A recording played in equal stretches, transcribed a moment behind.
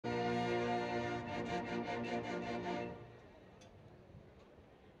And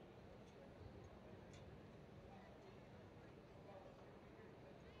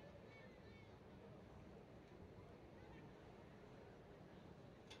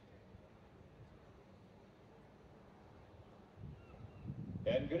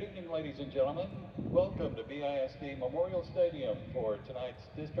good evening, ladies and gentlemen. Welcome to BISD Memorial Stadium for tonight's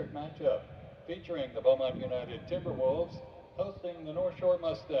district matchup, featuring the Beaumont United Timberwolves hosting the North Shore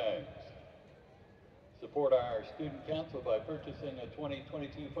Mustangs. Support our student council by purchasing a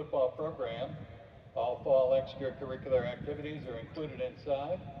 2022 football program. All fall extracurricular activities are included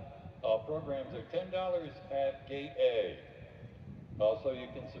inside. All programs are $10 at Gate A. Also, you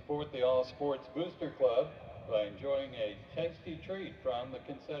can support the All Sports Booster Club by enjoying a tasty treat from the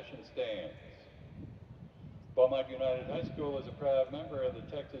concession stands. Beaumont United High School is a proud member of the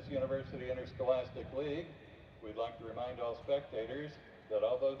Texas University Interscholastic League. We'd like to remind all spectators that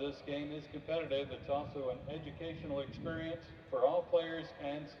although this game is competitive, it's also an educational experience for all players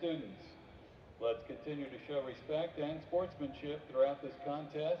and students. Let's continue to show respect and sportsmanship throughout this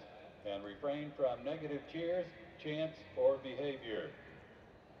contest and refrain from negative cheers, chants, or behavior.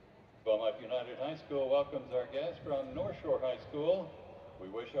 Beaumont United High School welcomes our guests from North Shore High School. We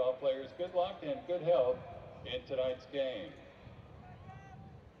wish all players good luck and good health in tonight's game.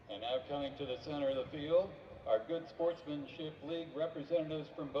 And now coming to the center of the field, our Good Sportsmanship League representatives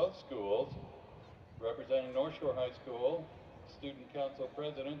from both schools. Representing North Shore High School, Student Council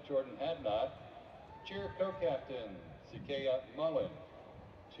President Jordan Hadnot, Cheer Co-Captain Sikaya Mullen,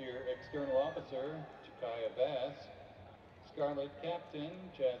 Cheer External Officer Jakaya Bass, Scarlet Captain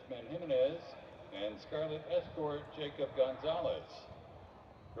Jasmine Jimenez, and Scarlet Escort Jacob Gonzalez.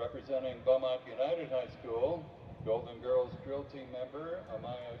 Representing Beaumont United High School, Golden Girls Drill Team member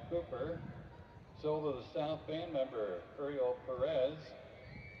Amaya Cooper, Soul of the South band member Uriel Perez,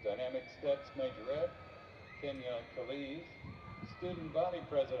 Dynamic Steps Majorette Kenya Khalid, Student Body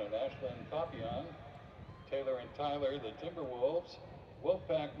President Ashlyn Papion, Taylor and Tyler the Timberwolves,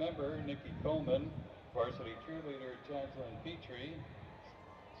 Wolfpack member Nikki Coleman, Varsity cheerleader Jaslyn Petrie,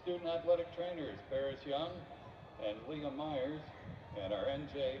 student athletic trainers Paris Young and Liam Myers, and our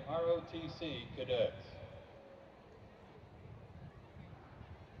NJROTC cadets.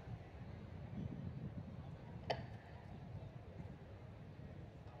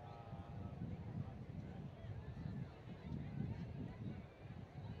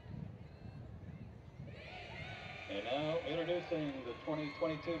 And now introducing the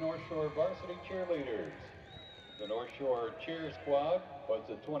 2022 North Shore varsity cheerleaders. The North Shore Cheer Squad was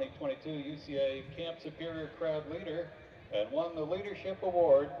the 2022 UCA Camp Superior Crowd Leader and won the Leadership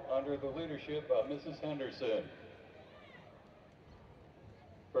Award under the leadership of Mrs. Henderson.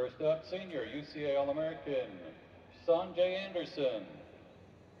 First up, senior UCA All-American Sanjay Anderson.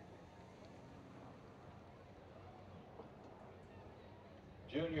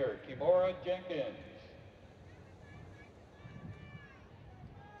 Junior Kimora Jenkins.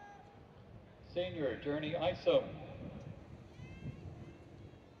 Senior Journey Isom.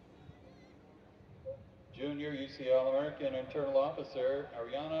 Junior UCA All-American Internal Officer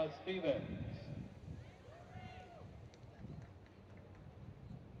Ariana Stevens.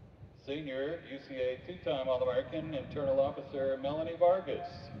 Senior UCA two-time All-American Internal Officer Melanie Vargas.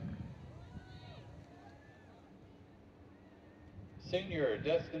 Senior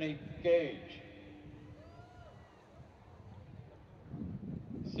Destiny Gage.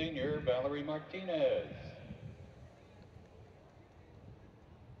 Senior Valerie Martinez.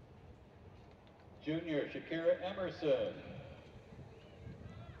 Junior Shakira Emerson.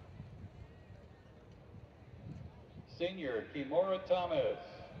 Senior Kimora Thomas.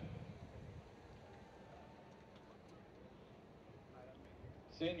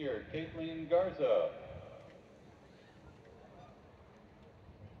 Senior Caitlin Garza.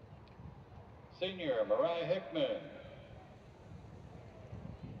 Senior Mariah Hickman.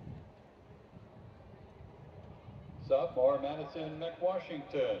 Sophomore Madison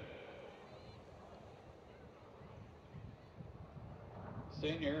McWashington.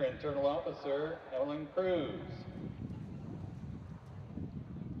 Senior Internal Officer Ellen Cruz.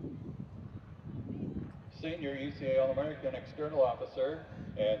 Senior UCA All-American External Officer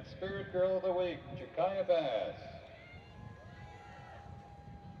and Spirit Girl of the Week, Jakaya Bass.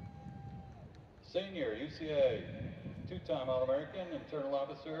 Senior UCA two-time All-American Internal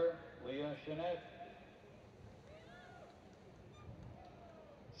Officer Leah Chenette.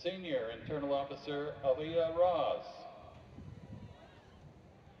 Senior Internal Officer Aaliyah Ross.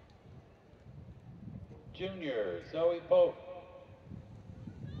 Junior Zoe Pope.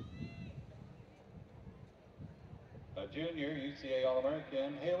 A junior UCA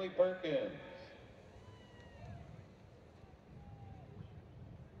All-American Haley Perkins.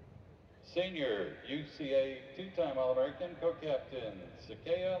 Senior UCA two-time All-American co-captain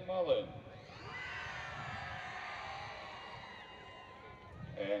Sakea Mullen.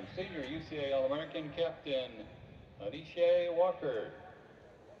 And senior UCA All-American captain Anisha Walker.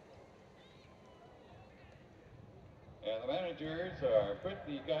 And the managers are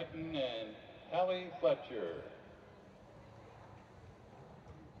Brittany Guyton and Hallie Fletcher.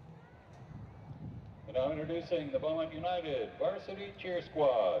 And now introducing the Beaumont United Varsity Cheer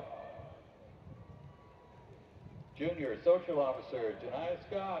Squad. Junior Social Officer Janiyah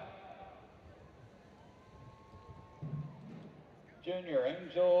Scott. Junior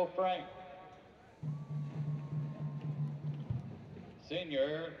Angel Frank.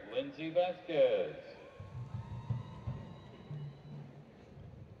 Senior Lindsay Vasquez.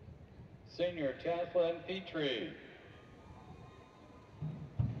 Senior Chaslyn Petrie.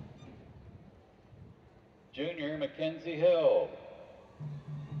 Junior Mackenzie Hill.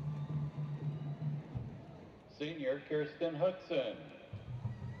 Senior Kirsten Hudson.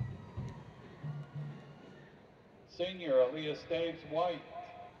 Senior Aaliyah Staves White.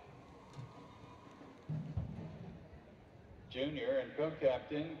 Junior and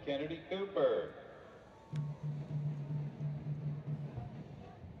co-captain Kennedy Cooper.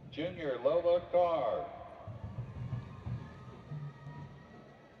 Junior Lola Carr.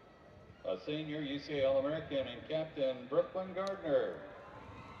 A senior UCA All-American and captain Brooklyn Gardner.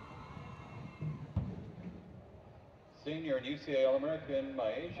 Senior and UCA All-American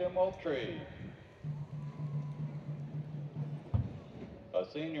Maisha Moultrie. A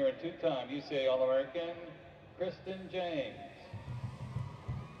senior and two-time UCA All-American Kristen James.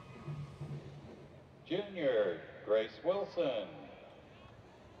 Junior Grace Wilson.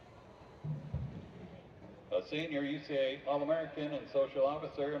 A senior UCA All-American and Social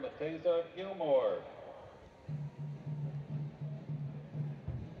Officer Mateza Gilmore.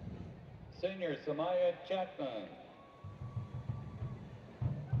 Senior Samaya Chapman.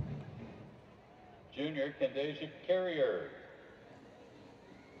 Junior Candasia Carrier.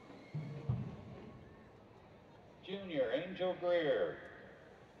 Junior Angel Greer.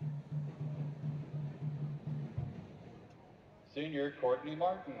 Senior Courtney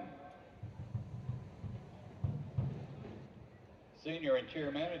Martin. Senior and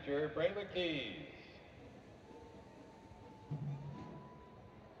cheer manager Brayla Keys.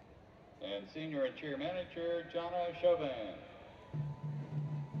 And senior and cheer manager Jonna Chauvin.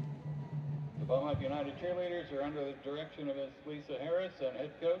 The Beaumont United cheerleaders are under the direction of Ms. Lisa Harris and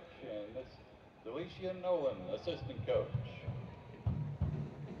head coach, and Ms. Delicia Nolan, assistant coach.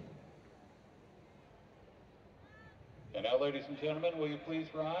 And now, ladies and gentlemen, will you please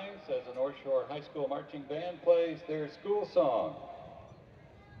rise as the North Shore High School Marching Band plays their school song.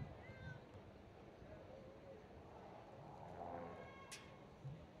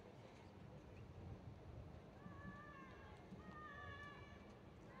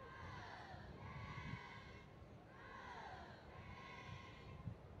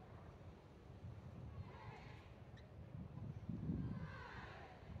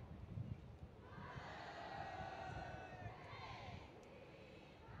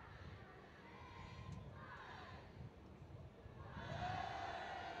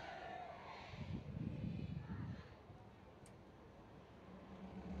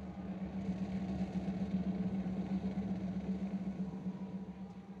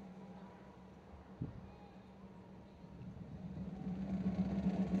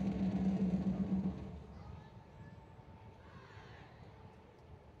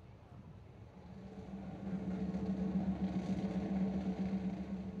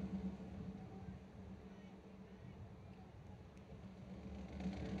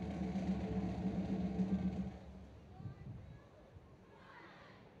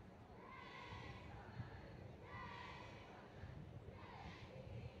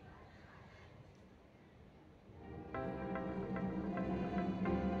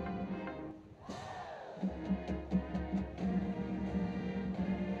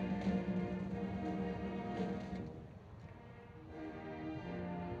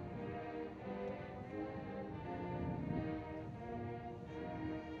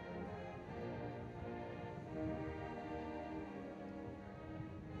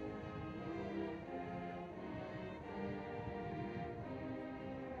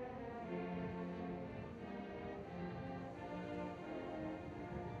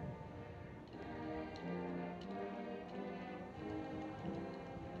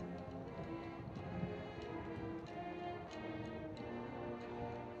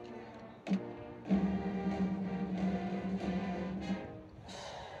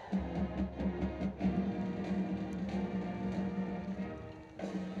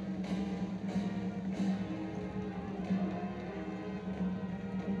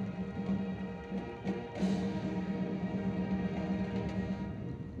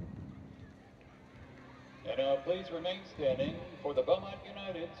 now please remain standing for the Beaumont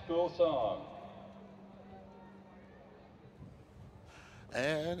United school song.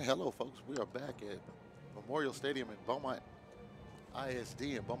 And hello, folks. We are back at Memorial Stadium in Beaumont ISD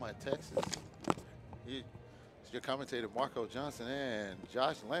in Beaumont, Texas. It's your commentator, Marco Johnson and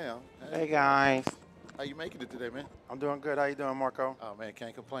Josh Lamb. Hey, guys. How you making it today, man? I'm doing good. How you doing, Marco? Oh, man,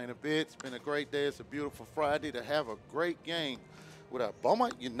 can't complain a bit. It's been a great day. It's a beautiful Friday to have a great game with our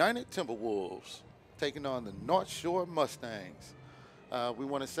Beaumont United Timberwolves taking on the North Shore Mustangs. We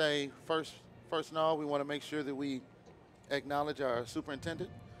want to say, first and all, we want to make sure that we acknowledge our superintendent,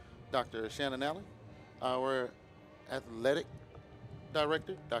 Dr. Shannon Allen, our athletic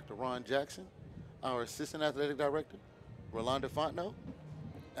director, Dr. Ron Jackson, our assistant athletic director, Rolanda Fontenot,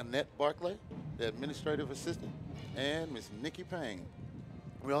 Annette Barclay, the administrative assistant, and Ms. Nikki Payne.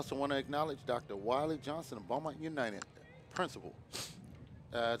 We also want to acknowledge Dr. Wiley Johnson of Beaumont United, principal.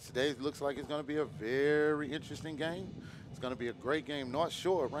 Today looks like it's going to be a very interesting game. It's going to be a great game. North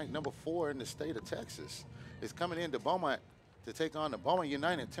Shore, ranked number 4 in the state of Texas, is coming into Beaumont to take on the Beaumont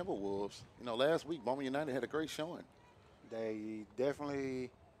United Timberwolves. You know, last week, Beaumont United had a great showing. They definitely,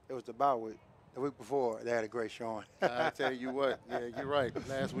 it was the bye week. The week before, they had a great showing. I tell you what, yeah, you're right.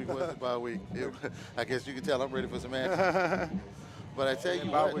 Last week was the bye week. I guess you can tell I'm ready for some action. But I tell you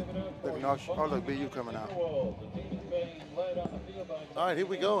what. Look, BU coming out. All right, here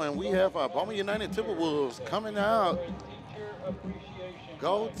we go. And we have our Beaumont United Timberwolves coming out.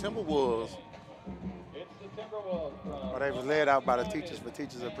 Go Timberwolves. Well, they was led out by the teachers for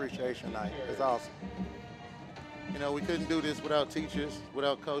Teachers Appreciation Night. It's awesome. You know, we couldn't do this without teachers,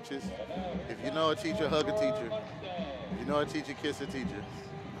 without coaches. If you know a teacher, hug a teacher. If you know a teacher, kiss a teacher.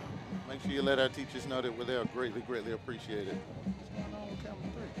 Make sure you let our teachers know that they're greatly, greatly appreciated.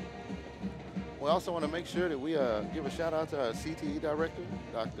 We also want to make sure that we give a shout out to our CTE director,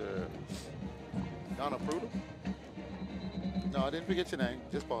 Dr. Donna Prudhomme. No, I didn't forget your name,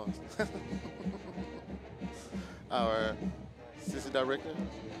 just pause. Our assistant director,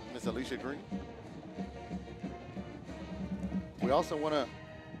 Ms. Alicia Green. We also want to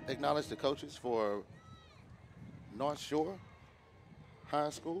acknowledge the coaches for North Shore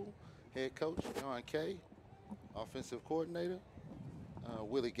High School, head coach John Kay, offensive coordinator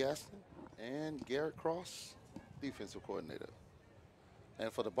Willie Gaston, and Garrett Cross, defensive coordinator.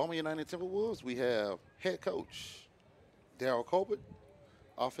 And for the Beaumont United Timberwolves, we have head coach Darryl Colbert,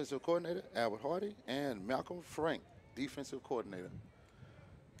 offensive coordinator Albert Hardy, and Malcolm Frank, defensive coordinator.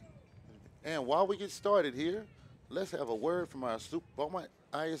 And while we get started here, let's have a word from our Beaumont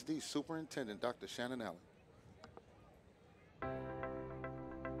ISD Superintendent, Dr. Shannon Allen.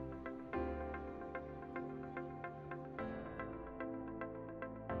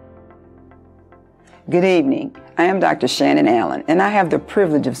 Good evening. I am Dr. Shannon Allen, and I have the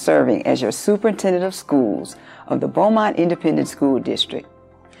privilege of serving as your Superintendent of Schools of the Beaumont Independent School District.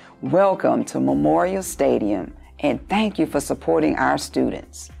 Welcome to Memorial Stadium, and thank you for supporting our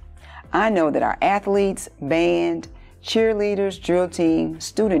students. I know that our athletes, band, cheerleaders, drill team,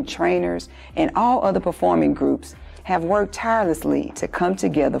 student trainers, and all other performing groups have worked tirelessly to come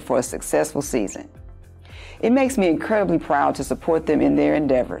together for a successful season. It makes me incredibly proud to support them in their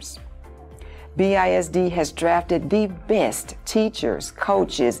endeavors. BISD has drafted the best teachers,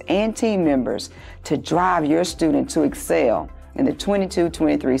 coaches, and team members to drive your student to excel in the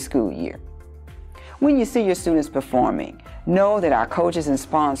 22-23 school year. When you see your students performing, know that our coaches and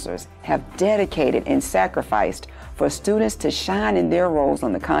sponsors have dedicated and sacrificed for students to shine in their roles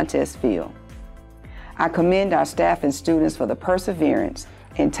on the contest field. I commend our staff and students for the perseverance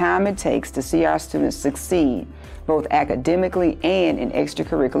and time it takes to see our students succeed both academically and in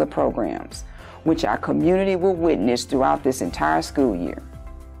extracurricular programs, which our community will witness throughout this entire school year.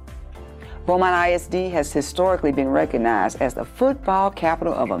 Beaumont ISD has historically been recognized as the football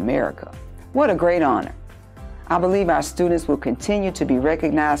capital of America. What a great honor. I believe our students will continue to be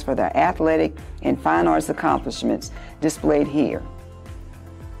recognized for their athletic and fine arts accomplishments displayed here.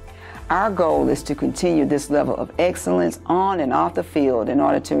 Our goal is to continue this level of excellence on and off the field in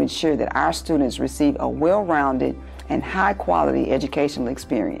order to ensure that our students receive a well-rounded and high-quality educational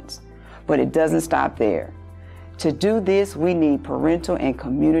experience. But it doesn't stop there. To do this, we need parental and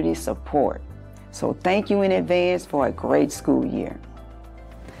community support. So thank you in advance for a great school year.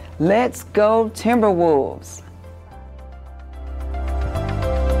 Let's go Timberwolves!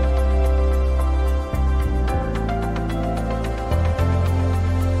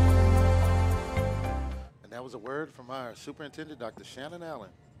 And that was a word from our superintendent, Dr. Shannon Allen.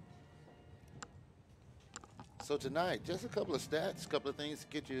 So tonight, just a couple of stats, a couple of things to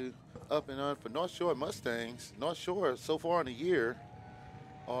get you up and on for North Shore Mustangs. North Shore, so far in the year,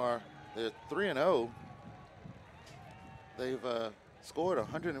 they're 3-0, They've scored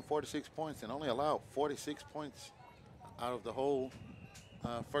 146 points and only allowed 46 points out of the whole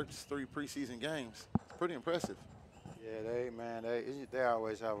first 3 preseason games. Pretty impressive. Yeah, they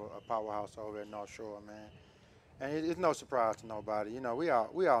always have a powerhouse over at North Shore, man. And it's no surprise to nobody. You know, we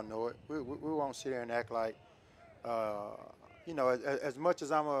all know it. We won't sit there and act like, you know, as much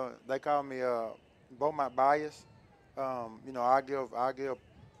as they call me Beaumont bias. You know, I give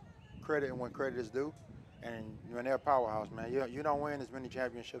credit when credit is due. And when they're a powerhouse, man, you don't win as many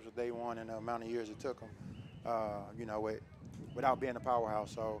championships as they won in the amount of years it took them, you know, without being a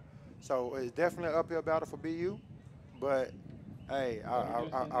powerhouse. So it's definitely an uphill battle for BU. But hey,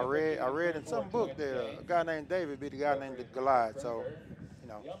 I read in some book that a guy named David beat a guy named Goliath. So, you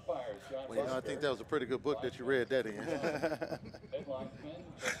know. Well, you know, I think that was a pretty good book that you read that in.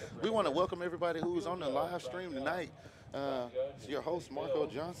 We want to welcome everybody who's on the live stream tonight. It's your host, Marco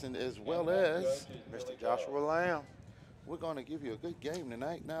Johnson, as well as Mr. Joshua Lamb. We're going to give you a good game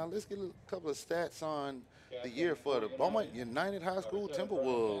tonight. Now, let's get a couple of stats on the year for the Beaumont United High School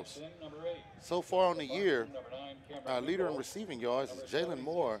Timberwolves. So far on the year, our leader in receiving yards is Jalen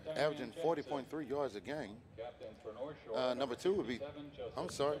Moore, averaging 40.3 yards a game. Number 2 would be,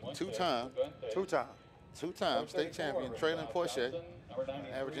 two-time state champion, Traylon Porsche,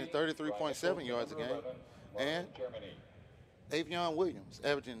 averaging 33.7 yards a game. And Avion Williams,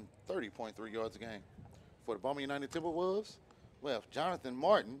 averaging 30.3 yards a game. For the Beaumont United Timberwolves, we have Jonathan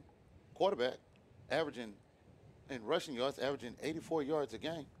Martin, quarterback, averaging in rushing yards, averaging 84 yards a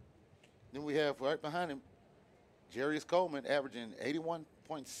game. Then we have right behind him, Jarius Coleman, averaging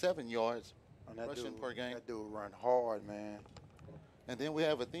 81.7 yards rushing per game. That dude run hard, man. And then we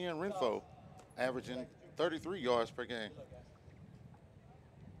have Athenian Renfro, averaging 33 yards per game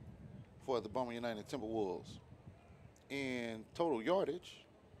for the Beaumont United Timberwolves. In total yardage,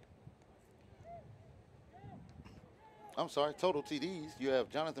 total TDs, you have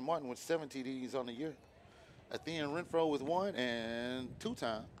Jonathan Martin with 7 TDs on the year. Athenian Renfro with 1 and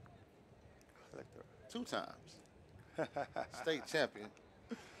two-time state champion.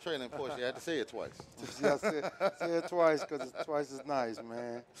 Traylon Porsche, I had to say it twice. Yeah, say it twice because twice is nice,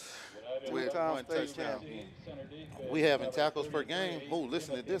 man. With 1 touchdown. We have in tackles per game. Oh,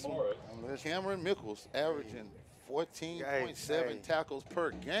 listen to this one. Cameron Mickles averaging 14.7 tackles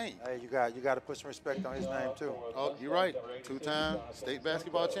per game. Hey, you got to put some respect on his name too. Oh, you're right. 2-time state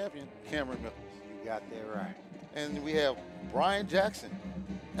basketball champion, Cameron Mickles. You got that right. And we have Brian Jackson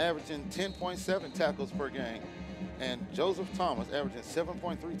averaging 10.7 tackles per game, and Joseph Thomas averaging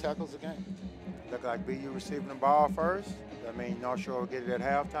 7.3 tackles a game. Look like BU receiving the ball first. That means North Shore will get it at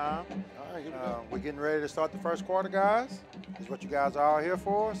halftime. All right, here we go. We're getting ready to start the first quarter, guys. This is what you guys are all here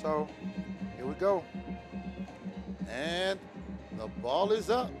for, so here we go. And the ball is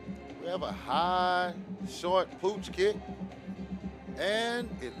up. We have a high, short pooch kick, and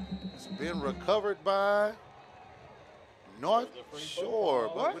it's been recovered by North Shore,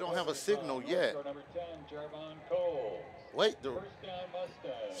 but we don't have a signal yet. Wait,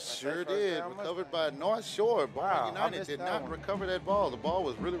 sure did. Recovered by North Shore. Beaumont United did not recover that ball. The ball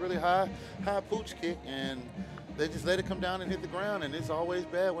was really, really high pooch kick, and they just let it come down and hit the ground, and it's always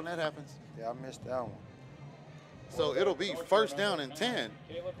bad when that happens. Yeah, I missed that one. So it'll be 1st down and 10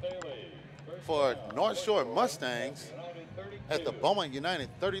 for North Shore Mustangs at the Beaumont United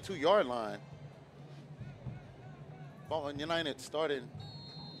 32-yard line. Beaumont United started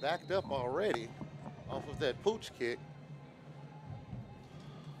backed up already off of that pooch kick.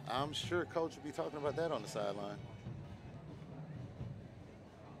 I'm sure Coach will be talking about that on the sideline.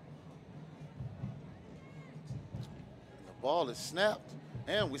 The ball is snapped,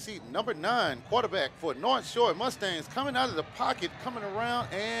 and we see number 9 quarterback for North Shore Mustangs coming out of the pocket, coming around,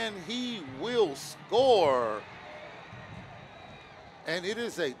 and he will score. And it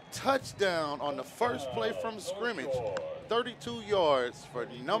is a touchdown on the first play from scrimmage. 32 yards for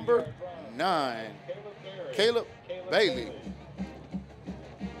number 9, Caleb Bailey.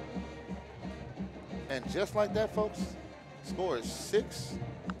 And just like that, folks, score is 6,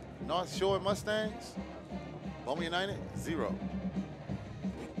 North Shore Mustangs, Beaumont United 0.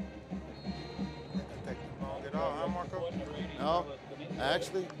 No,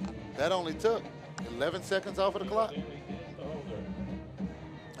 actually, that only took 11 seconds off of the clock.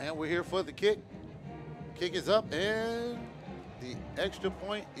 And we're here for the kick. Kick is up, and the extra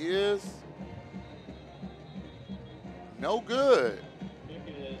point is no good.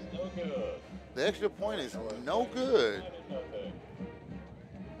 The extra point is no good.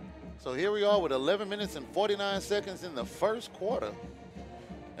 So here we are with 11 minutes and 49 seconds in the first quarter.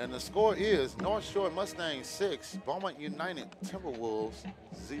 And the score is North Shore Mustangs 6, Beaumont United Timberwolves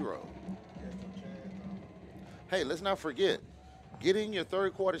 0. Hey, let's not forget, get in your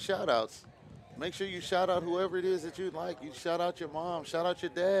third quarter shout outs. Make sure you shout out whoever it is that you like. You shout out your mom, shout out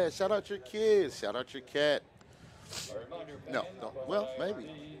your dad, shout out your kids, shout out your cat. No, don't. Well, maybe.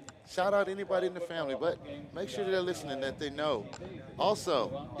 Shout out anybody in the family, but make sure they're listening, that they know.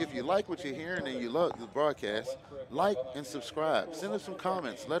 Also, if you like what you're hearing and you love the broadcast, like and subscribe. Send us some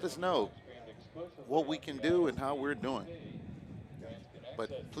comments. Let us know what we can do and how we're doing.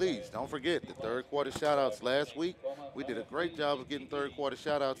 But please, don't forget the third quarter shout-outs last week. We did a great job of getting third quarter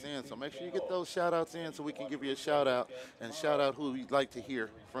shout-outs in, so make sure you get those shout-outs in so we can give you a shout-out and shout out who you'd like to hear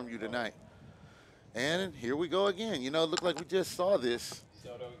from you tonight. And here we go again. You know, it looked like we just saw this.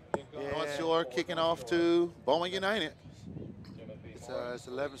 North Shore kicking off to Beaumont United. It's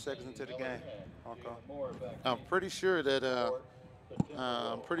 11 seconds into the game. Okay. I'm pretty sure that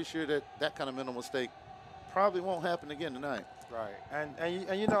that kind of mental mistake probably won't happen again tonight. Right.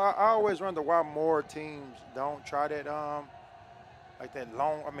 And you know, I always wonder why more teams don't try that like that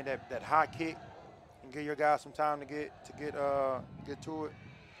long. I mean that high kick and give your guys some time to get to it.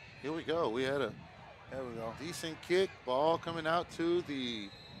 Here we go. We had a decent kick, ball coming out to the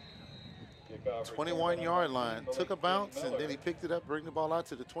 21-yard line. Took a bounce, and then he picked it up, bring the ball out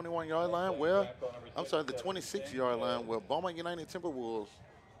to the 21-yard line. Well, I'm sorry, the 26-yard line, where Beaumont United Timberwolves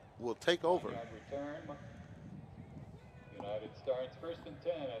will take over. United starts first and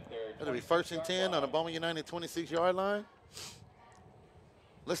 10 at their. It'll be first and 10 on the Beaumont United 26-yard line.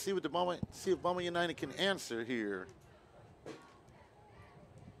 Let's see what if Beaumont United can answer here.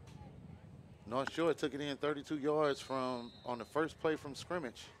 North Shore took it in 32 yards on the first play from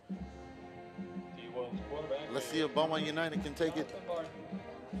scrimmage. Let's see if Beaumont United can take it.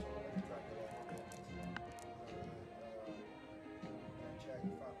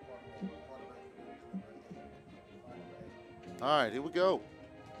 All right, here we go.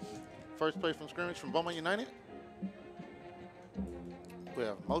 First play from scrimmage from Beaumont United. We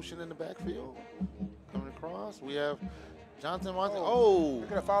have motion in the backfield coming across. We have Jonathan Martin. Oh!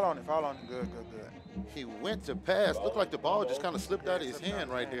 Look at fall on it. Good. He went to pass. Looked like the ball just kind of slipped out of his hand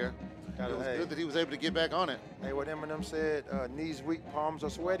right there. It was good that he was able to get back on it. Hey, what Eminem said, knees weak, palms are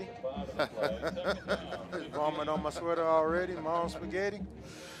sweaty. Vomit on my sweater already, mom's spaghetti.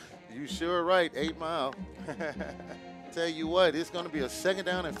 You sure right, 8 Mile. Tell you what, it's going to be a second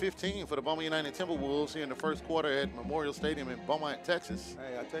down and 15 for the Beaumont United Timberwolves here in the first quarter at Memorial Stadium in Beaumont, Texas.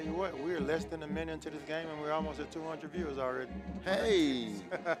 Hey, I tell you what, we're less than a minute into this game, and we're almost at 200 viewers already. Hey,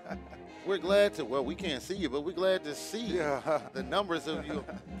 we're glad to, well, we can't see you, but we're glad to see the numbers of you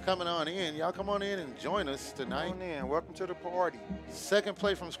coming on in. Y'all come on in and join us tonight. Come on in. Welcome to the party. Second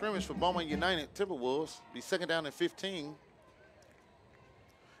play from scrimmage for Beaumont United Timberwolves. Be second down and 15.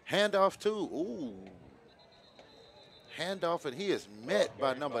 Handoff to, handoff, and he is met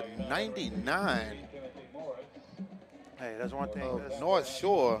by number 99. Hey, that's one thing. North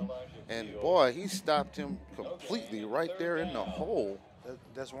Shore, and boy, he stopped him completely right there in the hole.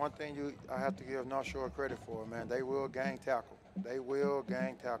 That's one thing I have to give North Shore credit for, man. They will gang tackle.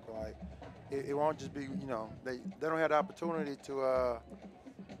 Like it won't just be, you know, they don't have the opportunity to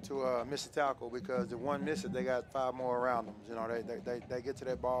miss a tackle, because the one miss it, they got 5 more around them. You know, they get to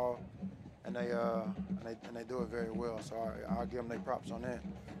that ball. And they do it very well, so I'll give them their props on that.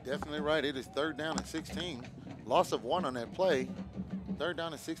 Definitely right. It is third down and 16. Loss of 1 on that play. Third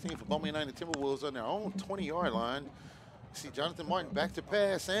down and 16 for Beaumont United Timberwolves on their own 20-yard line. See Jonathan Martin back to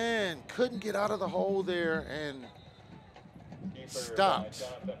pass and couldn't get out of the hole there and stopped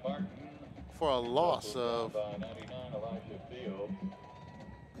for a loss of.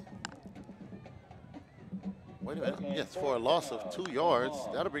 Wait a minute. Yes, for a loss of 2 yards.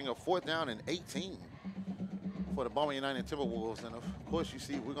 That'll bring up fourth down and 18 for the Beaumont United Timberwolves. And, of course, you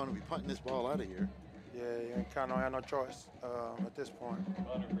see we're going to be punting this ball out of here. Yeah, you kind of don't have no choice at this point.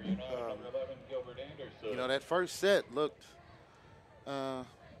 You know, that first set looked, you know,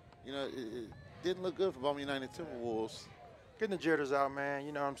 it didn't look good for Beaumont United Timberwolves. Getting the jitters out, man.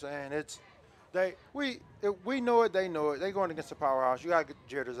 You know what I'm saying? We know it, they know it. They're going against the powerhouse. You got to get the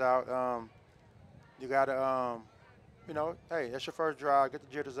jitters out. You got to, you know, hey, that's your first drive. Get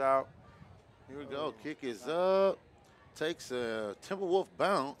the jitters out. Here we go. Kick is up. Takes a Timberwolf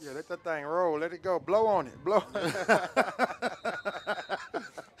bounce. Yeah, let that thing roll. Let it go. Blow on it. Blow.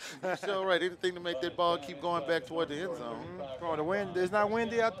 You're so right. Anything to make that ball keep going back toward the end zone. Come on, the wind. It's not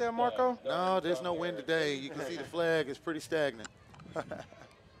windy out there, Marco? No, there's no wind today. You can see the flag is pretty stagnant.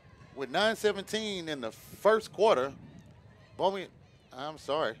 With 9:17 in the first quarter,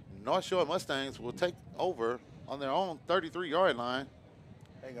 North Shore Mustangs will take over on their own 33-yard line.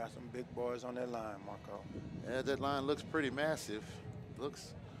 They got some big boys on that line, Marco. Yeah, that line looks pretty massive.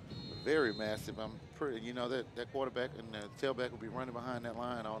 Looks very massive. I'm pretty. You know that quarterback and the tailback will be running behind that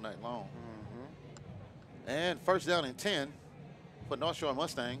line all night long. And first down and 10 for North Shore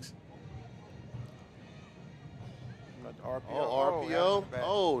Mustangs. RPO. Oh, RPO.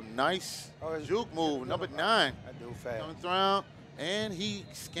 Oh, nice it's juke move. Number 9. That dude fast. Coming around, and he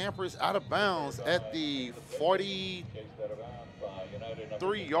scampers out of bounds at the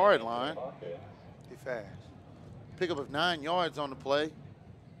 43-yard line. He fast. Pickup of 9 yards on the play.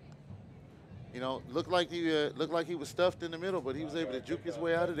 You know, looked like he was stuffed in the middle, but he was able to juke his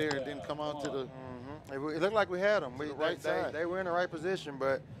way out of there and then come out to the. It looked like we had them. The right side. They were in the right position,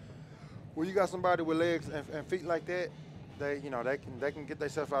 but when you got somebody with legs and feet like that, they can get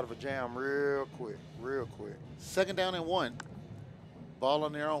themselves out of a jam real quick. Second down and 1. Ball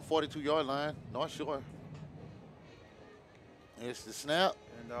on their own 42-yard line. North Shore. Here's the snap.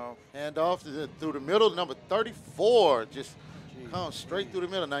 Hand off through the middle. Number 34 just comes straight through the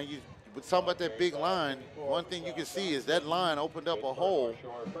middle. Now you talking about that big line. One thing you can see is that line opened up a hole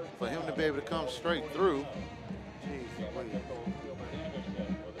for him to be able to come straight through.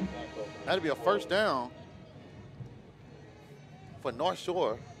 That'd be a first down for North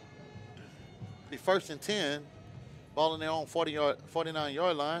Shore. Be first and 10. Ball in their own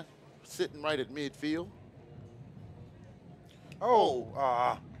 49-yard line, sitting right at midfield. He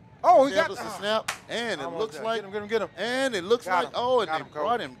got the snap, and it looks like get him. And it looks like and they Coach.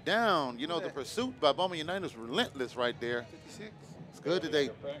 brought him down. You know, the pursuit by Beaumont United was relentless right there. 56. It's good that they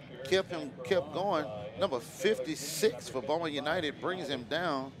kept going. Number 56 for Beaumont United brings him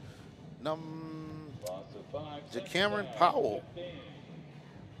down. Cameron Powell.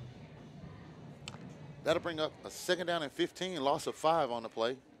 That'll bring up a second down and 15, loss of 5 on the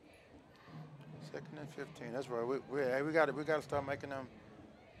play. Second and 15. That's right. We got to start making them.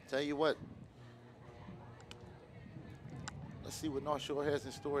 Tell you what. Let's see what North Shore has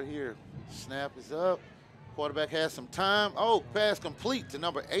in store here. Snap is up. Quarterback has some time. Oh, pass complete to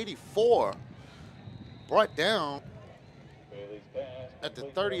number 84. Brought down at the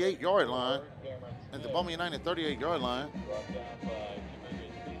 38-yard line. At the Beaumont United 38-yard line.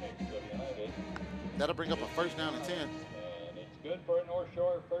 That'll bring up a first down and 10. And it's good for a North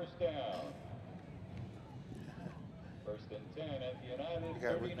Shore first down. First and 10 at the United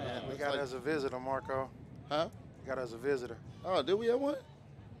 39. We got us a visitor, Marco. Huh? We got us a visitor. Oh, did we have one?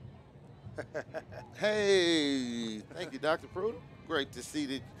 Hey, thank you, Dr. Prudham. Great to see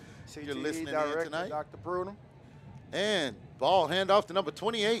that you're listening in tonight. Dr. Prudham. And ball handoff to number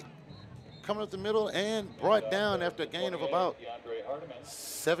 28. Coming up the middle and brought down after a gain of about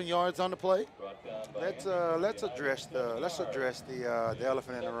 7 yards on the play. Let's address the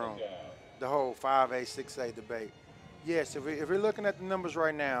elephant in the room, the whole 5A 6A debate. Yes, if we're looking at the numbers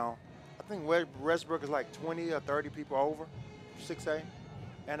right now, I think Westbrook is like 20 or 30 people over 6A,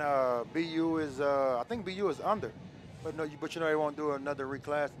 and BU is I think BU is under, but they won't do another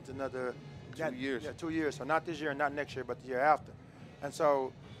reclass into another 2 years. Yeah, 2 years. So not this year, not next year, but the year after. And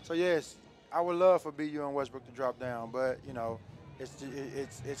so yes, I would love for BU and Westbrook to drop down, but you know, it's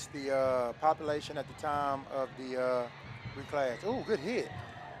the population at the time of the reclass. Oh, good hit.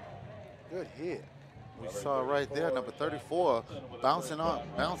 Good hit. We saw right there, number 34, bouncing out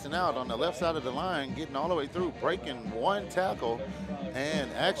on the left side of the line, getting all the way through, breaking one tackle,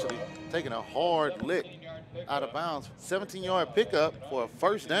 and actually taking a hard lick out of bounds. 17-yard pickup for a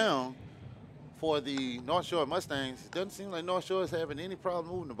first down for the North Shore Mustangs. It doesn't seem like North Shore is having any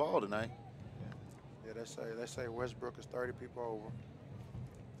problem moving the ball tonight. Yeah, they say Westbrook is 30 people over.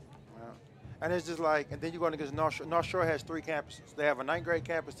 Yeah. And it's just like, and then you're going against North Shore. North Shore has 3 campuses. They have a 9th grade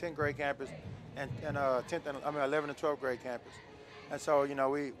campus, 10th grade campus, and 11 and 12th grade campus. And so, you know,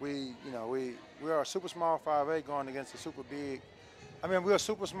 we are a super small 5A going against a super big. I mean, we're a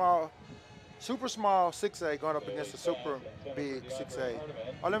super small 6A going up against a super big 6A.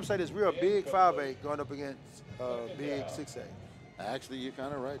 Or let me say this, we're a big 5A going up against big 6A. Actually, you're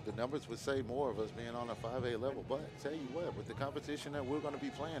kind of right. The numbers would say more of us being on a 5A level. But tell you what, with the competition that we're going to be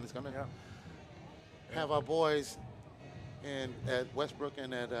playing, it's going to have our boys at Westbrook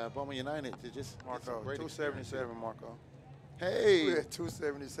and at Beaumont United to just Marco, 277, Marco. Hey. We're at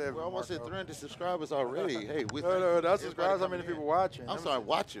 277, We're almost Marco. at 300 subscribers already. Hey, no, that's subscribers. How many people watching? I'm sorry,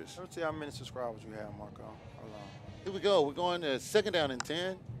 watchers. Let me see how many subscribers we have, Marco. Hold on. Here we go. We're going to second down and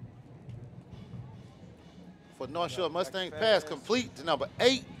 10. For North Shore Mustangs, pass complete to number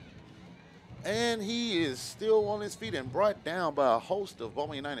 8. And he is still on his feet and brought down by a host of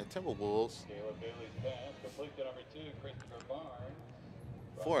Beaumont United Timberwolves. Caleb Bailey's pass complete to number 2, Christopher Barnes.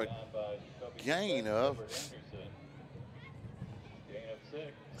 For a gain of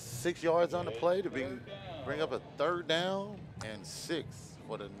 6 yards on the play to bring up a third down and 6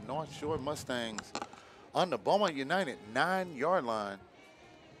 for the North Shore Mustangs. on the Beaumont United 9-yard line.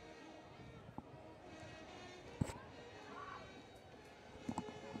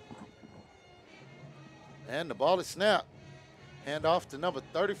 And the ball is snapped. Hand off to number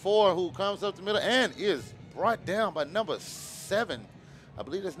 34, who comes up the middle and is brought down by number 7. I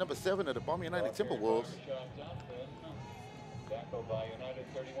believe that's number 7 of the Beaumont United Timberwolves.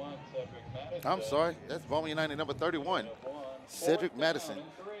 I'm sorry, that's Beaumont United number 31, Cedric Madison.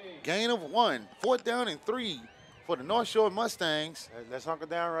 Gain of 1, 4th down and 3 for the North Shore Mustangs. Let's hunker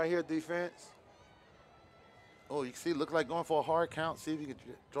down right here, defense. Oh, you can see, look like going for a hard count, see if you can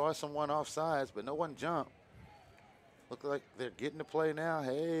draw someone off sides, but no one jumped. Look like they're getting the play now.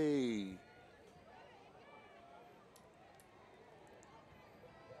 Hey.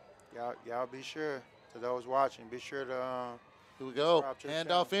 Y'all be sure, to those watching, be sure to here we go.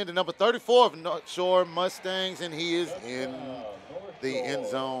 Handoff in to number 34 of North Shore Mustangs, and he is in the end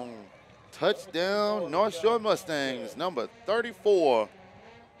zone. Touchdown, North Shore Mustangs, number 34,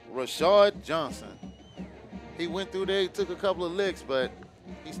 Rashad Johnson. He went through there, he took a couple of licks, but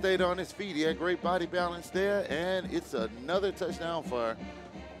he stayed on his feet. He had great body balance there, and it's another touchdown for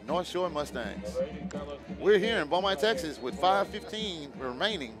North Shore Mustangs. We're here in Beaumont, Texas with 5:15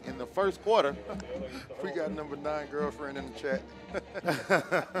 remaining in the first quarter. We got number 9 girlfriend in the chat.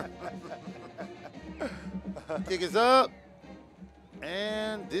 Kick is up,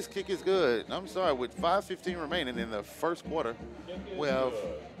 and this kick is good. I'm sorry, with 5:15 remaining in the first quarter, we have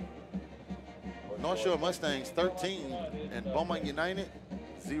North Shore Mustangs 13 and Beaumont United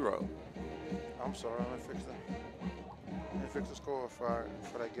 0. I'm sorry, let me fix the score before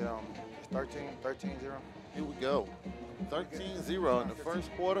I get on. It's 13-0. Here we go. 13-0 in the first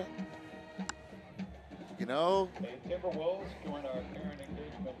quarter. You know, Timberwolves join our parent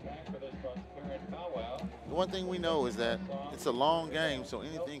engagement pack for this month's parent powwow. the one thing we know is that it's a long game, so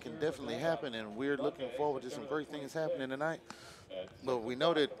anything can definitely happen, and we're looking forward to some great things happening tonight. But we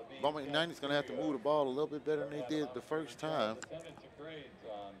know that Beaumont United is going to have to move the ball a little bit better than they did the first time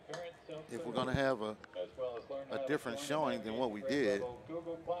if we're going to have a different showing than what we did.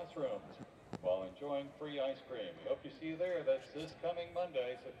 Google Classrooms while enjoying free ice cream. We hope you see you there. That's this coming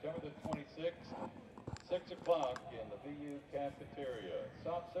Monday, September the 26th, 6 o'clock in the VU cafeteria.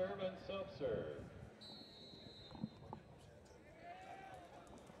 Soft serve and self-serve.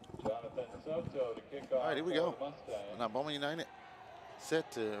 Jonathan Soto to kick off. All right, here we go. Now Beaumont United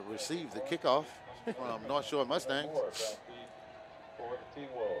set to receive the kickoff from North Shore Mustangs. For the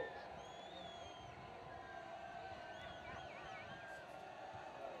T-Wolves.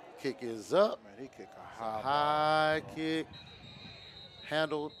 Kick is up. Man, he kick a High kick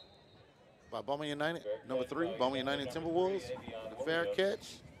handled by Beaumont United. Number 3, Beaumont United Timberwolves. The fair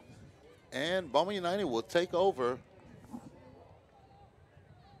catch. And Beaumont United will take over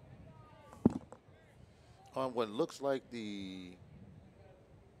on what looks like the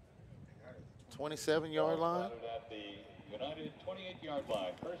 27-yard line. United 28-yard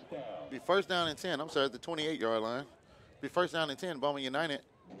line, first down. Be first down and 10. I'm sorry, the 28-yard line. Be first down and 10. Beaumont United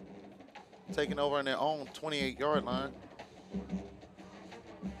taking over on their own 28-yard line.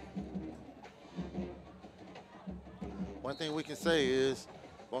 One thing we can say is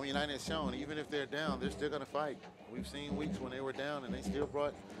Beaumont United has shown even if they're down, they're still going to fight. We've seen weeks when they were down and they still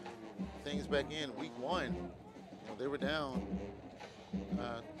brought things back in. Week 1, you know, they were down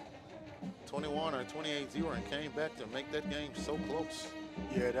 21 or 28-0 and came back to make that game so close.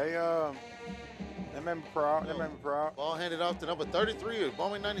 Yeah, they made me proud. They made me proud. Ball handed off to number 33 of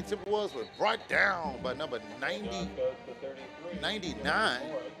Beaumont United Timberwolves, was brought down by number 99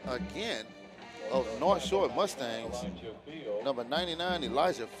 again of North Shore Mustangs. Number 99,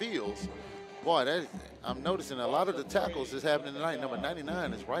 Elijah Fields. Boy, I'm noticing a lot of the tackles is happening tonight. Number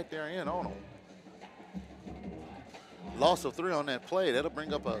 99 is right there in on them. Loss of 3 on that play. That'll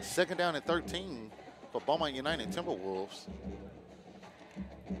bring up a 2nd down and 13 for Beaumont United Timberwolves.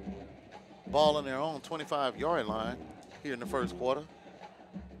 Ball on their own 25-yard line here in the first quarter.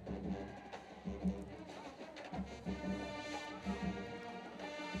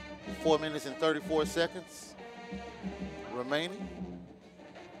 Four minutes and 34 seconds remaining.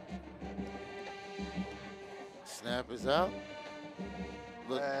 Snap is out.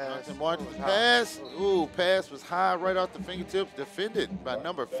 Look, Martin's pass. Ooh, pass was high right off the fingertips. Defended by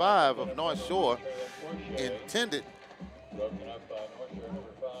number 5 of North Shore. Intended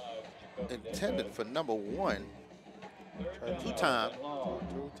for number 1. Two-time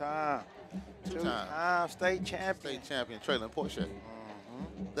state champion. State champion, Traylon Porsche.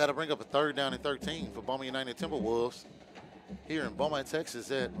 That'll bring up a 3rd down and 13 for Beaumont United Timberwolves here in Beaumont,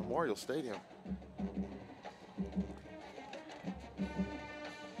 Texas at Memorial Stadium.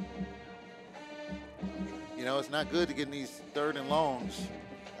 know, it's not good to get in these 3rd and longs.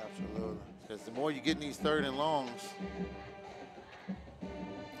 Absolutely. Because the more you get in these 3rd and longs,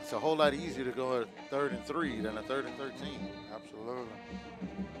 it's a whole lot easier to go a 3rd and 3 than a 3rd and 13. Absolutely.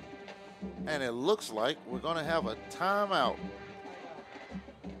 And it looks like we're going to have a timeout.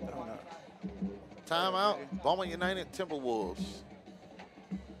 Timeout, Beaumont United Timberwolves.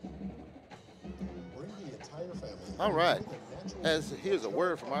 All right. Here's a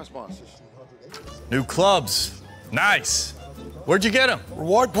word from our sponsors. New clubs. Nice. Where'd you get them?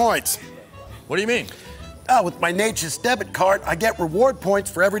 Reward points. What do you mean? With my Nature's debit card, I get reward points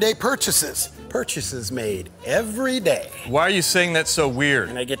for everyday purchases. Purchases made every day. Why are you saying that so weird?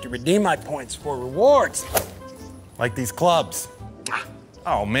 And I get to redeem my points for rewards, like these clubs.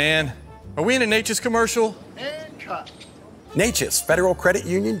 Oh, man. Are we in a Nature's commercial? And cut. Nature's Federal Credit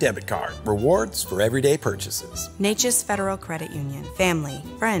Union debit card. Rewards for everyday purchases. Nature's Federal Credit Union. Family,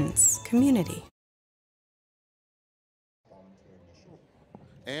 friends, community.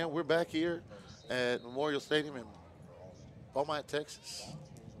 And we're back here at Memorial Stadium in Beaumont, Texas,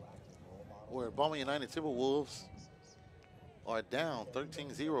 where Beaumont United Timberwolves are down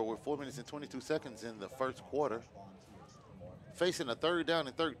 13-0 with 4 minutes and 22 seconds in the first quarter. Facing a 3rd down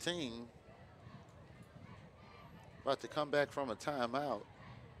and 13. About to come back from a timeout.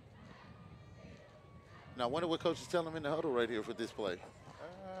 Now, I wonder what coach is telling them in the huddle right here for this play.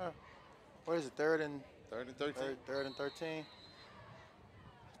 What is it, 3rd and 13? 3rd and 13.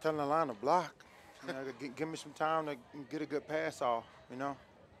 Telling the line to block. You know, give me some time to get a good pass off, you know.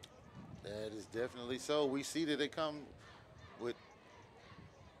 That is definitely so. We see that they come with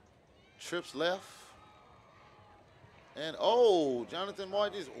trips left. And, Jonathan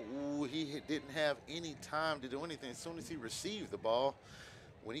Martins, he didn't have any time to do anything. As soon as he received the ball,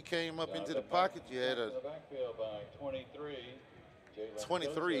 when he came up into the pocket, you had a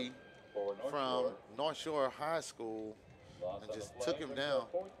 23 from North Shore High School and just took him down.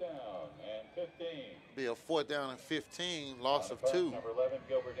 Be a 4th down and 15, loss of 2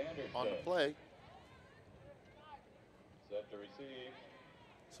 on the play. Set to receive.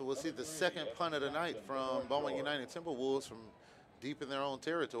 So we'll see the second punt of the night from Beaumont United Timberwolves from deep in their own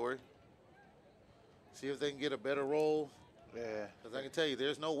territory. See if they can get a better roll. Yeah. Because I can tell you,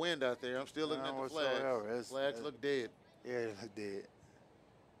 there's no wind out there. I'm still looking at the flags. Flags look dead. Yeah, they look dead.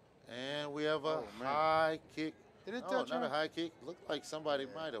 And we have a high kick. Did it touch not him? a high kick. Looked like somebody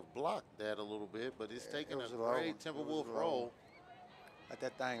might have blocked that a little bit, but it's taking a great Timberwolf roll. Let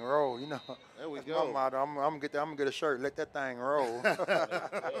that thing roll, you know. There we That's go. my motto. I'm gonna get a shirt. Let that thing roll.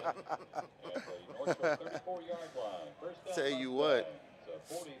 Tell you what.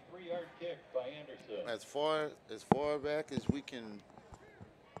 It's a 43-yard kick by Anderson. As far back as we can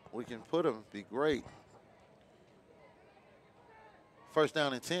put them, be great. 1st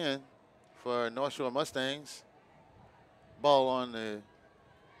down and 10 for North Shore Mustangs. Ball on the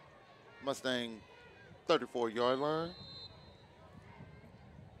Mustang 34-yard line.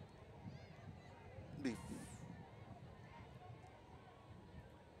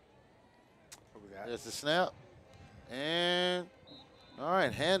 There's the snap. And, all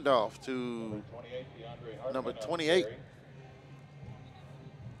right, handoff to number 28.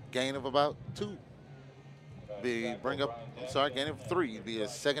 Gain of about 2. Gain of 3. Be a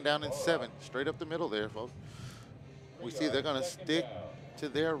 2nd down and 7. Straight up the middle there, folks. We see they're going to stick to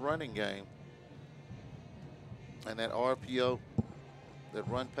their running game. And that RPO, that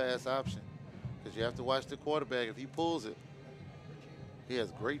run pass option. Because you have to watch the quarterback. If he pulls it, he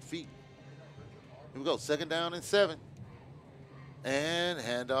has great feet. Here we go, 2nd down and 7. And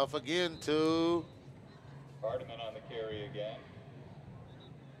handoff again to Hardiman on the carry again.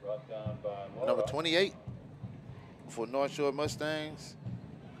 Brought down by number 28 for North Shore Mustangs,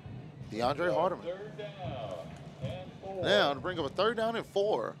 DeAndre Hardiman. 3rd down and 4. Now to bring up a 3rd down and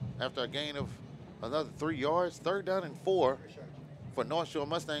 4 after a gain of another 3 yards. 3rd down and 4 for North Shore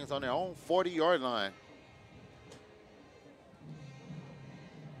Mustangs on their own 40-yard line.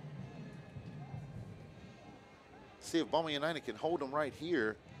 See if Beaumont United can hold them right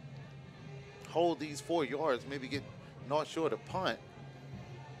here. Hold these 4 yards, maybe get North Shore to punt.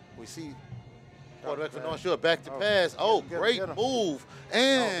 We see quarterback for North Shore back to pass. Great move.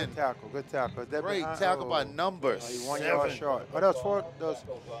 And good tackle. Great tackle by number 1 yard short. That was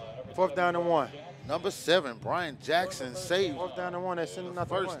 4th down and 1. Number 7, Brian Jackson saved 4th down and 1. They're sending out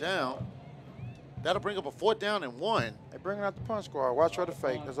the first down. That'll bring up a 4th down and 1. They're bringing out the punt squad. Watch for the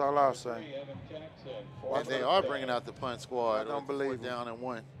fake. That's all I'll say. And they are bringing out the punt squad. I don't believe 4th down and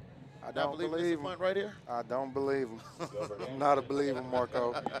 1. I don't believe it's a punt right here. I don't believe him. I'm not a believer,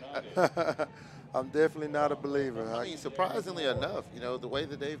 Marco. I'm definitely not a believer. I mean, surprisingly enough, the way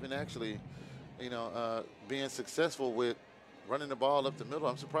that they've been actually, being successful with running the ball up the middle.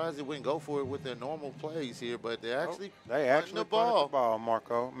 I'm surprised they wouldn't go for it with their normal plays here, but they actually punted the ball.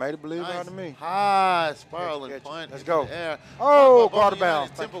 Marco. Made it believe out of me. High spiraling punt. Let's go. The air. Oh, caught the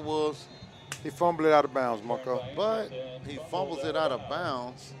bounds. Timberwolves. He fumbled it out of bounds, Marco. But he fumbles it out of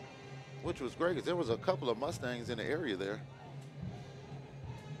bounds, which was great because there was a couple of Mustangs in the area there.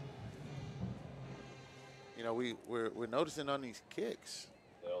 We're noticing on these kicks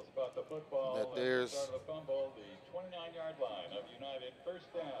that there's the fumble, the 29-yard line of United,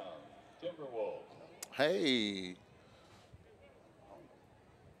 first down, Timberwolves. Hey,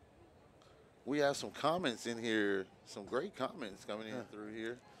 we have some comments in here, some great comments coming in through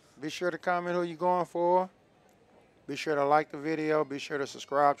here. Be sure to comment who you're going for. Be sure to like the video. Be sure to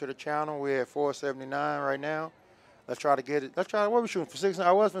subscribe to the channel. We're at 479 right now. Let's try to get it. What are we shooting for? 600?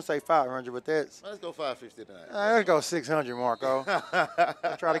 I was going to say 500, but that's. Let's go 559. Let's go 600, Marco.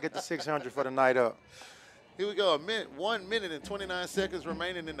 Let's try to get the 600 for the night up. Here we go. 1 minute and 29 seconds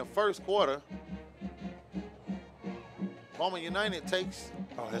remaining in the first quarter. Beaumont United takes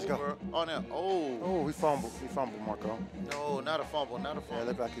over on that. Oh, we fumbled. We fumbled, Marco. No, not a fumble. Not a fumble. Yeah, it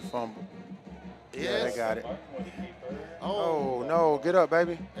looked like he fumbled. Yes. Yeah, they got it. Oh, no. Get up,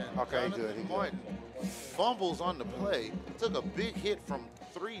 baby. And Okay, Jonathan good. Martin fumbles on the play. Took a big hit from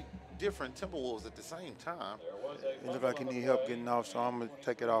 3 different Timberwolves at the same time. It looked like he need help getting off, so I'm going to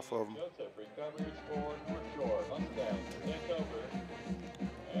take it off of him.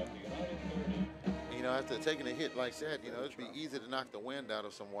 After taking a hit like that, it'd be easy to knock the wind out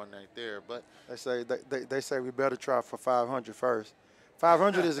of someone right there. But they say we better try for 500 first.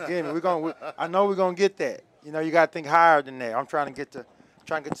 500 is a gimme. I know we're gonna get that. You got to think higher than that. I'm trying to get to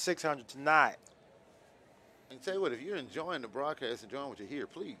 600 tonight. And tell you what, if you're enjoying the broadcast, enjoying what you hear,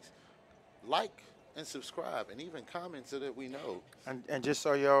 please like and subscribe, and even comment so that we know. And just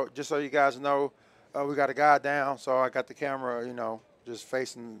so you guys know, we got a guy down, so I got the camera, just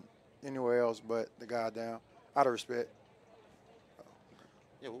facing anywhere else but the guy down, out of respect.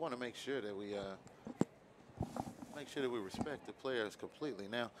 Yeah, we want to make sure that we respect the players completely.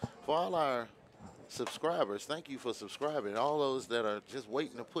 Now, for all our subscribers, thank you for subscribing. All those that are just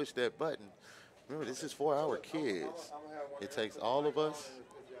waiting to push that button. Remember, this is for our kids. It takes all of us.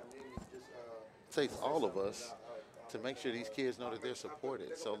 To make sure these kids know that they're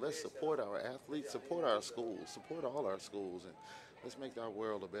supported. So let's support our athletes, support our schools, support all our schools, and let's make our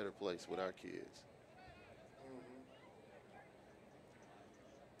world a better place with our kids.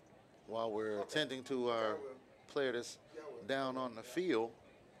 While we're attending to our player that's down on the field,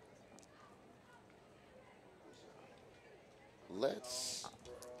 let's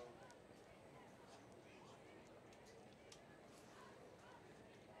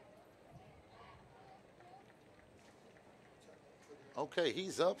okay,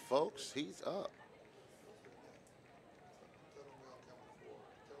 he's up, folks. He's up.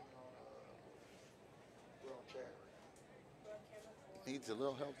 Needs a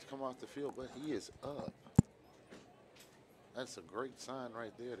little help to come off the field, but he is up. That's a great sign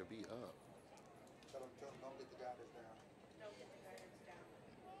right there to be up. Don't get the guy that's down.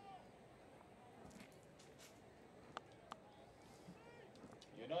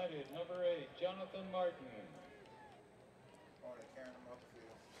 United, number 8, Jonathan Martin.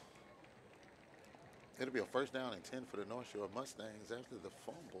 It'll be a first down and 10 for the North Shore Mustangs after the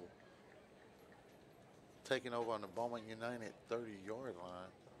fumble. Taking over on the Beaumont United 30-yard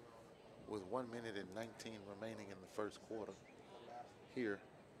line with 1 minute and 19 remaining in the first quarter here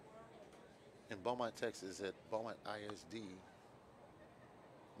in Beaumont, Texas at Beaumont ISD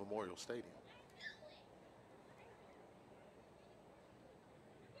Memorial Stadium.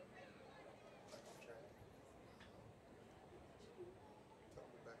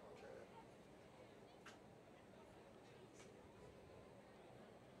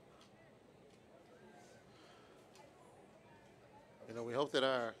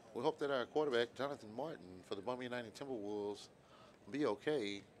 We hope that our quarterback Jonathan Martin for the Beaumont United Timberwolves be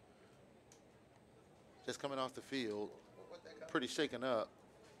okay. Just coming off the field, pretty shaken up.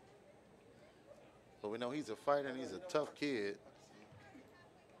 But we know he's a fighter and he's a tough kid.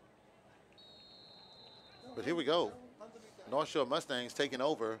 But here we go. North Shore Mustangs taking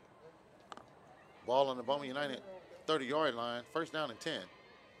over. Ball on the Beaumont United 30-yard line. First down and 10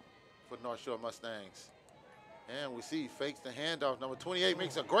 for North Shore Mustangs. And we see fakes the handoff. Number 28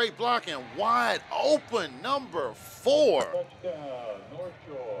 makes a great block and wide open. Number 4. Touchdown, North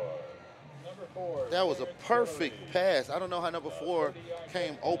Shore. Number 4. That was a perfect pass. I don't know how number 4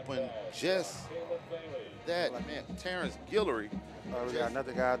 came open. Just that, man. Terrence Guillory. We got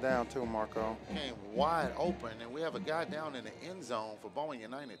another guy down too, Marco. Came wide open, and we have a guy down in the end zone for Beaumont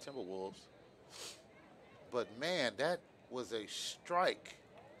United Timberwolves. But, man, that was a strike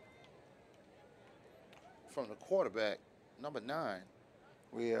from the quarterback, number 9.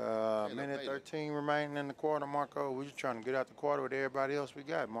 We minute 13 remaining in the quarter, Marco. We're just trying to get out the quarter with everybody else we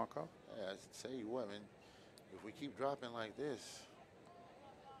got, Marco. Yeah, I tell you what, man, if we keep dropping like this,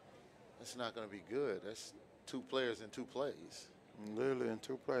 that's not going to be good. That's 2 players in 2 plays. Literally in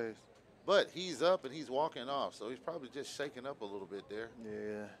 2 plays. But he's up and he's walking off, so he's probably just shaking up a little bit there.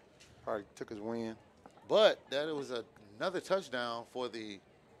 Yeah, probably took his win. But that was another touchdown for the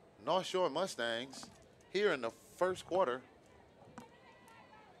North Shore Mustangs here in the first quarter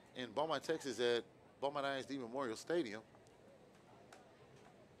in Beaumont, Texas at Beaumont ISD Memorial Stadium.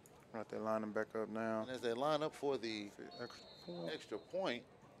 Right, they're lining back up now. And as they line up for the extra point,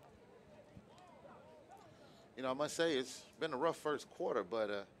 you know, I must say it's been a rough first quarter,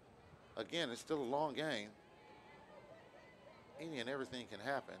 but again, it's still a long game. Any and everything can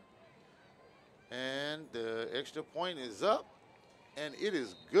happen. And the extra point is up, and it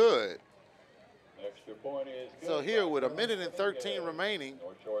is good. Extra point is good. So here with a minute and 13 remaining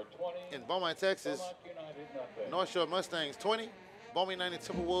in Beaumont, Texas, North Shore Mustangs 20, Beaumont United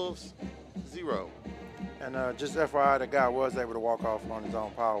Timberwolves 0. And just FYI, the guy was able to walk off on his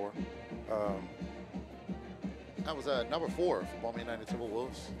own power. That was number 4 for Beaumont United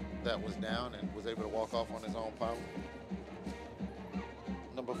Timberwolves. That was down and was able to walk off on his own power.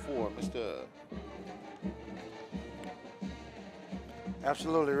 Number 4, Mr.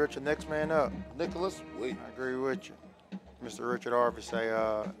 Absolutely, Richard. Next man up. Nicholas Wait. I agree with you. Mr. Richard Harvey say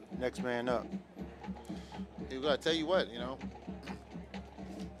next man up. We got to tell you what, you know,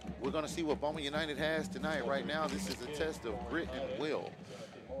 we're going to see what Beaumont United has tonight. Right now, this is a test of grit and will.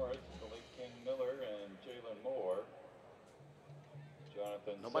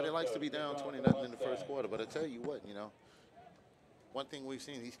 Nobody likes to be down 20-0 in the first quarter, but I tell you what, you know, one thing we've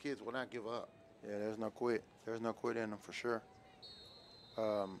seen, these kids will not give up. Yeah, there's no quit. There's no quit in them for sure.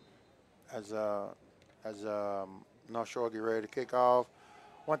 As North Shore get ready to kick off,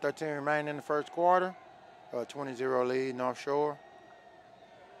 1:13 remaining in the first quarter, 20-0 lead North Shore.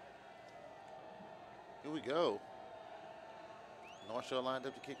 Here we go. North Shore lined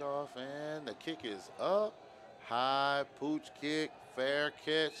up to kick off, and the kick is up. High pooch kick, fair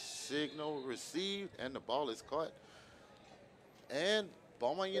catch, signal received, and the ball is caught. And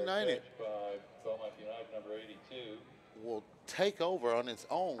Beaumont United number 82 will take over on its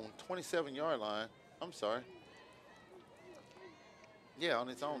own 27-yard line. I'm sorry. Yeah, on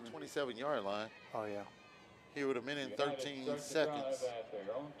its own 27-yard line. Oh, yeah. Here with a minute and 13 seconds.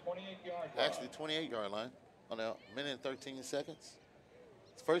 Actually, 28-yard line on a minute and 13 seconds.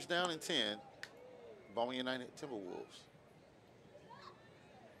 It's first down and 10. Beaumont United Timberwolves.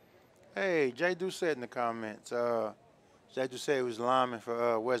 Hey, Jay Doucette in the comments. Jay Doucette was lineman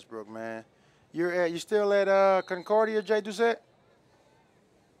for Westbrook, man. You still at Concordia, Jay Doucette?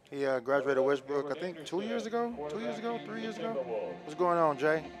 He graduated Westbrook, I think, 2 years ago, 3 years ago. What's going on,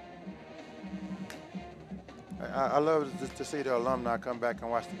 Jay? I love to see the alumni come back and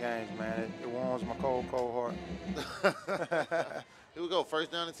watch the games, man. It warms my cold, cold heart. Here we go, first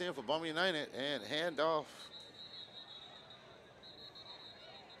down and 10 for Beaumont United, and handoff.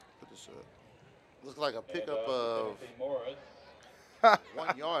 Put this up. Looks like a pickup of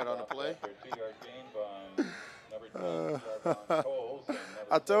 1 yard on the play.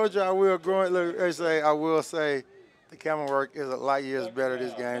 I told you I will grow. Look, I will say the camera work is a light years better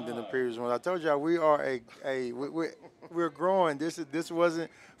this game than the previous one. I told you we are we're growing. This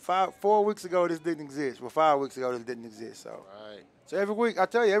wasn't 4 weeks ago. This didn't exist. Well, 5 weeks ago this didn't exist. So. Right. So every week, I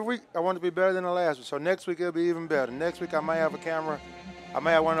tell you, every week I want to be better than the last one. So next week it'll be even better. Next week I might have a camera. I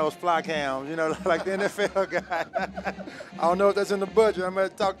may have one of those fly cams, you know, like the NFL guy. I don't know if that's in the budget. I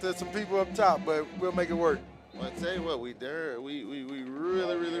might talk to some people up top, but we'll make it work. Well, I tell you what, we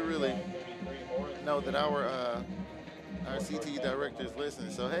really know that our CTE director is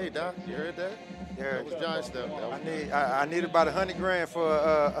listening. So hey, Doc, you heard that? Yeah, that was Josh stuff. I need about $100,000 for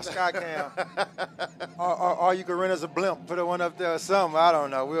a sky cam, or you could rent us a blimp, put one up there or something. I don't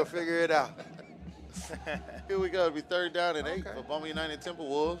know. We'll figure it out. Here we go. It'll be third down and 8 for Beaumont United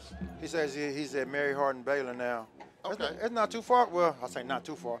Timberwolves. He says he's at Mary Hardin Baylor now. Okay. It's not too far. Well, I'll say not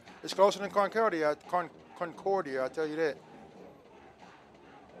too far. It's closer than Concordia. Concordia, I'll tell you that.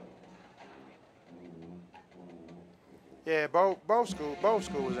 Yeah, both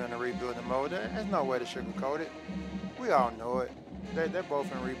schools in the rebuilding mode. There's no way to sugarcoat it. We all know it. they're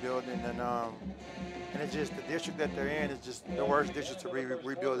both in rebuilding, and it's just the district that they're in is just the worst district to be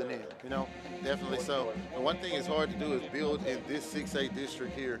rebuilding in. You know. Definitely so. The one thing it's hard to do is build in this 6A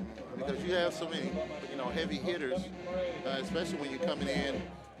district here because you have so many, heavy hitters, especially when you're coming in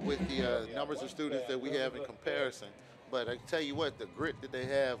with the numbers of students that we have in comparison. But I can tell you what, the grit that they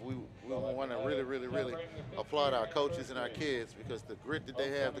have, we want to really, really, really applaud our coaches and our kids because the grit that they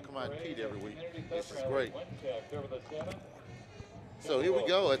have to come out and compete every week, this is great. So here we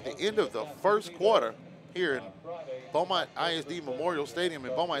go at the end of the first quarter here in Beaumont ISD Memorial Stadium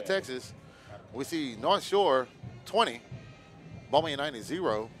in Beaumont, Texas. We see North Shore 20, Beaumont United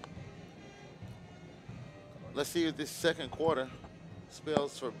 0. Let's see if this second quarter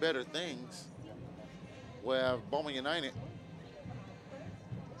spells for better things. We have Beaumont United,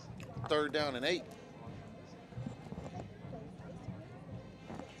 3rd down and 8.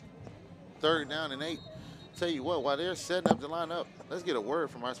 3rd down and 8. Tell you what, while they're setting up the lineup, let's get a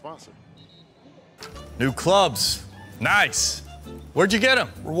word from our sponsor. New clubs. Nice. Where'd you get them?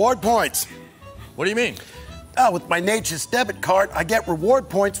 Reward points. What do you mean? With my Nature's debit card, I get reward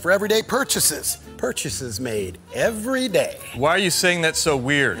points for everyday purchases. Purchases made every day. Why are you saying that so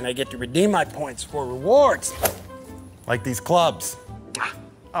weird? And I get to redeem my points for rewards, like these clubs.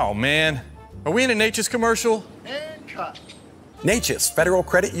 Oh, man. Are we in a Nature's commercial? And cut. Nature's Federal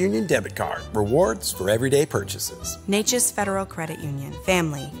Credit Union debit card. Rewards for everyday purchases. Nature's Federal Credit Union.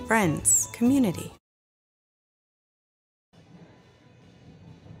 Family, friends, community.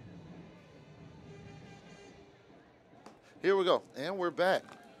 Here we go, and we're back.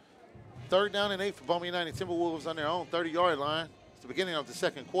 3rd down and 8 for Beaumont United Timberwolves on their own 30-yard line. It's the beginning of the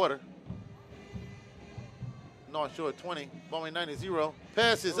second quarter. North Shore 20, Beaumont United 0.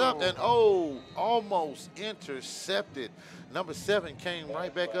 Pass is up and almost intercepted. Number 7 came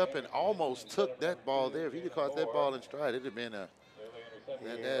right back up and almost took that ball there. If he'd have caught that ball in stride, it'd have been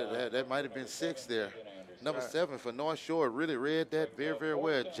that might have been 6 there. Number 7 for North Shore really read that very, very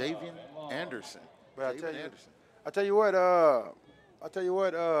well. Javian Anderson. But I tell you what,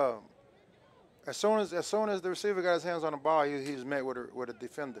 as soon as the receiver got his hands on the ball, he was met with a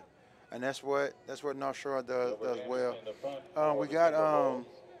defender, and that's what North Shore does well. We got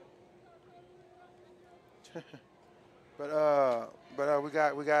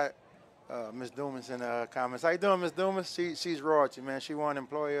we got Miss Dumas in the comments. How you doing, Miss Dumas? She's royalty, man. She won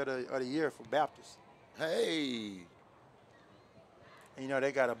Employee of the Year for Baptist. Hey. And,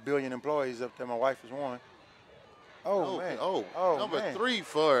 they got 1 billion employees up there. My wife is one. Oh, man. Number 3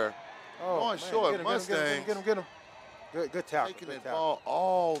 for North Shore Mustangs. Get him. Good tackle. Taking that ball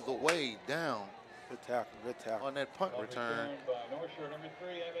all the way down. Good tackle. On that punt return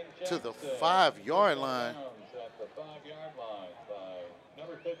to the 5-yard line.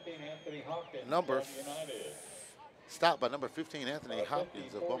 Stopped by number 15, Anthony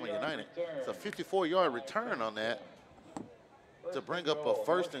Hopkins of Beaumont United. It's a 54-yard return on that to bring up a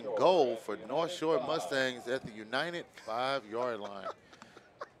 1st and goal for North Shore Mustangs at the United 5-yard line.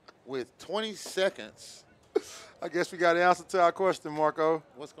 With 20 seconds. I guess we got the answer to our question, Marco.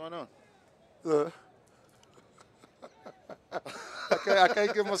 What's going on? Look. I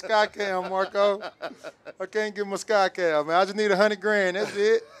can't give him a sky cam, Marco. I can't give him a sky cam, man. I just need $100,000. That's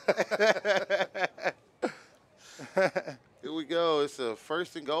it. Here we go. It's a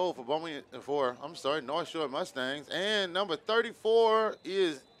 1st and goal for North Shore Mustangs. And number 34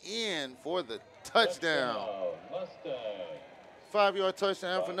 is in for the touchdown. 5-yard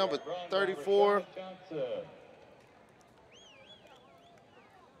touchdown for number 34.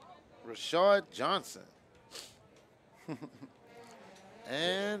 Rashad Johnson.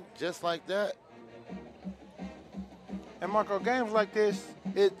 And just like that. And Marco, games like this,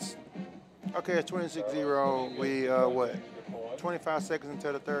 it's 26-0. We 25 seconds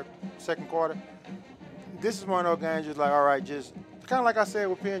into the second quarter. This is one of those games just like, all right, just kind of like I said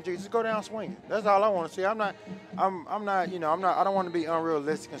with PNG, just go down swinging. That's all I want to see. I don't want to be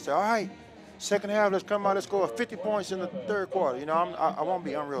unrealistic and say, all right, second half, let's come out, let's score 50 points in the third quarter. I won't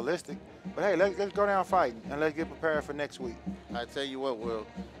be unrealistic. But hey, let's go down fighting and let's get prepared for next week. I tell you what we're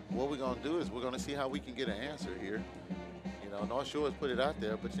going to do is we're going to see how we can get an answer here. North Shore has put it out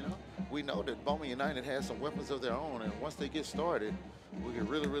there, but we know that Beaumont United has some weapons of their own, and once they get started, we can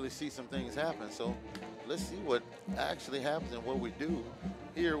really, really see some things happen. So let's see what actually happens and what we do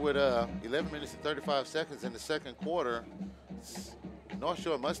here with 11 minutes and 35 seconds in the second quarter. North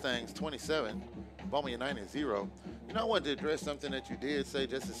Shore Mustangs 27, Beaumont United 0. I wanted to address something that you did say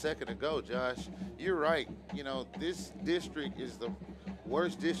just a second ago, Josh. You're right. This district is the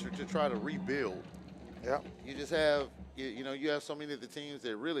worst district to try to rebuild. Yeah. You just have, you have so many of the teams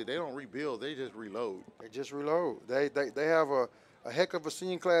that really, they don't rebuild, they just reload. They just reload. They have a heck of a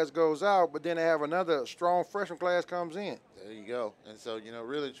senior class goes out, but then they have another strong freshman class comes in. There you go. And so, you know,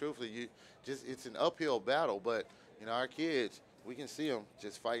 really and truthfully, it's an uphill battle, but, you know, our kids, we can see them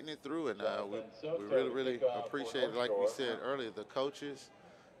just fighting it through, and we really appreciate it, like we said earlier, the coaches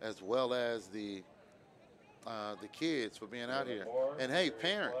as well as the kids for being out here. And, hey,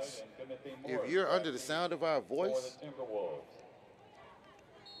 parents, if you're under the sound of our voice,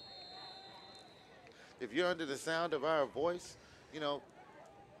 you know,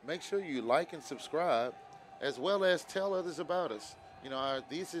 make sure you like and subscribe, as well as tell others about us. You know,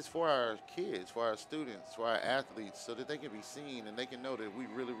 this is for our kids, for our students, for our athletes, so that they can be seen and they can know that we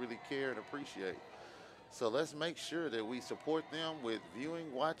really, really care and appreciate. So let's make sure that we support them with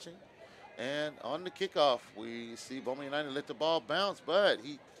viewing, watching. And on the kickoff, we see Beaumont United let the ball bounce, but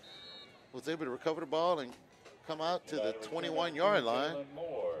he was able to recover the ball and come out to the 21-yard line.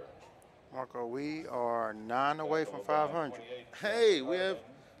 Marco, we are 9 away from 500. Hey, we have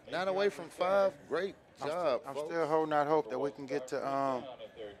 9 away from 5. Great job. I'm still holding out hope that we can get to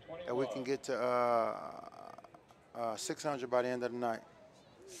 600 by the end of the night.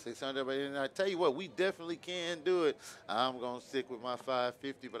 600 by the end of the night. I tell you what, we definitely can do it. I'm gonna stick with my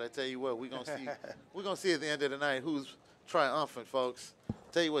 550, but I tell you what, we're gonna see at the end of the night who's triumphant, folks.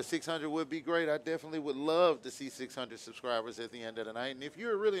 Tell you what, 600 would be great. I definitely would love to see 600 subscribers at the end of the night. And if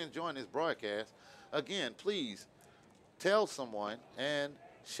you're really enjoying this broadcast, again, please tell someone and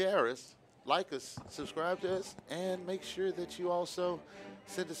share us, like us, subscribe to us, and make sure that you also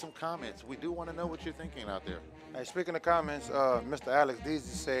send us some comments. We do want to know what you're thinking out there. Hey, speaking of comments, Mr. Alex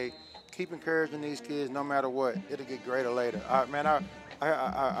Deasy say, keep encouraging these kids no matter what. It'll get greater later. Man,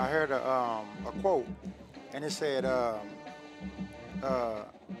 I heard a quote, and it said,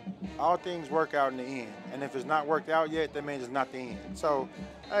 all things work out in the end. And if it's not worked out yet, that means it's not the end. So,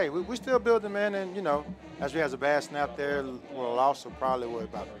 hey, we still building, man. And, you know, as we has a bad snap there, we'll loss of probably, what,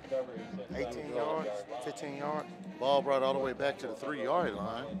 about 18 yards, 15 yards. Ball brought all the way back to the 3-yard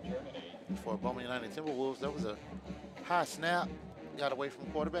line for Beaumont United Timberwolves. That was a high snap. Got away from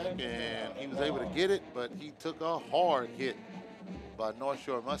quarterback, and he was able to get it, but he took a hard hit by North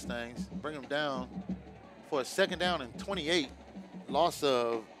Shore Mustangs. Bring him down for a 2nd down and 28. Loss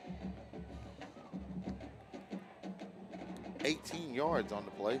of 18 yards on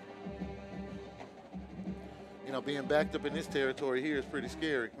the play. You know, being backed up in this territory here is pretty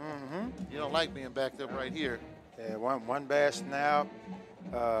scary. You don't like being backed up right here. Yeah, one bad snap,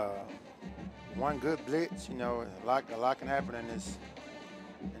 one good blitz. You know, a lot can happen in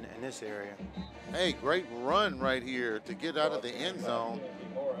this area. Hey, great run right here to get out of the end zone.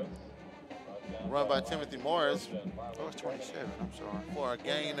 Run by Timothy Morris. Oh, it's 27, I'm sorry. For a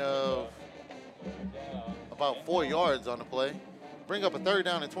gain of about 4 yards on the play. Bring up a 3rd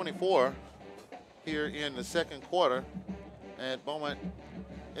down and 24 here in the 2nd quarter at Beaumont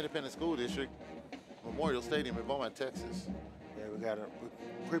Independent School District, Memorial Stadium in Beaumont, Texas. Yeah,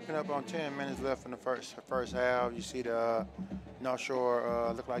 we're creeping up on 10 minutes left in the first half. You see the North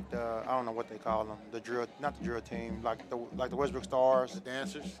Shore look like I don't know what they call them, not the drill team, like the Westbrook Stars. The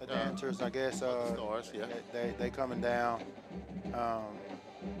dancers. The dancers, I guess. Stars, yeah. They coming down.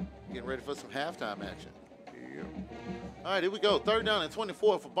 Getting ready for some halftime action. Yeah. All right, here we go. 3rd down and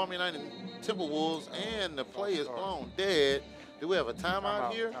 24 for Beaumont United Timberwolves, and the play is blown dead. Do we have a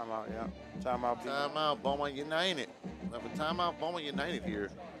timeout here? Timeout, yeah. Timeout. Timeout, Beaumont United. We have a timeout, Beaumont United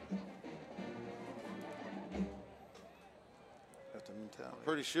here. I'm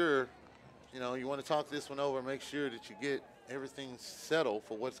pretty sure, you know, you want to talk this one over, make sure that you get everything settled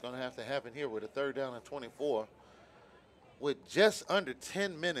for what's going to have to happen here with a 3rd down and 24. With just under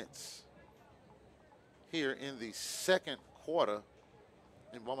 10 minutes here in the 2nd quarter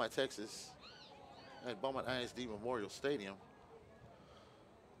in Beaumont, Texas, at Beaumont ISD Memorial Stadium.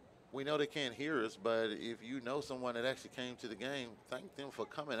 We know they can't hear us, but if you know someone that actually came to the game, thank them for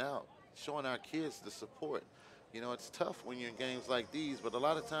coming out, showing our kids the support. You know, it's tough when you're in games like these, but a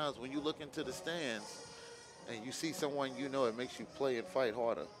lot of times when you look into the stands and you see someone you know, it makes you play and fight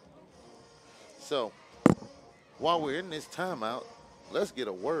harder. So, while we're in this timeout, let's get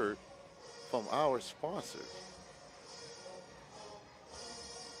a word from our sponsors.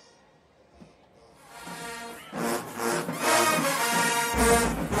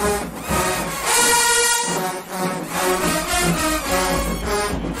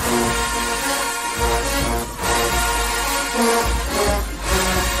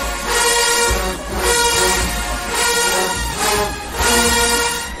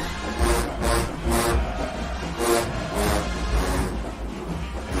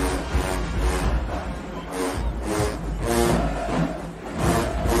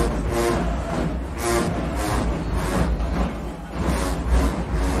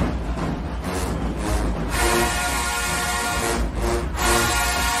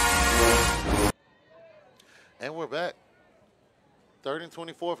 3rd and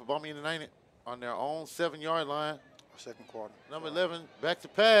 24 for Beaumont United on their own 7-yard line. Second quarter. Number 11, back to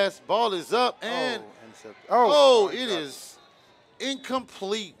pass. Ball is up, and it is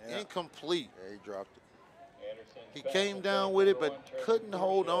incomplete. Yeah. Incomplete. Yeah, he dropped it. He came down with it, but couldn't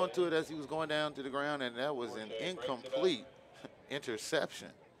hold on to it as he was going down to the ground, and that was an incomplete interception.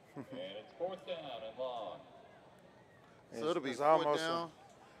 And it's 4th down and long. So it'll be It's 4th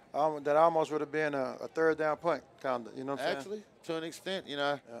down. That almost would have been a 3rd down punt, kind of. You know what I'm saying? Actually, to an extent, you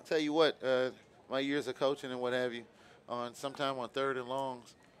know, I tell you what, my years of coaching and what have you, sometime on 3rd and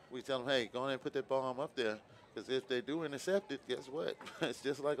longs, we tell them, hey, go ahead and put that bomb up there, because if they do intercept it, guess what? It's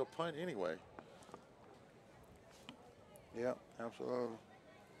just like a punt anyway. Yeah, absolutely.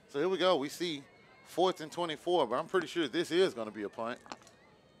 So here we go. We see 4th and 24, but I'm pretty sure this is going to be a punt.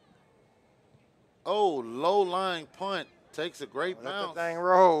 Oh, low-line punt. Takes a great bounce. Let that thing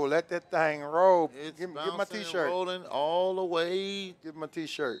roll. Let that thing roll. It's give my bouncing T-shirt. and rolling all the way Give my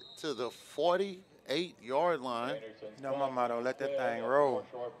T-shirt. to the 48-yard line. You know my motto, let that thing roll.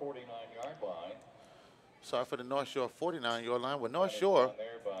 49-yard line. Sorry for the North Shore 49-yard line. Well, North Shore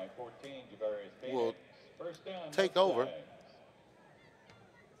There by 14, Javarius will Phoenix. 1st down, take over. Mustangs.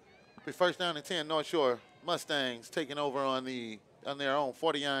 Be 1st down and 10. North Shore Mustangs taking over on their own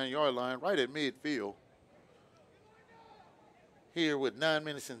 49-yard line right at midfield. Here with 9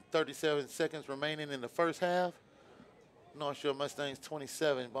 minutes and 37 seconds remaining in the first half. North Shore Mustangs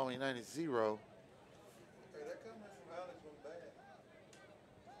 27, Beaumont United 0.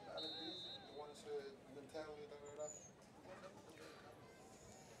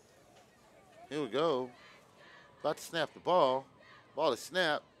 Here we go. About to snap the ball. Ball is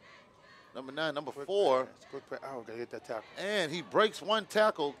snapped. Number 9, number 4. Quick pass. Oh, gotta get that tackle. And he breaks one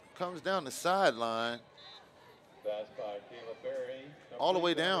tackle, comes down the sideline. Pass by Caleb Berry. All the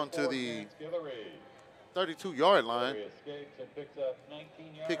way down to the 32-yard line. Berry escapes and picks up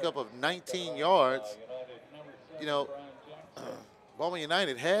 19 yards. Pickup of 19 yards. United, number 7, You know, Brian Jackson. Beaumont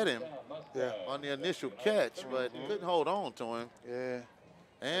United had him Yeah. on the initial catch, but couldn't hold on to him. Yeah.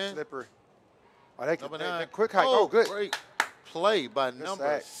 And Slippery. Oh, they number they 9. quick hike. Oh, good. Great play by number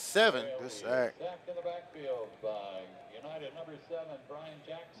sack. 7. Good sack. Sacked in the backfield by United, number 7, Brian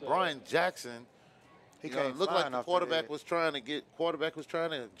Jackson. Brian Jackson. He You know, came it looked like flying the off quarterback edge. was trying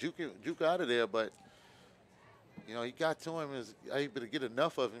to juke out of there, but you know, he got to him, was able to get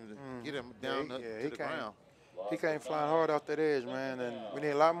enough of him to get him down to he the came. ground. He came flying hard off that edge, man, and we need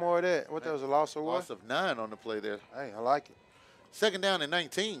a lot more of that. What, that was a loss of what? Loss of 9 on the play there. Hey, I like it. 2nd down and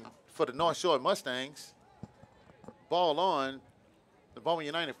 19 for the North Shore Mustangs. Ball on the Beaumont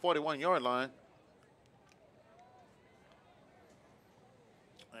United 41-yard line.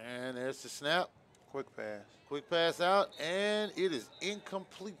 And there's the snap. Quick pass. Quick pass out, and it is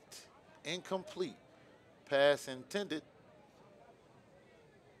incomplete. Incomplete. Pass intended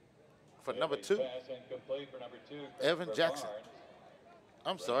for number 2. Pass incomplete for number 2, Evan Christopher Jackson. Barnes.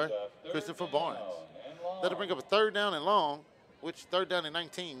 I'm sorry, Brings up 3rd Christopher down Barnes. and long. That'll bring up a 3rd down and long, which 3rd down and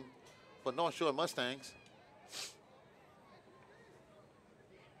 19 for North Shore Mustangs.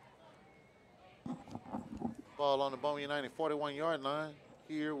 Ball on the Beaumont United 41-yard line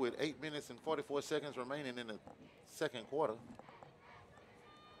here with 8 minutes and 44 seconds remaining in the second quarter.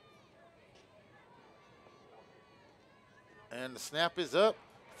 And the snap is up.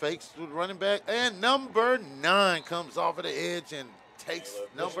 Fakes to the running back. And number 9 comes off of the edge and takes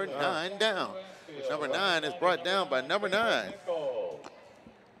number 9 down. Number 9 is brought down by number 9.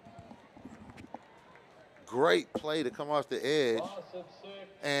 Great play to come off the edge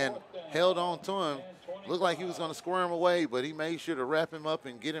and held on to him. Looked like he was going to squirm away, but he made sure to wrap him up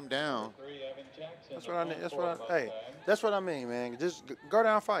and get him down. That's what I need. That's what I mean, man. Just go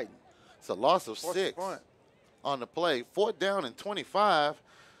down fighting. It's a loss of What's the 6 point? on the play. 4th down and 25.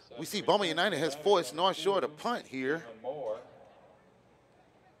 We see Beaumont United has forced North Shore to punt here.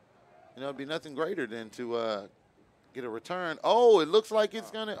 You know, it'd be nothing greater than to get a return. Oh, it looks like it's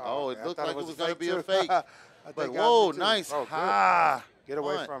going to. Oh, it looked like it was going to be a fake. But whoa, nice high. Get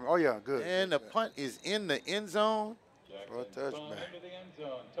away punt. from it. Oh, yeah, good. And the punt is in the end zone. Well, touchback.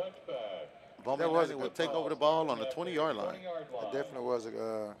 Beaumont United will take over the ball on the 20-yard line. It definitely was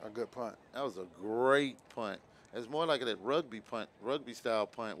a good punt. That was a great punt. It's more like that rugby punt, rugby-style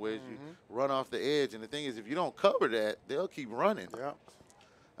punt, where you run off the edge. And the thing is, if you don't cover that, they'll keep running. Yeah.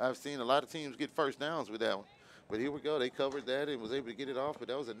 I've seen a lot of teams get first downs with that one. But here we go. They covered that and was able to get it off. But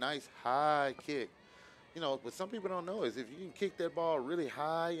that was a nice high kick. You know, what some people don't know is if you can kick that ball really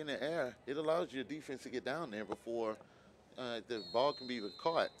high in the air, it allows your defense to get down there before the ball can be even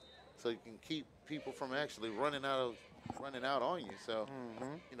caught. So you can keep people from actually running out of running out on you. So,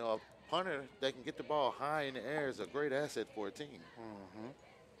 you know, a punter that can get the ball high in the air is a great asset for a team.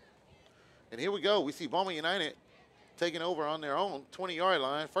 And here we go. We see Beaumont United taking over on their own 20-yard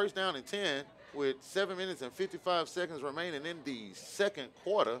line. First down and 10 with 7 minutes and 55 seconds remaining in the second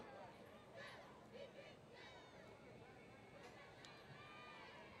quarter.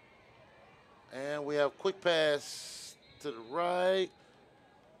 And we have quick pass to the right.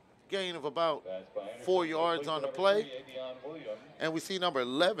 Gain of about 4 yards on the play. And we see number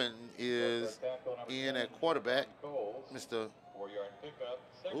 11 is in at quarterback, Mr.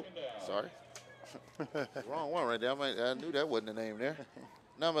 Oops, sorry. Wrong one right there. I knew that wasn't the name there.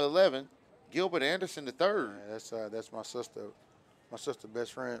 Number 11, Gilbert Anderson the third. Yeah, that's my sister. My sister's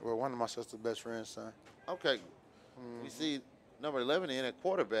best friend. Well, one of my sister's best friends' son. Okay. We see number 11 in at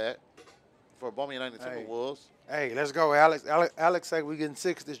quarterback for Beaumont United Timberwolves. Hey, let's go, Alex. Alex said we getting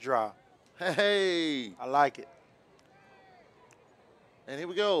 6 this drive. Hey. I like it. And here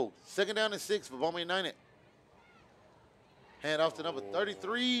we go. Second down and 6 for Beaumont United. Hand off to number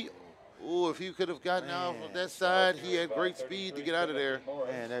 33. Ooh, if he could have gotten out on that side, he had great speed to get out of there.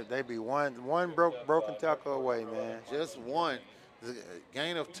 Man, they be one broken tackle away, man. Just one. A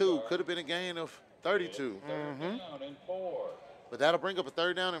gain of 2. Could have been a gain of 32. But that'll bring up a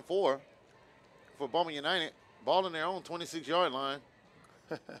third down and 4 for Beaumont United. Ball in their own 26-yard line.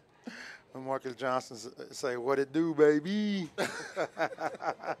 When Marcus Johnson say, "What it do, baby?"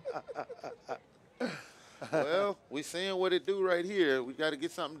 Well, we seeing what it do right here. We got to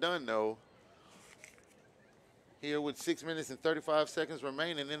get something done, though. Here with 6 minutes and 35 seconds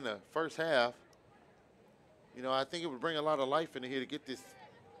remaining in the first half. You know, I think it would bring a lot of life into here to get this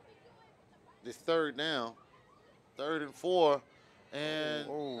third down. 3rd and 4. And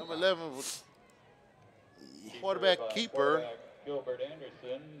number 11 was quarterback keeper.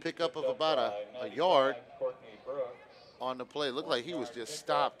 Pickup of about a yard on the play. Looked like he was just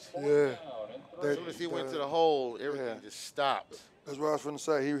stopped. Yeah. As soon as he went to the hole, everything just stopped. That's what I was going to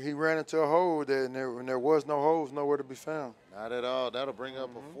say. He ran into a hole there, and there was no holes, nowhere to be found. Not at all. That'll bring up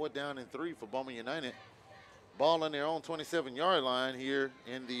a 4th down and 3 for Beaumont United. Ball on their own 27-yard line here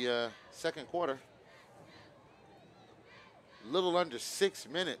in the second quarter. Little under 6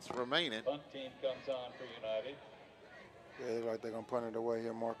 minutes remaining. Punt team comes on for United. Yeah, they like they're going to punt it away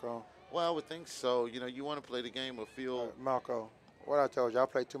here, Marco. Well, I would think so. You know, you want to play the game of field. Marco, what I told you, I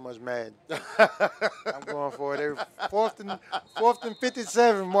play too much Madden. I'm going for it. Every 4th and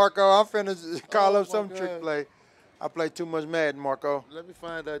 57, Marco. I'm finna call up some trick play. I play too much Madden, Marco. Let me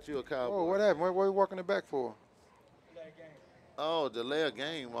find out you a Cowboy. Oh, what happened? What are you walking it back for? Oh, delay a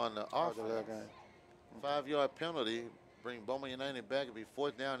game on the offense. Delay a game. 5-yard penalty. Bring Beaumont United back. It'll be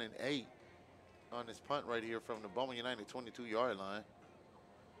 4th down and 8 on this punt right here from the Beaumont United 22-yard line.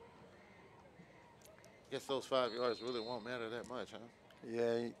 Guess those 5 yards really won't matter that much, huh?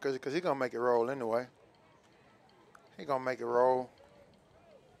 Yeah, because he's going to make it roll anyway. He's going to make it roll.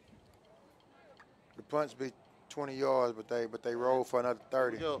 The punts be 20 yards, but they roll for another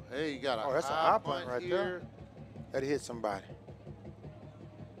 30. Hey, you got a that's a high punt right there. That hit somebody.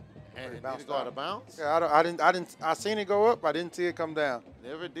 And did it go out of bounds? Yeah, I seen it go up. I didn't see it come down.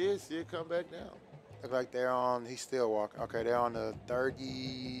 Never did see it come back down. Look like they're on, he's still walking. Okay, they're on the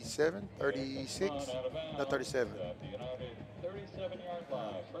 37, 36? No, 37. 37-yard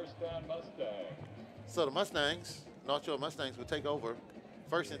line, first down Mustangs. So the Mustangs, North Shore Mustangs, will take over.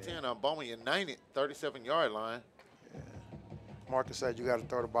 1st and 10 on Beaumont United 37-yard line. Yeah. Marcus said you got to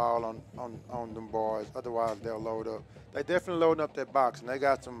throw the ball on them boys, otherwise they'll load up. They definitely loading up that box, and they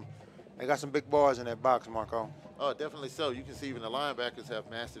got some big boys in that box, Marco. Oh, definitely so. You can see even the linebackers have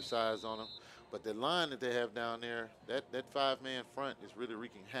massive size on them. But the line that they have down there, that 5-man front is really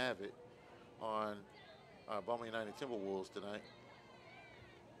wreaking havoc on Beaumont United Timberwolves tonight.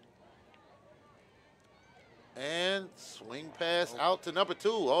 And swing pass out to number 2.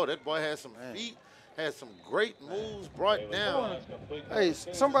 Oh, that boy has some feet, has some great moves brought down. Hey,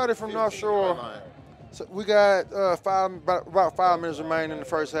 somebody from North Shore. So we got about 5 minutes remaining in the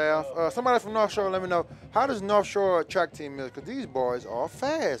first half. Somebody from North Shore, let me know, how does North Shore track team is? Because these boys are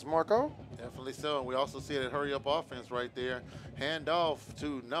fast, Marco. Definitely so. And we also see that hurry-up offense right there. Hand off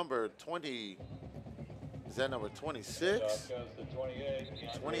to number 20. Is that number 26?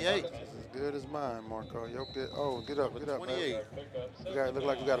 28. This is as good as mine, Marco. Yo, get up, 28. Man. Look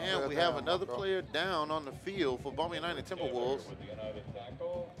like we got a player And we down, have another Marco. player down on the field for Beaumont United Timberwolves. With the United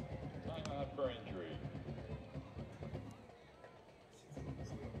tackle, timeout for injury.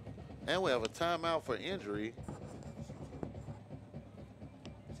 And we have a timeout for injury.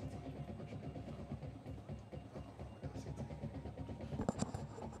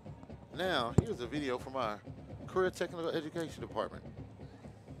 Now, here's a video from our Career Technical Education Department.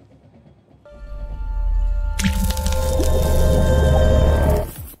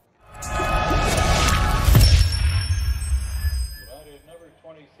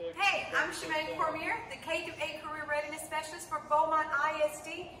 Hey, I'm Shemaine Cormier, the K-8 Career Readiness Specialist for Beaumont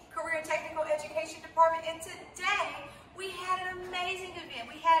ISD Career and Technical Education Department, and today we had an amazing event.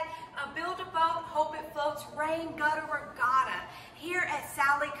 We had a Build a Boat, Hope It Floats Rain Gutter Regatta here at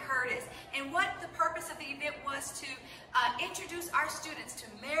Sally Curtis, and what the purpose of the event was to introduce our students to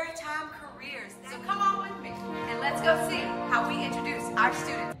maritime careers. So come on with me, and let's go see how we introduce our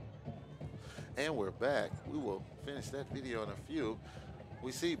students. And we're back. We will finish that video in a few.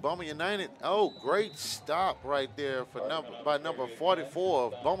 We see Beaumont United. Oh, great stop right there for number 44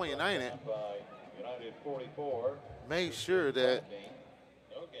 of Beaumont United. Made sure that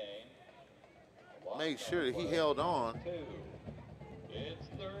he held on.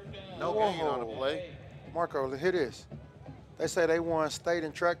 No gain on the play. Marco, hear this. They say they won state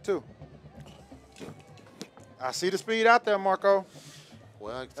and track too. I see the speed out there, Marco.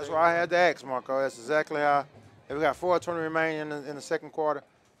 Well, that's why I had to ask, Marco. That's exactly how. We got 4:20 remaining in the second quarter.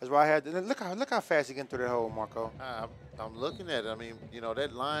 That's why I had to look how fast he get through that hole, Marco. I'm looking at it. I mean, you know,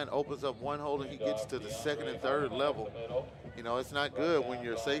 that line opens up one hole and he gets to the second and third level. You know, it's not good when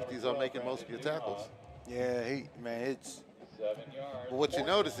your safeties are making most of your tackles. Yeah, it's. But what you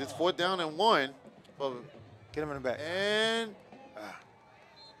notice, it's 4th down and 1. Get him in the back. And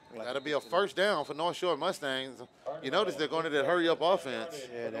that'll be a first down for North Shore Mustangs. You notice they're going to that hurry-up offense.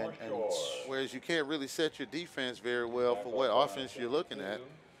 Yeah, whereas you can't really set your defense very well for what offense you're looking at.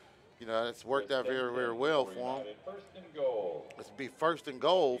 You know, it's worked out very, very well for them. It's be 1st and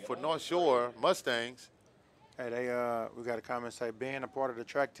goal for North Shore Mustangs. Hey, we got a comment say, being a part of the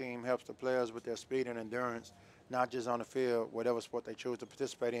track team helps the players with their speed and endurance, not just on the field, whatever sport they choose to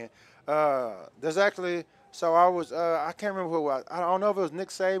participate in. There's actually, so I can't remember who, I don't know if it was Nick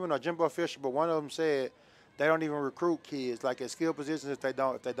Saban or Jimbo Fisher, but one of them said they don't even recruit kids like at skill positions if they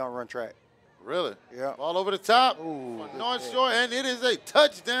don't run track. Really? Yeah. Ball over the top for North Shore, and it is a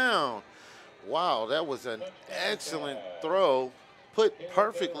touchdown. Wow, that was an excellent throw, put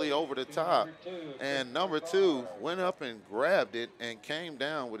perfectly over the top. And number 2 went up and grabbed it and came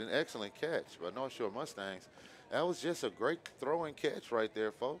down with an excellent catch by North Shore Mustangs. That was just a great throw and catch right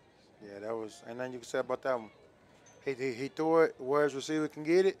there, folks. Yeah, that was, and then you can say about that one. He threw it where his receiver can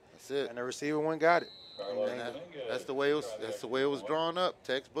get it. That's it. And the receiver went and got it. That's the way it was drawn up.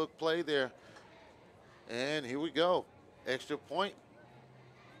 Textbook play there. And here we go. Extra point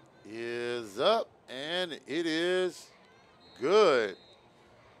is up, and it is good.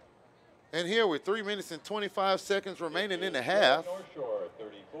 And here with 3 minutes and 25 seconds remaining in the half,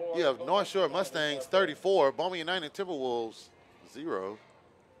 you have North Shore Mustangs 34, Beaumont United Timberwolves 0.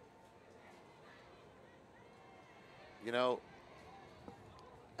 You know,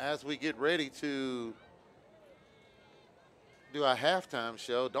 as we get ready to do our halftime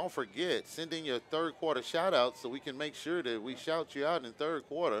show, don't forget, send in your third quarter shout outs so we can make sure that we shout you out in third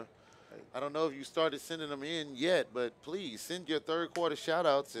quarter. I don't know if you started sending them in yet, but please send your third quarter shout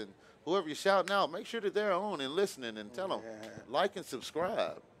outs, and whoever you're shouting out, make sure that they're on and listening, and tell them, like and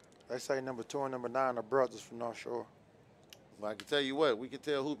subscribe. They say number 2 and number 9 are brothers from North Shore. Well, I can tell you what, we can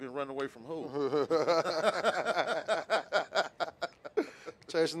tell who's been running away from who.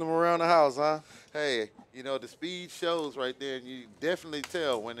 Chasing them around the house, huh? Hey, you know, the speed shows right there, and you definitely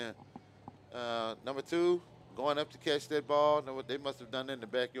tell when number 2 going up to catch that ball. They must have done that in the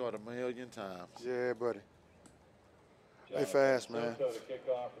backyard a million times. Yeah, buddy. They fast, man.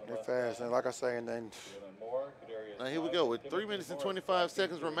 They fast. And like I say, and then. Now here we go with 3 minutes and 25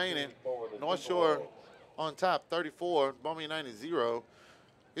 seconds remaining. North Shore on top, 34. Beaumont United 0.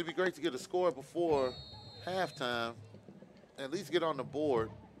 It'd be great to get a score before halftime. At least get on the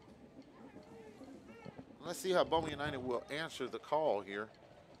board. Let's see how Beaumont United will answer the call here.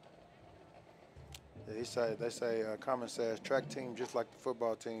 Yeah, they say, comment says, track team just like the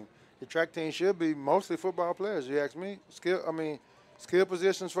football team. The track team should be mostly football players, you ask me. Skill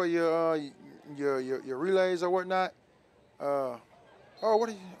positions for your relays or whatnot.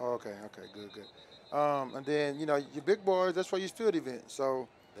 Okay, good. And then, you know, your big boys, that's for your field events. So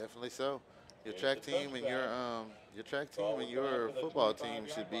definitely so. Your track team and your football team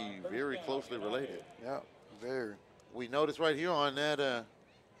should be very closely related. Yeah, very. We noticed right here on that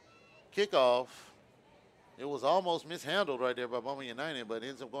kickoff, it was almost mishandled right there by Beaumont United, but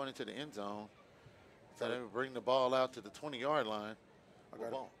ends up going into the end zone. So they would bring the ball out to the 20-yard line.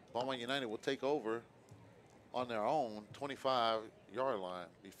 Beaumont United will take over on their own 25-yard line.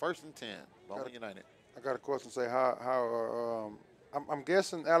 Be 1st and 10, Beaumont United. I got a question to say I'm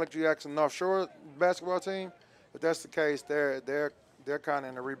guessing Alex G. Jackson North Shore basketball team, if that's the case, they're kind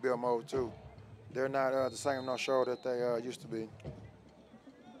of in a rebuild mode too. They're not the same North Shore that they used to be.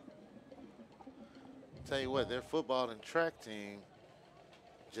 Tell you what, their football and track team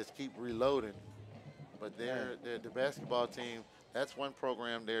just keep reloading. But the basketball team, that's one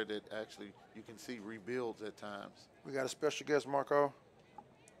program there that actually you can see rebuilds at times. We got a special guest, Marco.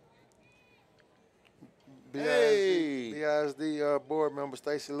 Hey. BISD board member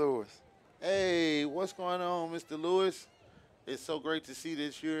Stacy Lewis. Hey, what's going on, Mr. Lewis? It's so great to see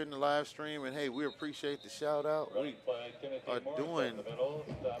this year in the live stream, and hey, we appreciate the shout out. We are doing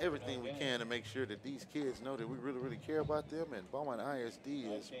everything we can to make sure that these kids know that we really, really care about them, and Beaumont ISD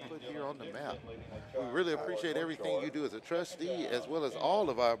is put here on the map. We really appreciate everything you do as a trustee, as well as all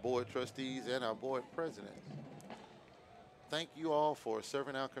of our board trustees and our board presidents. Thank you all for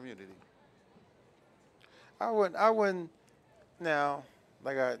serving our community. I wouldn't. Now,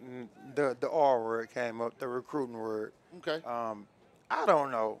 like the R word came up, the recruiting word. Okay. I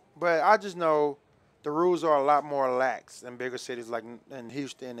don't know, but I just know the rules are a lot more lax in bigger cities like in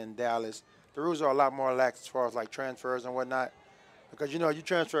Houston and Dallas. The rules are a lot more lax as far as like transfers and whatnot, because you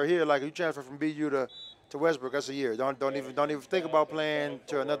transfer here, like you transfer from BU to Westbrook, that's a year. Don't even think about playing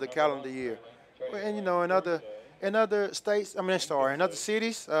to another calendar year. And in other states, in other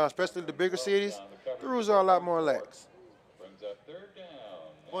cities, especially the bigger cities, the rules are a lot more lax.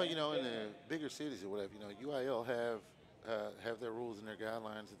 Well, in the bigger cities or whatever, UIL have their rules and their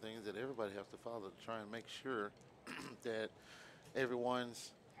guidelines and things that everybody has to follow to try and make sure that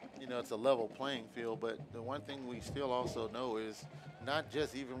everyone's, it's a level playing field. But the one thing we still also know is not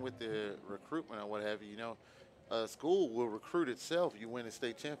just even with the recruitment or what have you, a school will recruit itself. You win a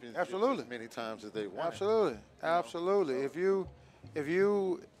state championship as many times as they want. Absolutely. If you,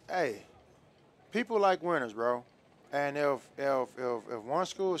 hey, people like winners, bro. And if one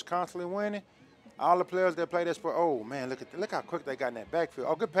school is constantly winning, all the players that play that sport, oh man, look how quick they got in that backfield.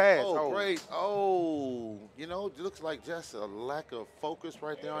 Oh, good pass. Oh, great. Oh, it looks like just a lack of focus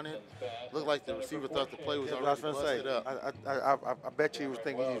right there on it. Looked like the receiver thought the play was already busted up. I bet you he was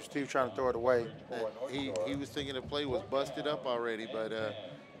thinking he was trying to throw it away. He was thinking the play was busted up already, but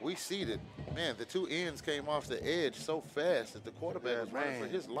we see that, man, the two ends came off the edge so fast that the quarterback was running for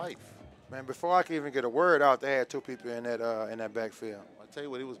his life. Man, before I could even get a word out, they had two people in that backfield. I tell you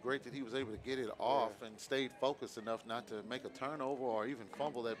what, it was great that he was able to get it off and stayed focused enough not to make a turnover or even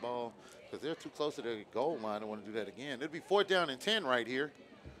fumble that ball, because they're too close to the goal line to want to do that again. It'll be 4th down and 10 right here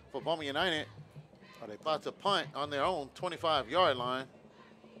for Beaumont United. About to punt on their own 25-yard line.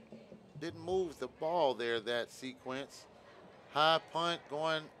 Didn't move the ball there that sequence. High punt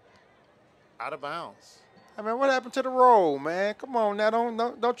going out of bounds. I mean, what happened to the roll, man? Come on now,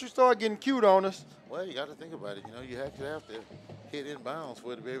 don't you start getting cute on us. Well, you got to think about it. You actually have to hit in bounds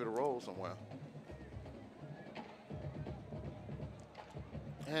for it to be able to roll somewhere.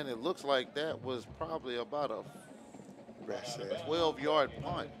 And it looks like that was probably about a 12-yard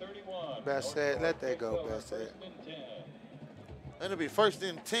punt. Bassett, let that go, Bassett. And it'll be 1st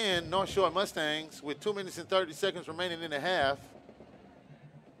and 10, North Shore Mustangs with 2 minutes and 30 seconds remaining in the half.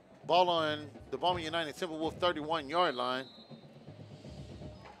 Ball on the Beaumont United Timberwolves 31-yard line.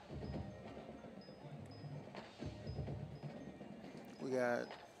 We got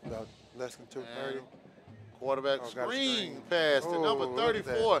about less than 2:30. Quarterback screen pass to number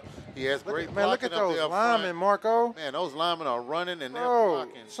 34. He has great man, look at those linemen, Marco. Man, those linemen are running and they're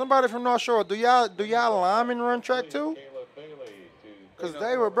blocking. Somebody from North Shore, do y'all linemen run track too? Because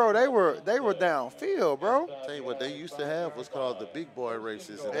they were downfield, bro. Tell you what they used to have was called the big boy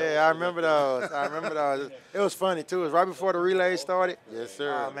races. Yeah, I remember those. It was funny too. It was right before the relay started. Yes,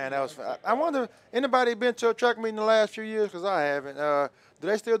 sir. Oh man, that was fun. I wonder, anybody been to a track meet in the last few years? Because I haven't. Do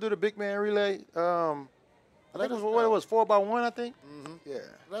they still do the big man relay? I think it was 4x1, I think. Mm-hmm. Yeah.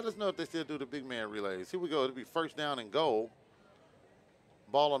 Let us know if they still do the big man relays. Here we go. It'll be 1st down and goal.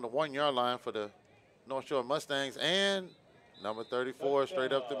 Ball on the 1-yard line for the North Shore Mustangs, and number 34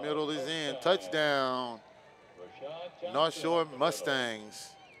 straight up the middle is in. Touchdown. North Shore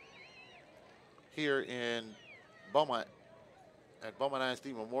Mustangs here in Beaumont at Beaumont ISD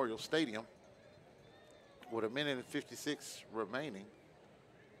Memorial Stadium with 1 minute and 56 remaining.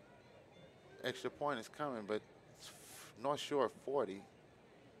 Extra point is coming, but North Shore 40,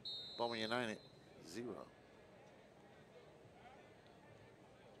 Beaumont United 0.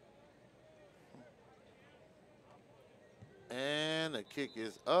 And the kick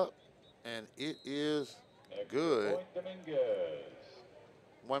is up, and it is good.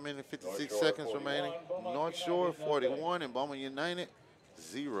 1 minute 56 seconds remaining. North Shore 41 and Beaumont United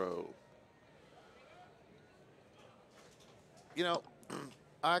 0.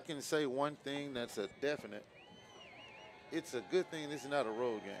 I can say one thing that's a definite. it's a good thing this is not a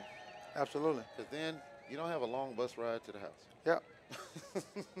road game. Absolutely. Because then you don't have a long bus ride to the house. Yep.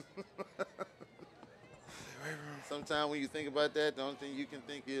 Sometimes when you think about that, the only thing you can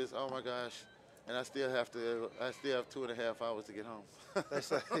think is, oh my gosh, and I still have 2.5 hours to get home.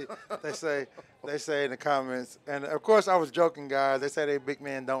 They say in the comments, and of course I was joking, guys. They say they big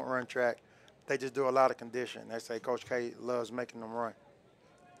men don't run track. They just do a lot of conditioning. They say Coach K loves making them run.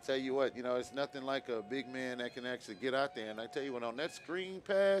 Tell you what, it's nothing like a big man that can actually get out there. And I tell you what, on that screen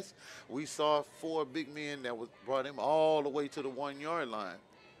pass, we saw 4 big men that brought him all the way to the 1-yard line.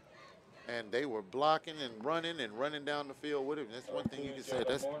 And they were blocking and running down the field with him. That's one thing you can say.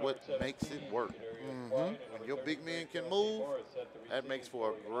 That's what makes it work. When your big men can move, that makes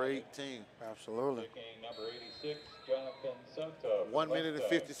for a great team. Absolutely. Number 86, Jonathan Soto. 1 minute and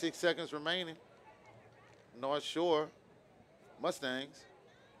 56 seconds remaining. North Shore Mustangs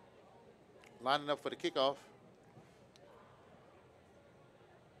lining up for the kickoff.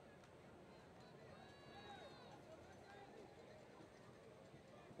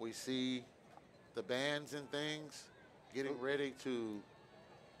 We see the bands and things getting ready to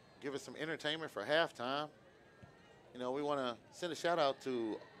give us some entertainment for halftime. We want to send a shout out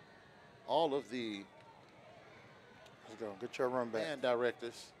to all of the Let's go. Get your run back. band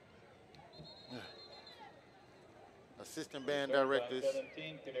directors, assistant band directors,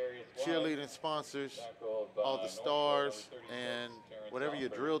 cheerleading sponsors, all the stars, and whatever your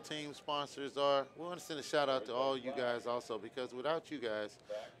drill team sponsors are. We want to send a shout out to all you guys also, because without you guys,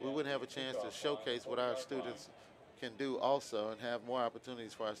 we wouldn't have a chance to showcase what our students can do also, and have more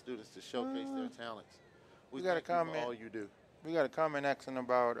opportunities for our students to showcase their talents. We got a thank you for comment. all you do. We got a comment asking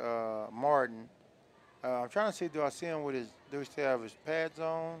about Martin. I'm trying to see, do I see him with do he still have his pads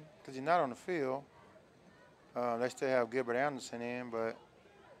on? Because he's not on the field. They still have Gilbert Anderson in, but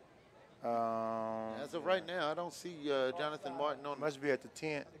as of right now, I don't see Jonathan Martin on. Must be at the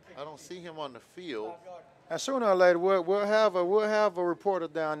tent. I don't see him on the field. And sooner or later, we'll have a reporter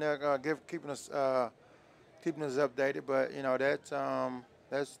down there keeping us updated. But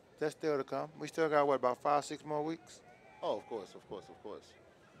that's still to come. We still got about 5-6 more weeks. Oh, of course.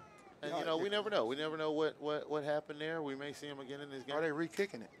 And we never know. We never know what happened there. We may see him again in this game. Are they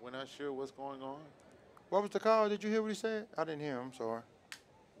re-kicking it? We're not sure what's going on. What was the call? Did you hear what he said? I didn't hear him. I'm sorry.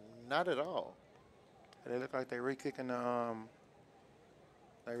 Not at all. They look like they're re-kicking the.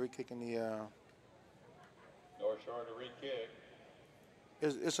 North Shore to re-kick.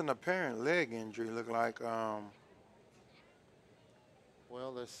 It's an apparent leg injury. Look like. Well,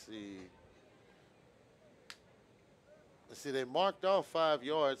 let's see. They marked off 5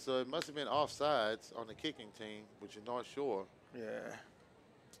 yards, so it must have been offsides on the kicking team, which is North Shore. Yeah.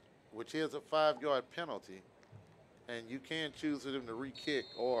 Which is a 5-yard penalty. And you can choose for them to re-kick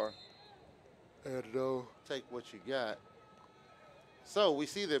or take what you got. So we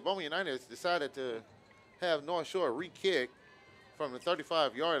see that Beaumont United has decided to have North Shore re-kick from the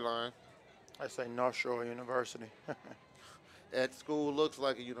 35-yard line. I say North Shore University. That school looks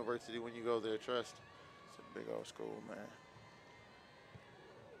like a university when you go there, trust. It's a big old school, man.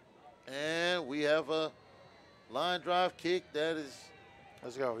 And we have a line drive kick that is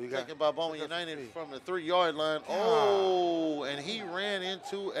Let's go. You got taken by Beaumont United from the 3-yard line. God. Oh, and he ran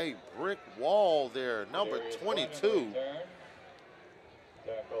into a brick wall there. Number 22.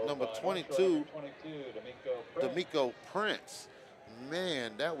 Number 22, D'Amico Prince.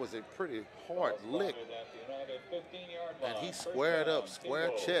 Man, that was a pretty hard lick. And he squared up, square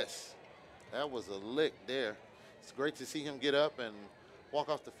chest. That was a lick there. It's great to see him get up and walk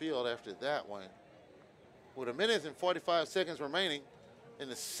off the field after that one. With 1 minute and 45 seconds remaining in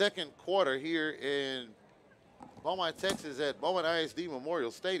the second quarter here in Beaumont, Texas at Beaumont ISD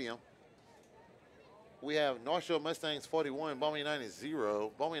Memorial Stadium, we have North Shore Mustangs 41, Beaumont United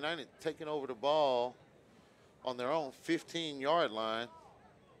 0. Beaumont United taking over the ball on their own 15-yard line.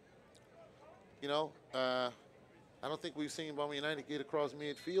 I don't think we've seen Beaumont United get across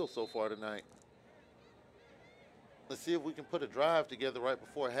midfield so far tonight. Let's see if we can put a drive together right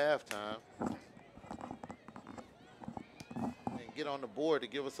before halftime and get on the board to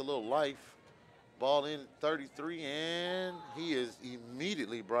give us a little life. Ball in 33, and he is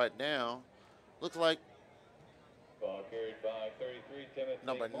immediately brought down. Looks like Ball carried by 33, Timothy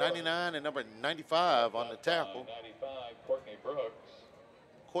number Moore. 99 and number 95 on the tackle. 95, Courtney Brooks.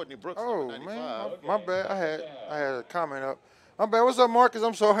 Courtney Brooks, Oh, number 95. man. My bad. I had a comment up. My bad. What's up, Marcus?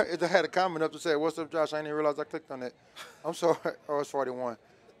 I'm sorry. I had a comment up to say, what's up, Josh? I didn't even realize I clicked on it. I'm sorry. Oh, it's 41.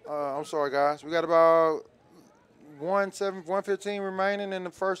 I'm sorry, guys. We got about 1:15 remaining in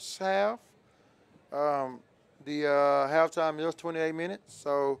the first half. The halftime is 28 minutes.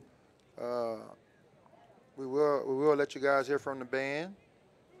 So we will let you guys hear from the band.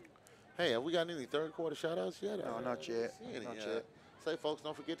 Hey, have we got any third quarter shout outs yet? No, not yet. Not yet. Say, folks,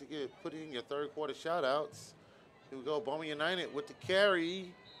 don't forget to put in your third quarter shout outs. Here we go. Beaumont United with the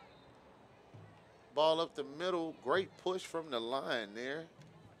carry. Ball up the middle. Great push from the line there.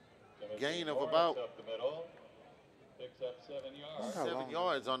 Gain of about up the middle. Picks up 7 yards. 7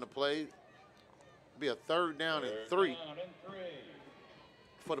 yards on the play. Be a third down and 3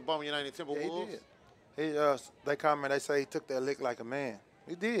 for the Beaumont United Timberwolves. Yeah, they comment. They say he took that lick like a man.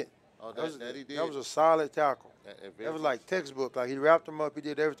 He did. Oh, that he did. That was a solid tackle. That was like textbook. Like he wrapped him up. He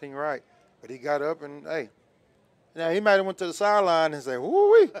did everything right. But he got up and hey. Now he might have went to the sideline and said,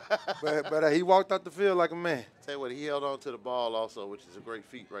 "Woo-wee," but he walked out the field like a man. Tell you what, he held on to the ball also, which is a great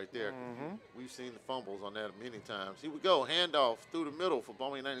feat right there. We've seen the fumbles on that many times. Here we go, handoff through the middle for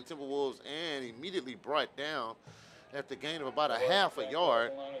Beaumont United Timberwolves, and immediately brought down after gain of about a half a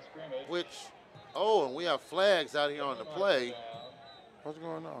yard, which, and we have flags out here on the play. What's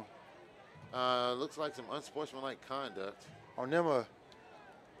going on? Looks like some unsportsmanlike conduct. On them, we're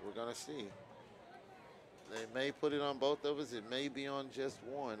gonna see. They may put it on both of us. It may be on just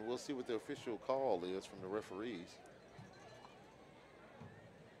one. We'll see what the official call is from the referees.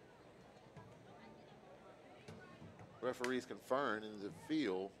 Referees confirmed in the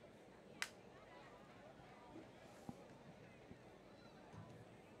field.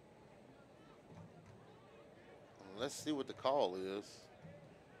 Let's see what the call is.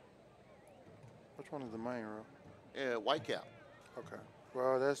 Which one is the main row? Yeah, white cap. Okay.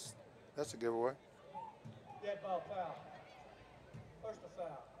 Well, that's a giveaway. Dead ball foul. Personal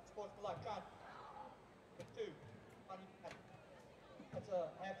foul. Sportsmanlike conduct. For 2. That's a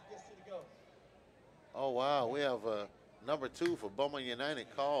half the distance to go. Oh, wow. We have number 2 for Beaumont United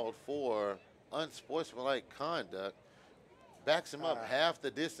called for unsportsmanlike conduct. Backs him up half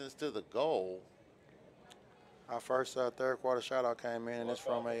the distance to the goal. Our first third quarter shout out came in, and it's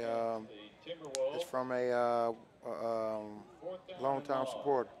from a long-time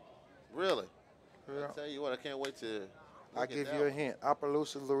supporter. Really? Yeah. I tell you what, I can't wait to. I'll give you a hint.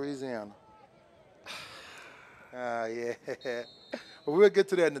 Opelousas, Louisiana. Yeah. But we'll get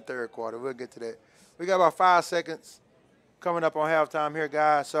to that in the third quarter. We'll get to that. We got about 5 seconds coming up on halftime here,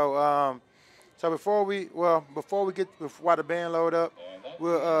 guys. So, before the band load up,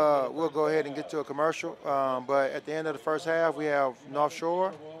 we'll go ahead and get to a commercial. But at the end of the first half, we have North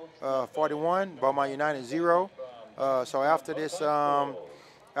Shore 41, Beaumont United 0. So after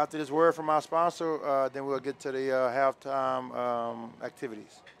this word from our sponsor, then we'll get to the halftime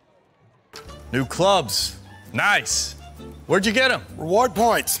activities. New clubs. Nice. Where'd you get them? Reward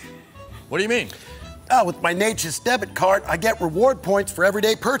points. What do you mean? With my Nature's debit card, I get reward points for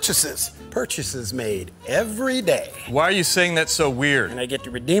everyday purchases. Purchases made every day. Why are you saying that so weird? And I get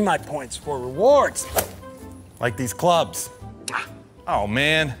to redeem my points for rewards. Like these clubs. Oh,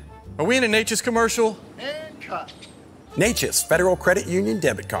 man. Are we in a Nature's commercial? And cut. Nature's Federal Credit Union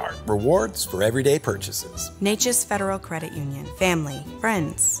debit card. Rewards for everyday purchases. Nature's Federal Credit Union. Family,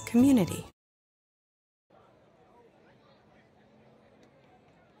 friends, community.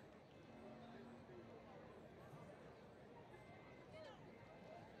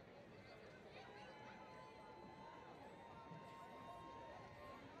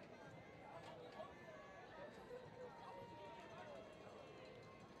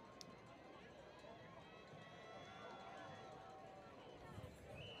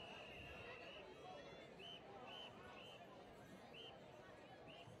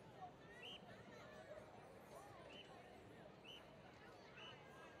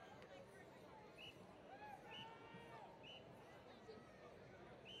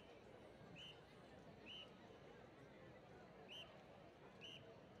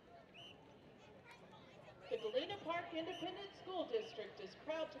 The Galena Park Independent School District is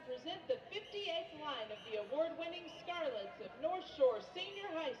proud to present the 58th line of the award-winning Scarlets of North Shore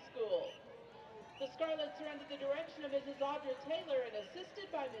Senior High School. The Scarlets are under the direction of Mrs. Audra Taylor and assisted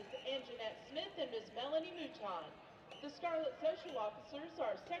by Ms. Anjanette Smith and Ms. Melanie Mouton. The Scarlet social officers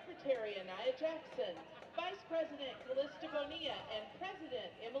are Secretary Anaya Jackson, Vice President Callista Bonilla, and President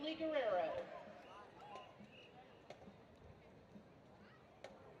Emily Guerrero.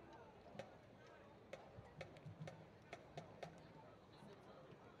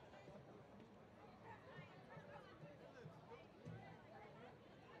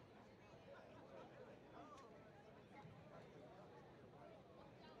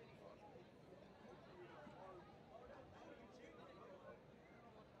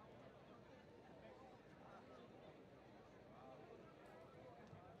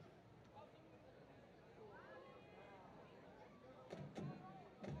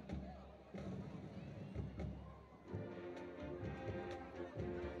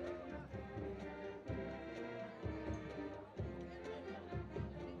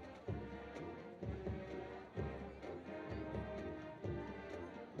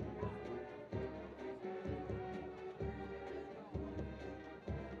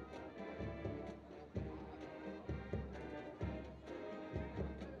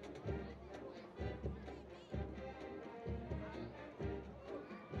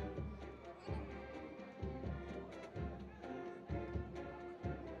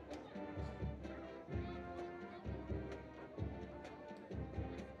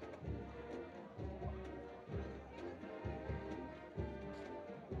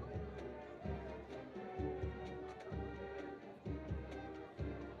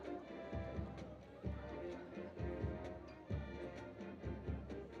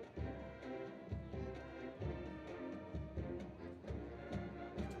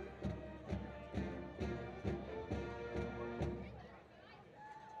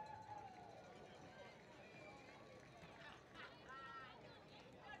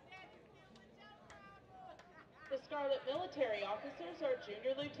 Scarlet military officers are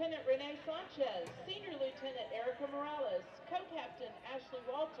Junior Lieutenant Renee Sanchez, Senior Lieutenant Erica Morales, Co-Captain Ashley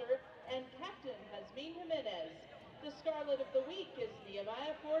Walter, and Captain Hasmin Jimenez. The Scarlet of the Week is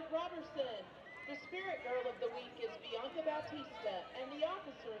Nehemiah Ford Robertson. The Spirit Girl of the Week is Bianca Bautista, and the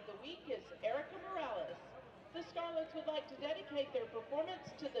Officer of the Week is Erica Morales. The Scarlets would like to dedicate their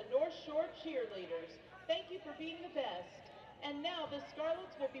performance to the North Shore cheerleaders. Thank you for being the best. And now the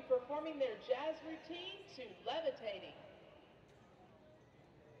Scarlets will be performing their jazz routine to Levitating.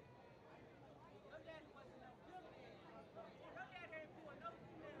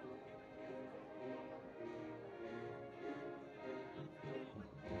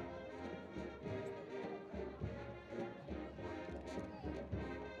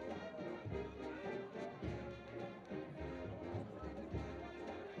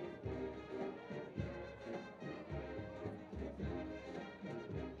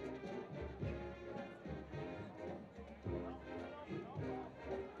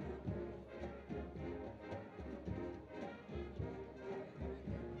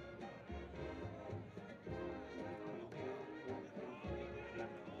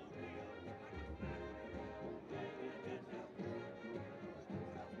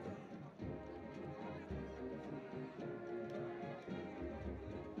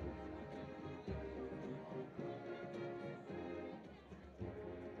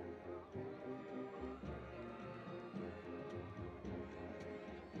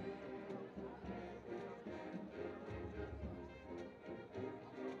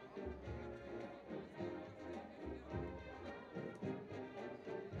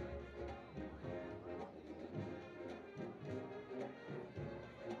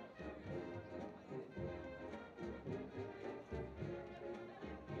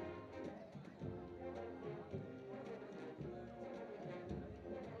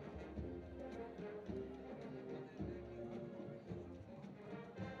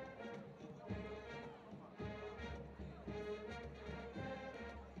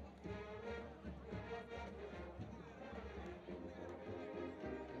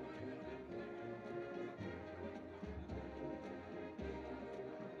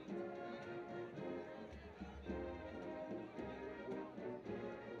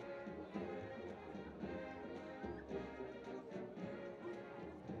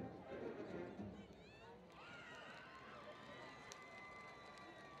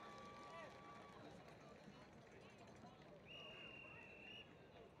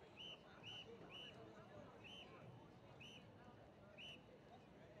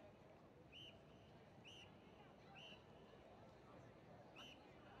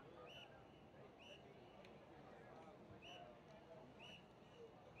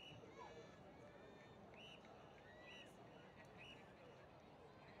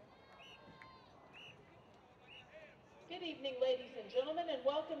 Good evening, ladies and gentlemen, and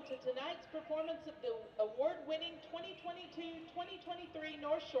welcome to tonight's performance of the award-winning 2022-2023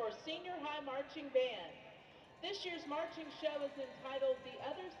 North Shore Senior High Marching Band. This year's marching show is entitled The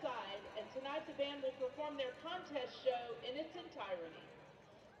Other Side, and tonight the band will perform their contest show in its entirety.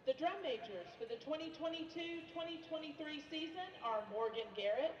 The drum majors for the 2022-2023 season are Morgan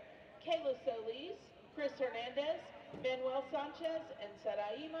Garrett, Kayla Solis, Chris Hernandez, Manuel Sanchez, and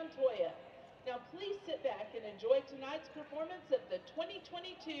Sarai Montoya. Now please sit back and enjoy tonight's performance of the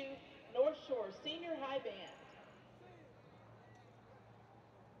 2022 North Shore Senior High Band.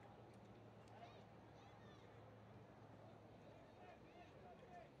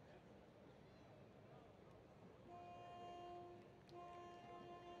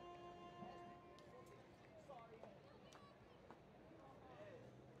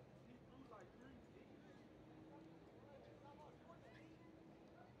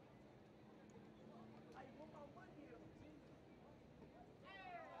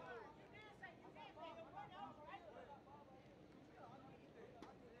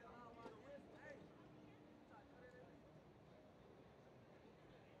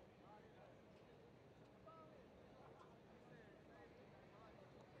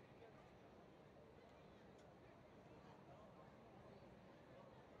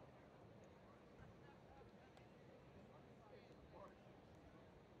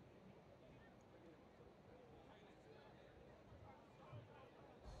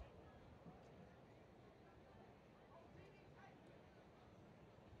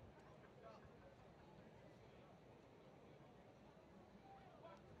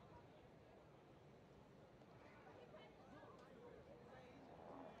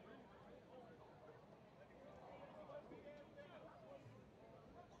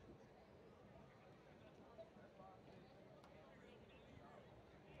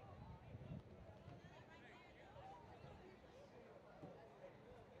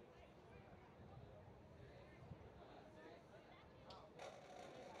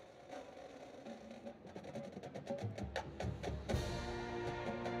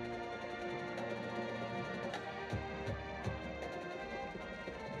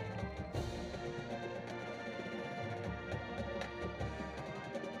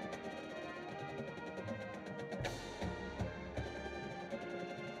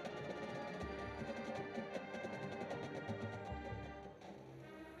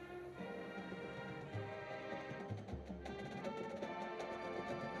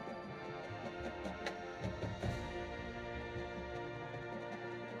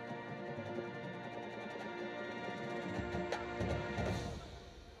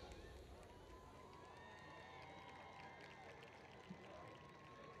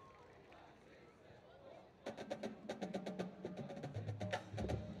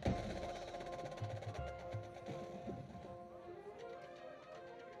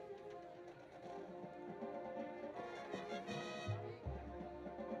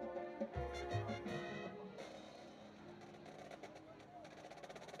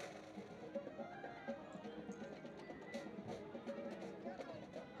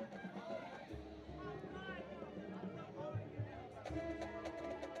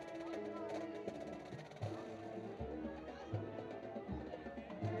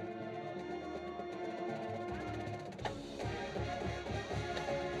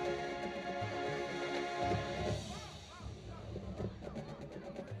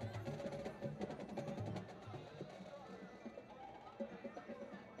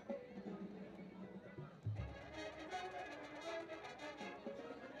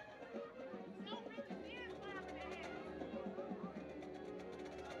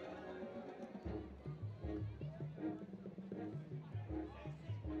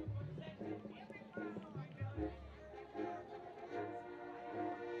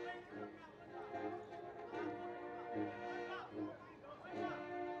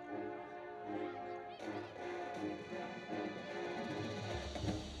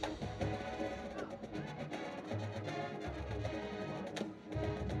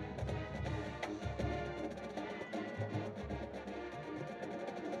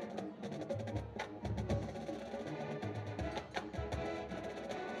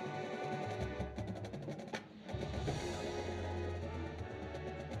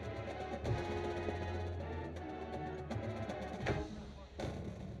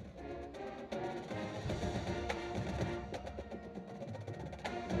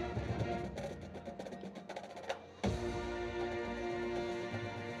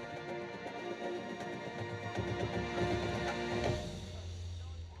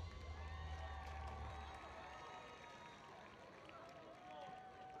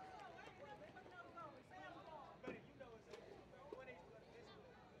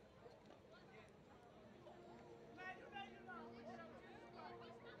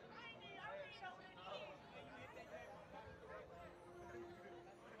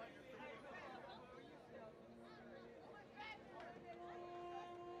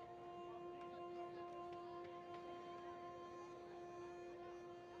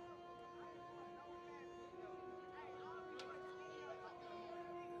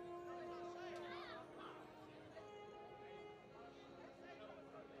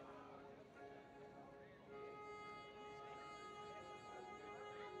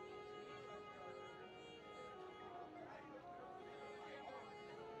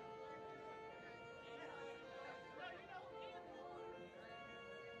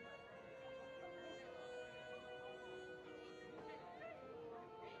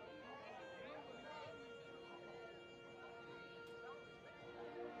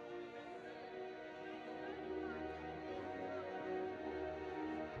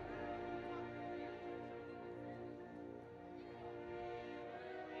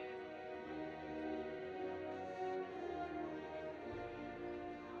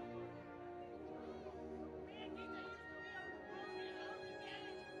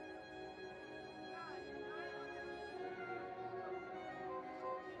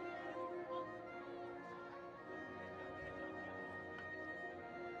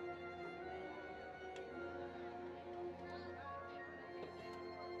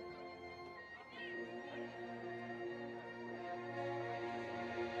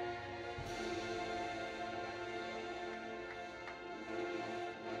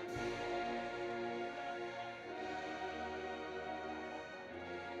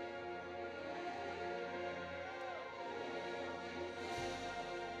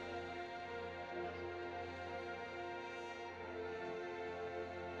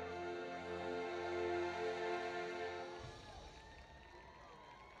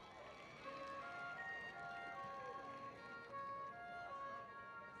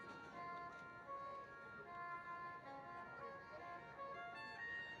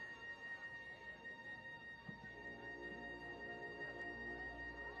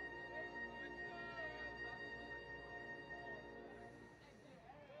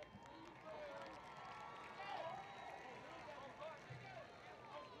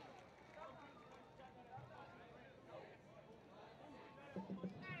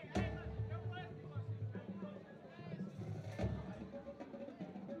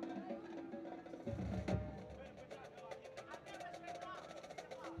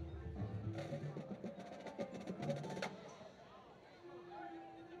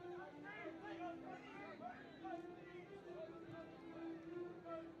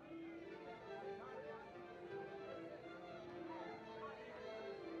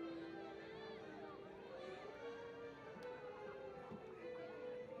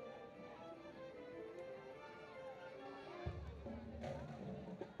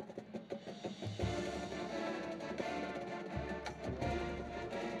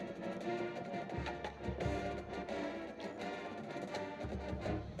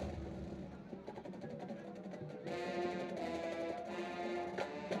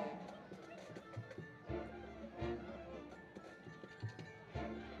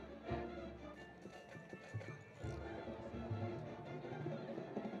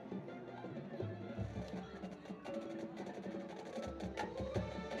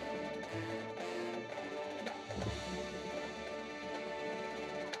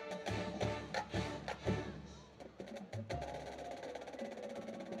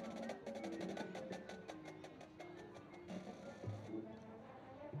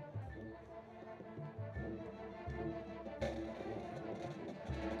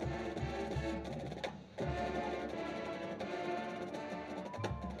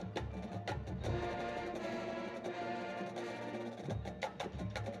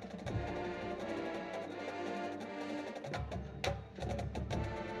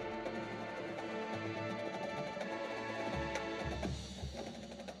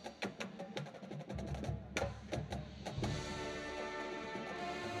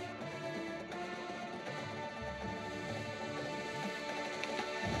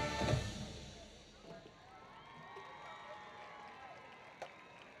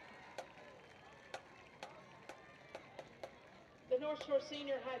 North Shore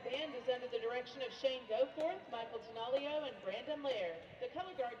Senior High Band is under the direction of Shane Goforth, Michael Tenalio, and Brandon Laird. The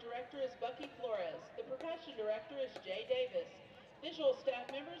color guard director is Bucky Flores. The percussion director is Jay Davis. Visual staff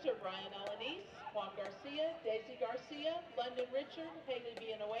members are Brian Alanis, Juan Juan Garcia, Daisy Garcia, London Richard, Haley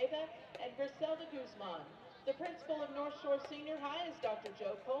Villanueva, and Griselda Guzman. The principal of North Shore Senior High is Dr.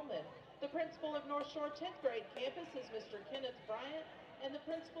 Joe Coleman. The principal of North Shore 10th grade campus is Mr. Kenneth Bryant, and the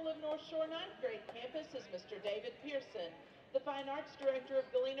principal of North Shore 9th grade campus is Mr. David Pearson. The Fine Arts Director of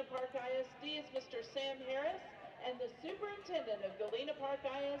Galena Park ISD is Mr. Sam Harris, and the Superintendent of Galena Park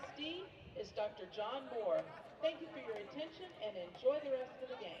ISD is Dr. John Moore. Thank you for your attention and enjoy the rest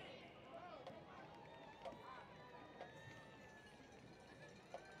of the game.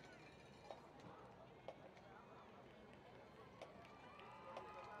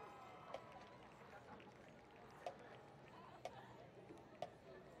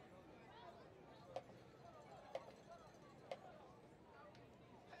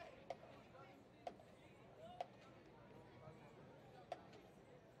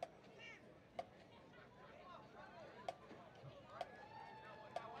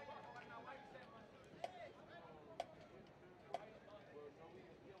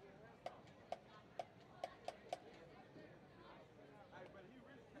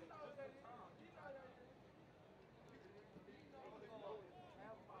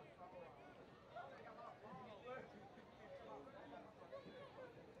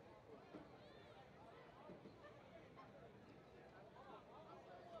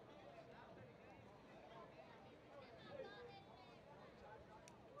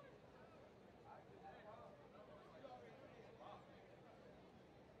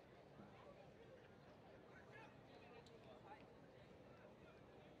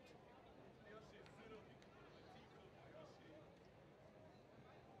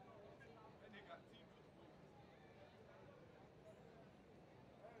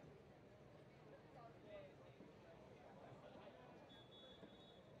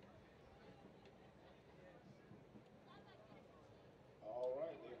 All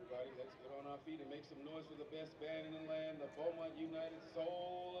right, everybody, let's get on our feet and make some noise for the best band in the land, the Beaumont United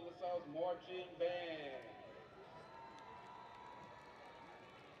Soul of the South Marching Band.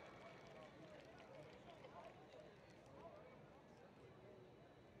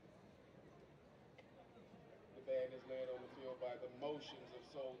 The band is led on the field by the Motions of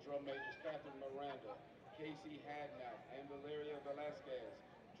Soul drum majors Catherine Miranda, Casey Hadnot, and Valeria Velasquez.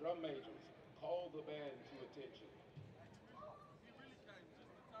 Drum majors, call the band to attention.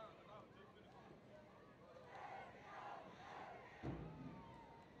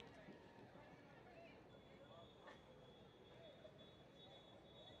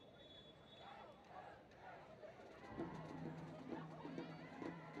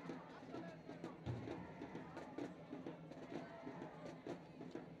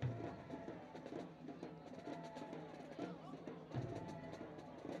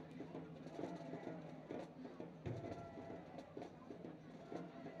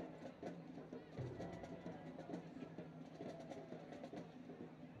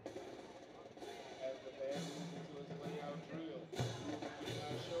 As the band moves into its layout drill, we will begin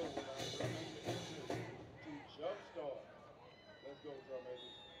our show with our drum major entry to Jumpstart. Let's go, drum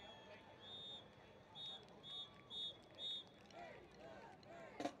majors.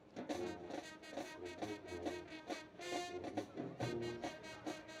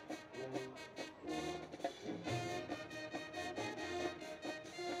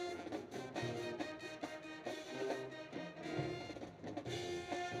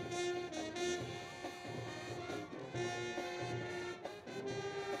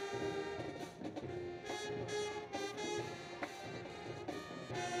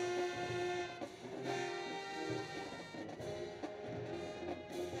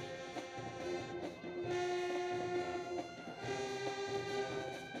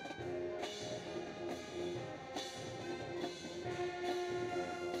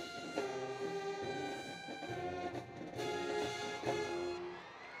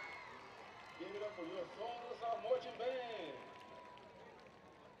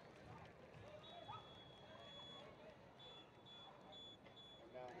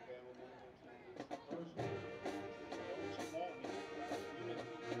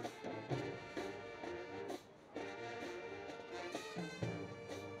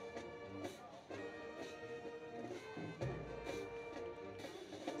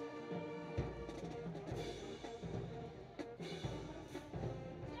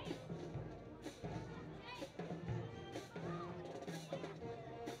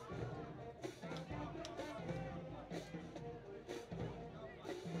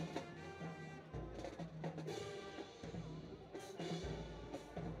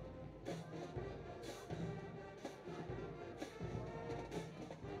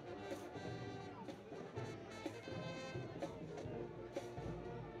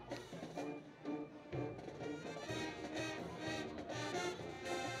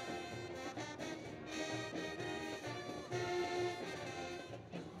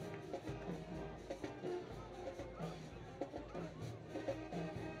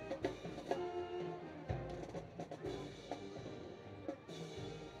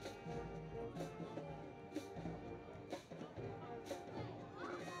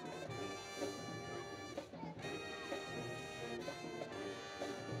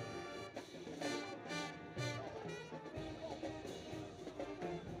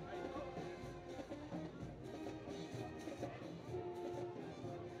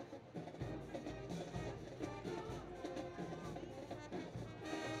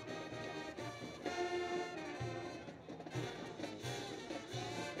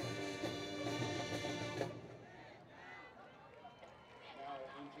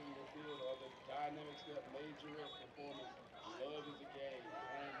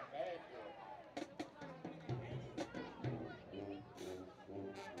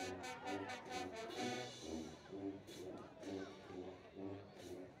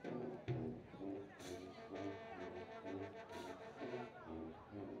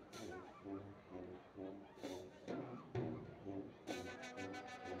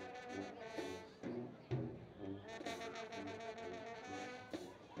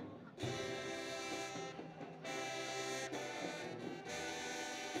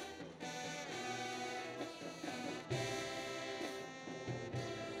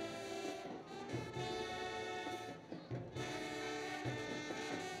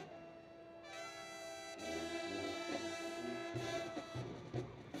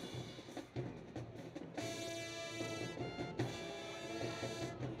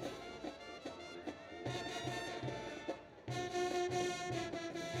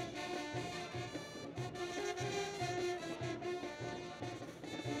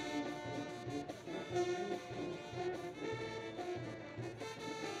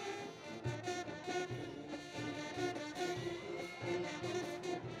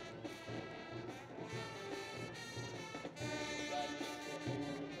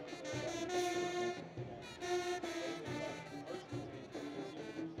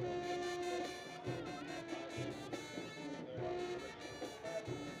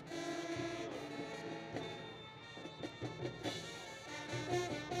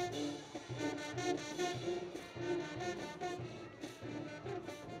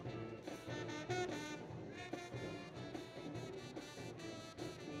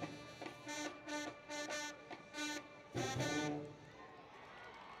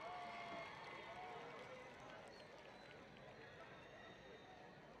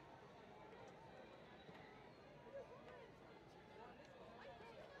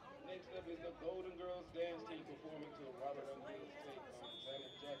 is the Golden Girls Dance Team performing to Robert Underwood's take on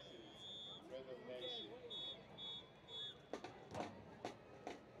Janet Jackson's Rhythm Nation.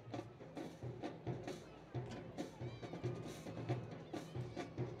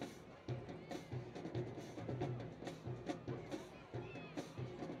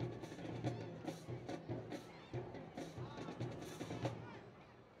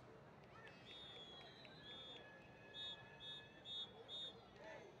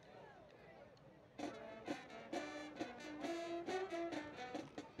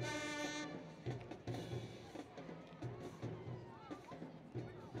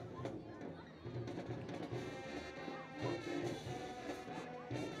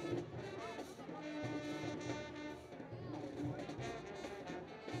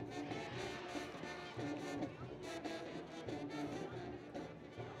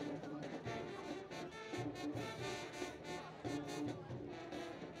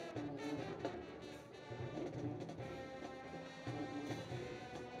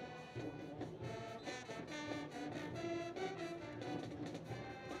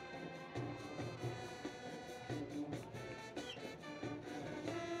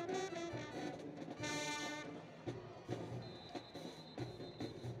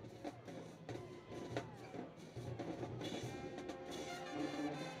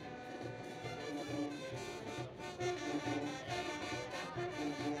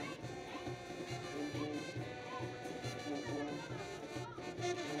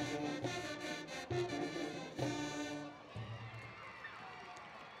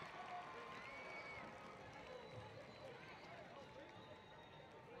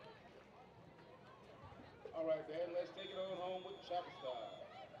 All right, then, let's take it on home with Chopper Style.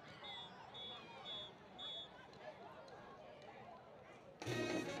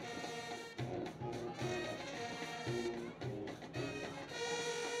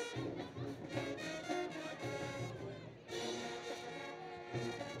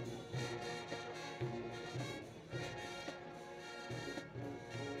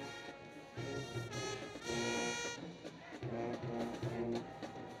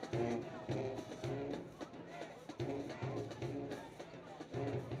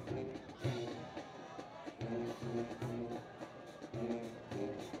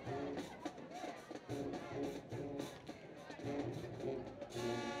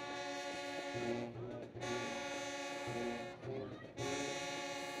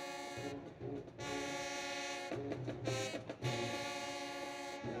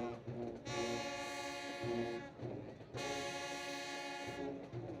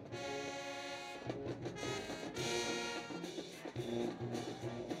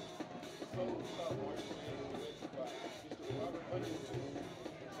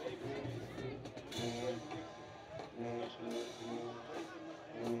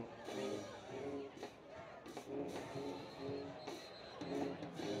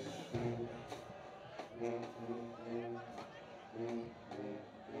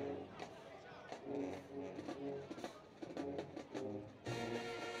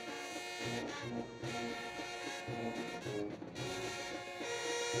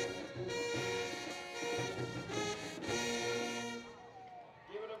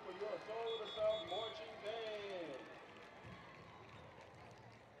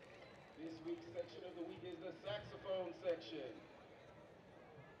 Section of the week is the saxophone section.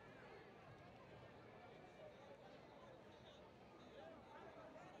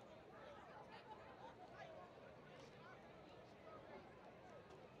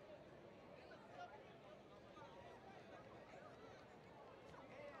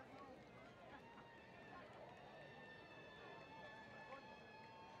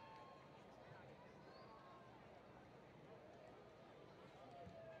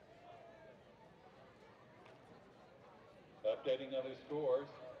 Updating other scores.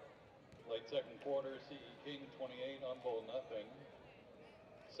 Late second quarter, CE King 28 on Bull nothing.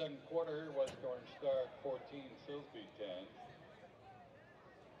 Second quarter, West Orange Star 14, Silsbee 10.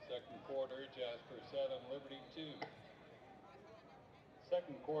 Second quarter, Jasper 7, Liberty 2.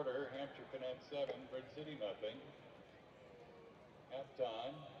 Second quarter, Hampshire Cadet 7, Bridge City nothing.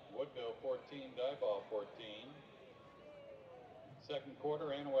 Halftime, Woodville 14, Diboll 14. Second quarter,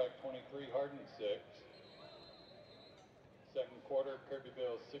 Anahuac 23, Hardin 6. Second quarter,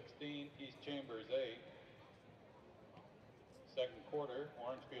 Kirbyville 16, East Chambers 8. Second quarter,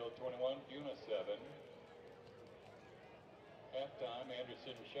 Orangefield 21, Buna 7. Halftime,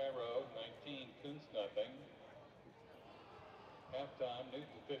 Anderson Shiro 19, Kuntz nothing. Halftime,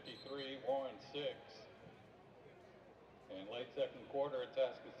 Newton 53, Warren 6. And late second quarter,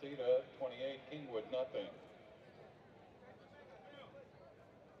 Atascocita 28, Kingwood nothing.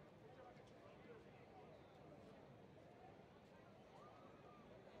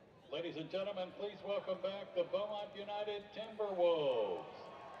 Ladies and gentlemen, please welcome back the Beaumont United Timberwolves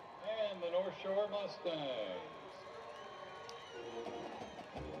and the North Shore Mustangs.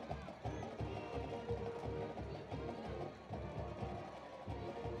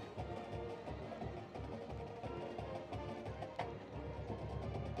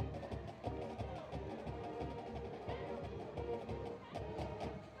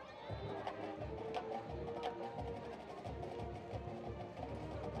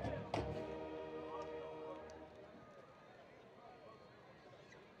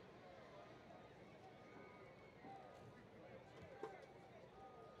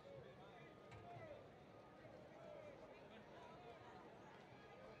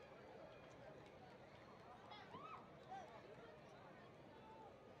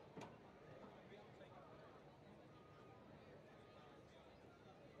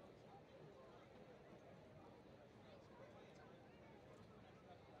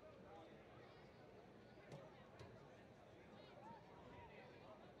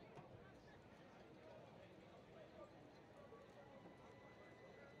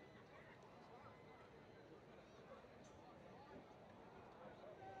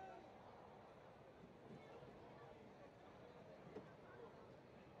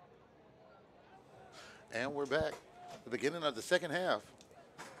 And we're back. The beginning of the second half.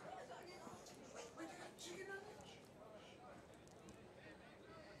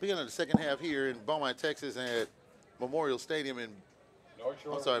 Beginning of the second half here in Beaumont, Texas at Memorial Stadium in,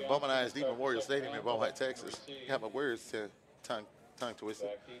 I'm sorry, Beaumont ISD Memorial Stadium in Beaumont, Texas. Got my words tongue twisted.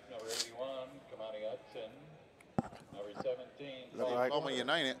 Number 81, Kamani Hudson. Number 17, Like Beaumont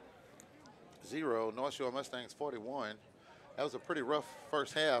United 0, North Shore Mustangs 41. That was a pretty rough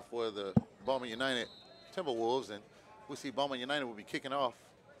first half for the Beaumont United Timberwolves, and we see Beaumont United will be kicking off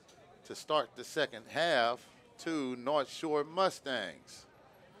to start the second half to North Shore Mustangs.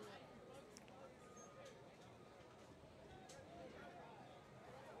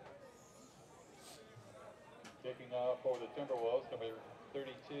 Kicking off for the Timberwolves, number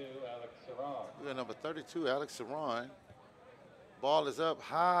 32, Alex Saran. We got number 32, Alex Saran. Ball is up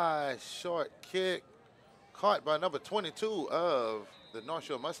high, short kick, caught by number 22 of the North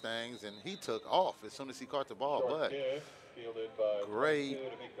Shore Mustangs, and he took off as soon as he caught the ball. Short but kick, fielded by great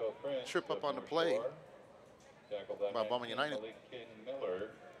Prince trip up on the North play Shore. Tackled by Beaumont United. Malik Miller.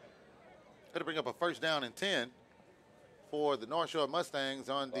 It'll bring up a first down and 10 for the North Shore Mustangs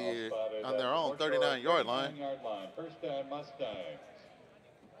on their own 39-yard line. First down, Mustangs.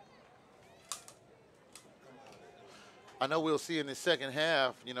 I know we'll see in the second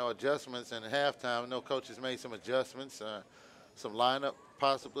half, adjustments in halftime. I know coaches made some adjustments, some lineup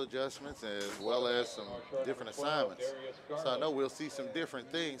possible adjustments, as well as some different assignments. So I know we'll see some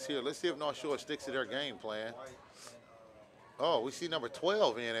different things here. Let's see if North Shore sticks to their game plan. Oh, we see number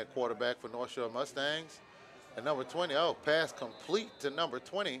 12 in at quarterback for North Shore Mustangs. And number 20, pass complete to number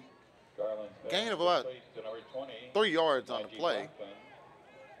 20. Gain of about 3 yards on the play.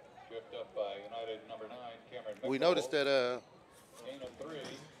 Up by United number 9, Cameron we noticed that gain of 3,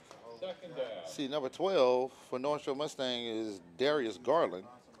 second down. See, number 12 for North Shore Mustang is Darius Garland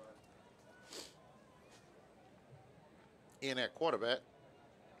in at quarterback.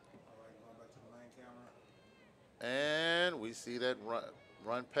 And we see that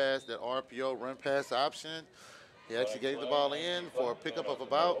run pass, that RPO run pass option. He actually gave the ball in for a pickup of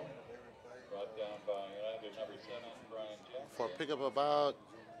about Brought down by United number 7, Brian Jackson. for a pickup of about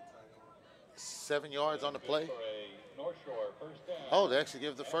 7 yards on the play. Oh, they actually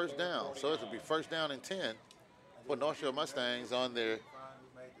give the first down. So it'll be first down and 10 for North Shore Mustangs on their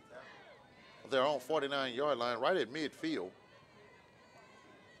own 49-yard line, right at midfield.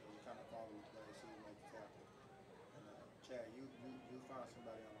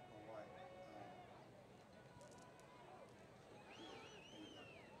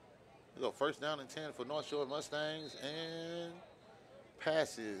 We go first down and 10 for North Shore Mustangs, and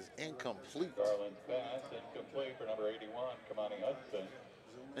passes incomplete. Garland's pass incomplete for number 81, Kamani Hudson.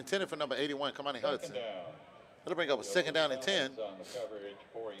 Intended for number 81, Kamani Hudson. Down. That'll bring up a second down and 10 On the coverage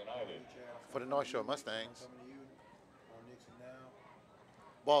for United. for the North Shore Mustangs.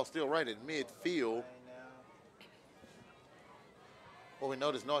 Ball still right at midfield. Well, we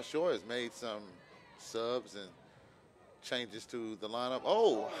notice North Shore has made some subs and changes to the lineup.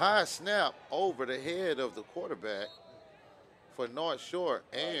 Oh, high snap over the head of the quarterback for North Shore,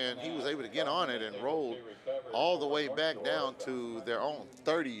 and he was able to get on it and roll all the way back down to their own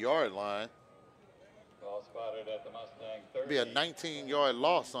 30-yard line. Ball spotted at the Mustang 30. Be a 19-yard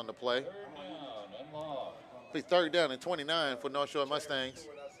loss on the play. Third down and long. Be third down and 29 for North Shore Mustangs.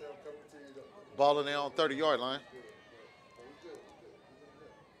 Ball in their own 30-yard line.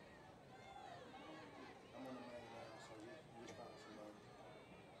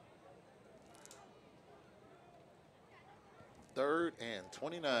 3rd and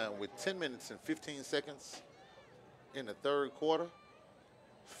 29 with 10 minutes and 15 seconds in the third quarter.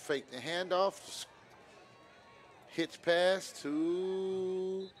 Fake the handoff. Hitch pass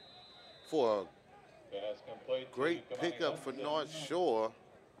for a great pickup for North Shore,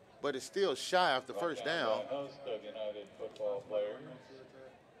 but it's still shy of the first down.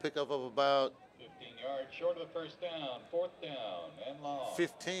 Pickup of about 15 yards short of the first down, 4th down and long.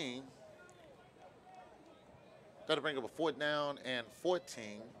 15. Got to bring up a 4th down and 14.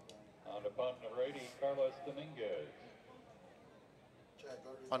 On the punt, number 80, Carlos Dominguez.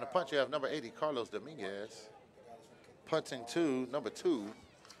 On the punt, you have number 80, Carlos Dominguez. Punting to number 2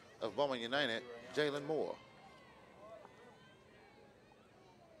 of Beaumont United, Jalen Moore.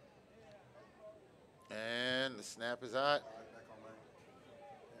 And the snap is out.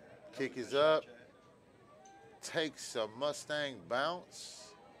 Kick is up. Takes a Mustang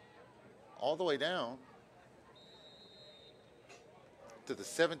bounce all the way down to the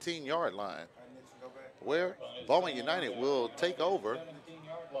 17-yard line, where Beaumont United will take over.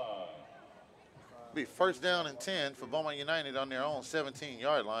 Be 1st down and 10 for Beaumont United on their own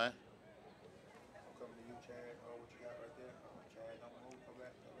 17-yard line.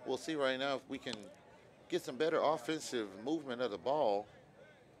 We'll see right now if we can get some better offensive movement of the ball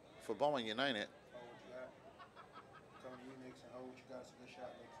for Beaumont United.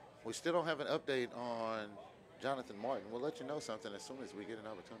 We still don't have an update on Jonathan Martin. We'll let you know something as soon as we get an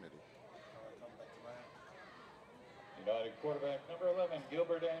opportunity. United quarterback number 11,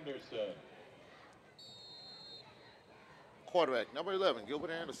 Gilbert Anderson. Quarterback number 11,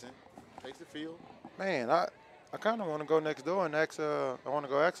 Gilbert Anderson, takes the field. Man, I kind of want to go next door and ask. I want to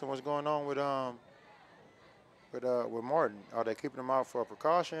go ask him what's going on with Martin. Are they keeping him out for a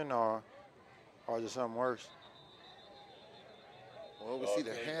precaution, or is it something worse? Well, we see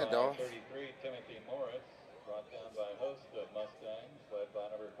the handoff. 33, Timothy Morris, brought down by a host of Mustangs, led by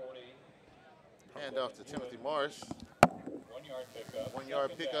number 40. Handoff to Timothy Morris. 1-yard pickup.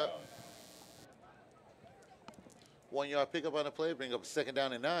 1-yard pickup. 1-yard pickup on the play, bring up a 2nd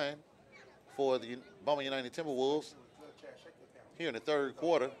down and 9 for the Beaumont United Timberwolves. Here in the third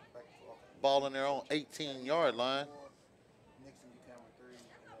quarter, ball on their own 18-yard line.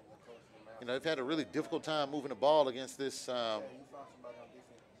 You know, they've had a really difficult time moving the ball against this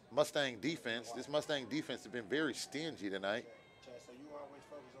Mustang defense. This Mustang defense has been very stingy tonight.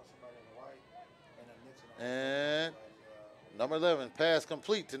 And number 11, pass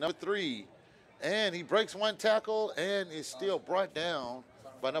complete to number 3. And he breaks one tackle and is still brought down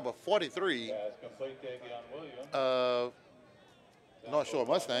by number 43 of North Shore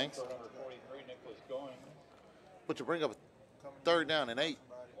Mustangs. But to bring up a 3rd down and 8.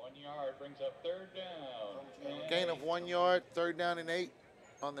 1 yard brings up 3rd down. Gain of 1 yard, 3rd down and 8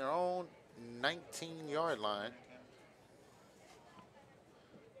 on their own 19-yard line.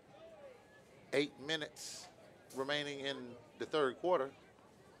 8 minutes remaining in the third quarter.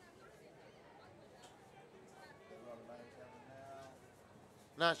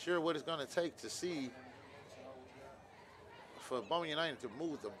 Not sure what it's going to take to see for Beaumont United to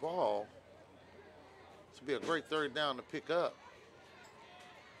move the ball. This will be a great 3rd down to pick up.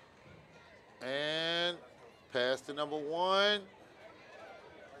 And pass to number 1.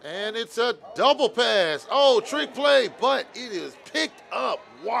 And it's a double pass. Oh, trick play, but it is picked up.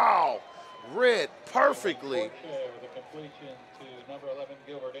 Wow. Read perfectly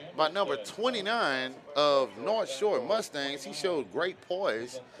by number 29 of North Shore Mustangs. He showed great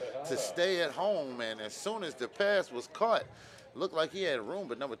poise to stay at home, and as soon as the pass was caught, looked like he had room,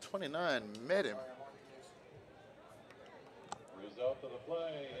 but number 29 met him. Result of the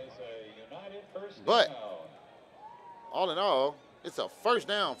play is a United 1st But down. all in all, it's a 1st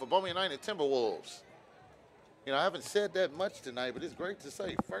down for Beaumont United Timberwolves. You know, I haven't said that much tonight, but it's great to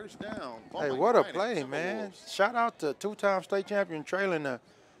say 1st down. Hey, what a play, man! Shout out to 2-time state champion Traylon.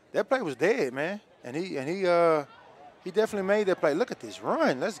 That play was dead, man, and he definitely made that play. Look at this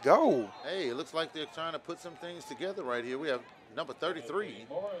run. Let's go. Hey, it looks like they're trying to put some things together right here. We have number 33.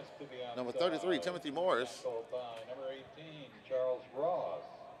 Number 33, Timothy Morris. By number 18, Charles Ross.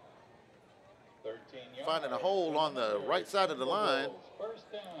 13 yards. Finding a hole on the right side of the line.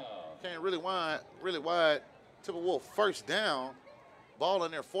 1st down. Came really wide. Timberwolves 1st down. Ball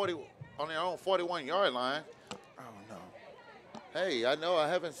on their on their own 41-yard line. Oh no. Hey, I know I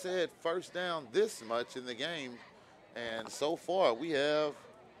haven't said 1st down this much in the game, and so far we have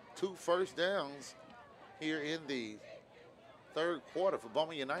 2 1st downs here in the third quarter for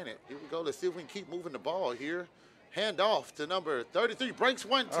Beaumont United. Here we go. Let's see if we can keep moving the ball here. Hand off to number 33. Breaks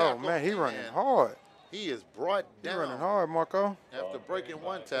one tackle. Oh man, he running hard. He is brought down. He running hard, Marco. After breaking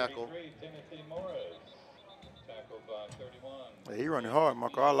one tackle. Timothy Morris, tackled by 31. He running hard,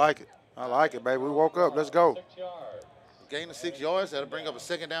 Marco. I like it. I like it, baby. We woke up. Let's go. Gain of 6 yards. That'll bring up a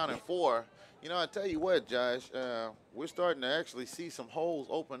 2nd down and 4. You know, I tell you what, Josh, we're starting to actually see some holes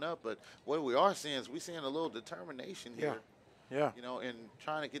open up, but what we are seeing is we're seeing a little determination here. Yeah. You know, in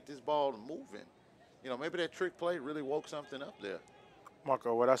trying to get this ball moving. You know, maybe that trick play really woke something up there.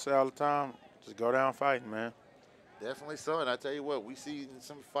 Marco, what I say all the time, just go down fighting, man. Definitely so, and I tell you what, we see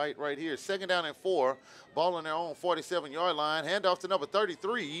some fight right here. 2nd down and 4, ball on their own 47-yard line, handoff to number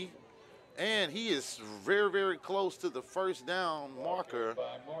 33, and he is very, very close to the 1st down marker.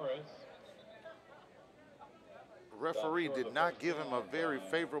 Referee did not give him a very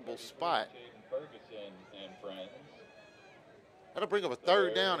favorable spot. That'll bring up a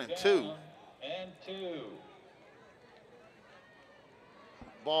 3rd down and 2.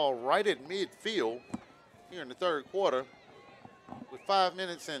 Ball right at midfield here in the 3rd quarter with 5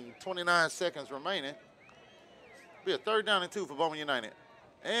 minutes and 29 seconds remaining. Be a 3rd down and 2 for Beaumont United.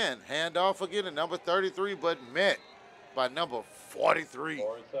 And handoff again to number 33, but met by number 43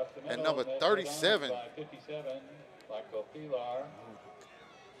 and number 37.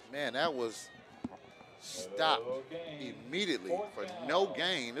 Man, that was stopped immediately for no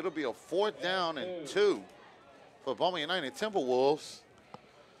gain. It'll be a 4th down and 2 for Beaumont United Timberwolves.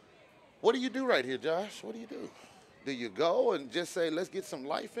 What do you do right here, Josh? What do you do? Do you go and just say, let's get some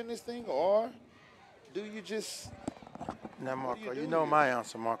life in this thing, or do you just... Now, Marco, you know my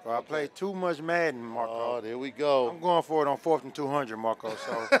answer, Marco. I played too much Madden, Marco. Oh, there we go. I'm going for it on 4th and 200, Marco,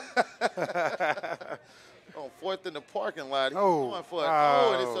 so... On 4th in the parking lot, he's Oh, going for it.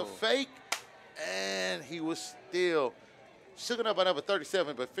 Oh, and it's a fake. And he was still shooken up by number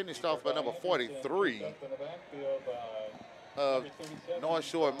 37, but finished off by number 43 of North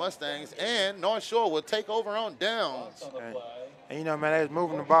Shore Mustangs. And North Shore will take over on downs. And you know, man, they was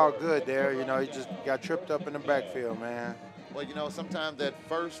moving the ball good there. You know, he just got tripped up in the backfield, man. Well, you know, sometimes that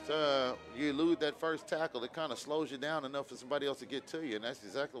first, you elude that first tackle, it kind of slows you down enough for somebody else to get to you, and that's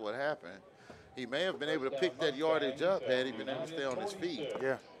exactly what happened. He may have been able to pick that yardage up had he been able to stay on his feet.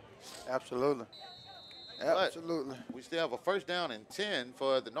 Yeah, absolutely. Absolutely. But we still have a 1st down and 10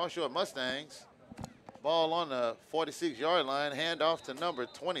 for the North Shore Mustangs. Ball on the 46-yard line, handoff to number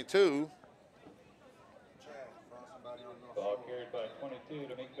 22. Ball carried by 22,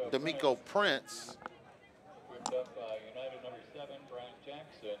 D'Amico Prince. Whipped up by United number 7, Brian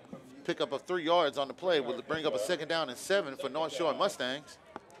Jackson. Pick up of 3 yards on the play. Will bring up a 2nd down and 7 for North Shore Mustangs.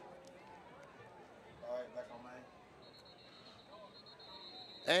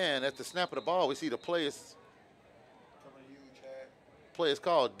 And at the snap of the ball, we see the play is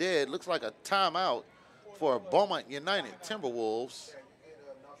called dead. Looks like a timeout for Beaumont United Timberwolves.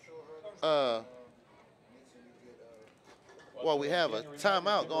 While we have a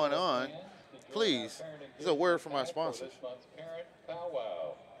timeout going on, please, this is a word from our sponsors. This month's Parent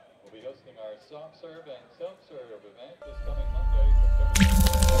Powwow. We'll be hosting our soft serve and self-serve event this coming Monday,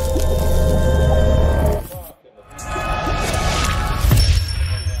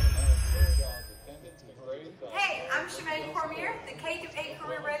 Hey, I'm Shemaine Cormier, the K-8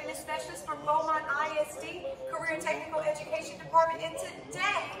 Career Readiness Specialist for Beaumont ISD Career and Technical Education Department, and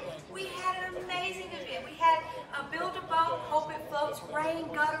today we had an amazing event. We had a Build a Boat, Hope It Floats Rain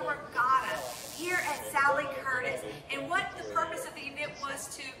Gutter Regatta here at Sally Curtis, and what the purpose of the event was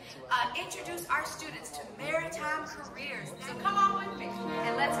to introduce our students to maritime careers. So come on with me,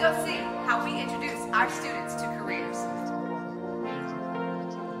 and let's go see how we introduce our students to careers.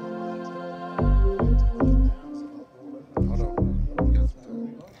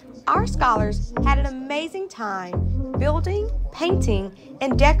 Our scholars had an amazing time building, painting,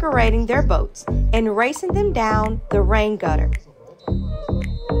 and decorating their boats and racing them down the rain gutter.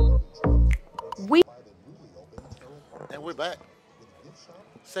 And we're back.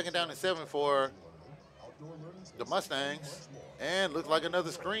 2nd down and 7 for the Mustangs. And looked like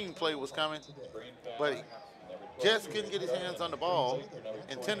another screen play was coming. But he just couldn't get his hands on the ball.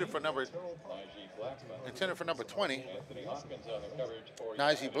 Intended for number 20.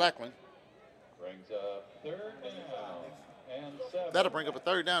 Najee Blackman. Brings up 3rd down and 7. That'll bring up a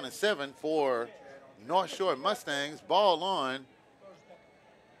 3rd down and 7 for North Shore Mustangs. Ball on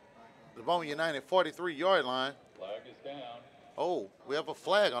the Beaumont United 43-yard line. Flag is down. Oh, we have a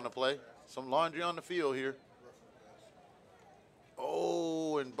flag on the play. Some laundry on the field here.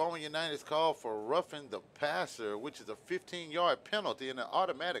 Oh, and Beaumont United is called for roughing the passer, which is a 15-yard penalty and an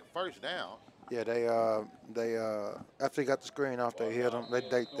automatic 1st down. Yeah, they after they got the screen off, they hit him.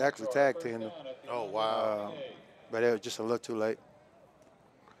 They actually tag teamed him. Oh, wow. But it was just a little too late.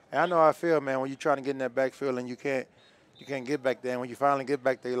 And I know how I feel, man, when you're trying to get in that backfield and you can't you can't get back there. And when you finally get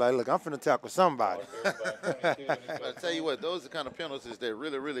back there, you're like, look, I'm finna tackle somebody. I tell you what, those are the kind of penalties that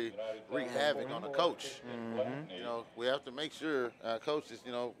really, really wreak havoc on a coach. You know, we have to make sure our coaches,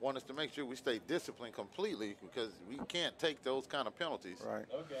 you know, want us to make sure we stay disciplined completely because we can't take those kind of penalties. Right.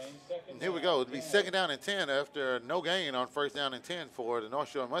 And here we go. It'll be 2nd down and 10 after no gain on 1st down and 10 for the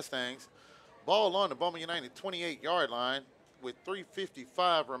North Shore Mustangs. Ball on the Beaumont United 28-yard line with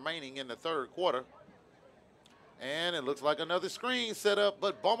 3:55 remaining in the 3rd quarter. And it looks like another screen set up,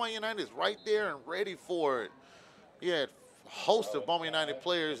 but Beaumont United is right there and ready for it. He had a host of Beaumont United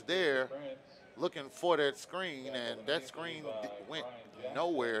players there looking for that screen, and that screen went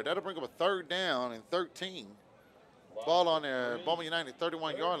nowhere. That'll bring up a 3rd down and 13. Ball on the Beaumont United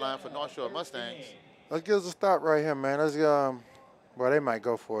 31-yard line for North Shore Mustangs. Let's give us a stop right here, man. Let's well, they might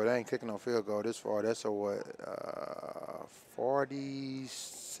go for it. They ain't kicking no field goal this far. That's a what?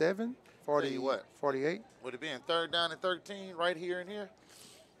 47? 40, what? 48? Would it be in 3rd down and 13 right here and here?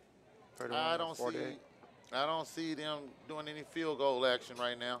 I don't see them doing any field goal action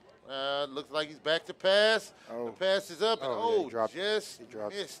right now. Looks like he's back to pass. The pass is up, and just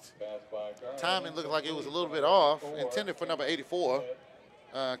missed. Timing looked like it was a little bit off. Intended for number 84,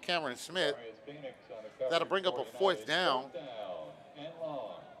 Cameron Smith. That'll bring up a 4th down.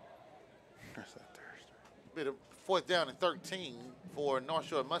 Bit of 4th down and 13 for North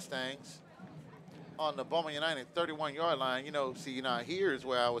Shore Mustangs on the Beaumont United 31-yard line. You know, see, now here's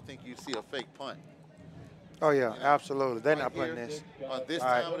where I would think you'd see a fake punt. Oh, yeah, absolutely. They're not putting this. On this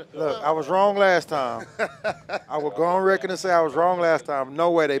right. time. Look, I was wrong last time. I will go on record and say I was wrong last time.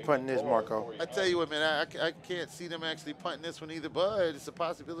 No way they punting this, Marco. I tell you what, man, I can't see them actually punting this one either, but it's a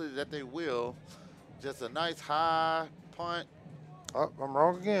possibility that they will. Just a nice high punt. Oh, I'm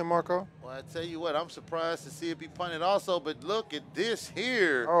wrong again, Marco. Well, I tell you what, I'm surprised to see it be punted also, but look at this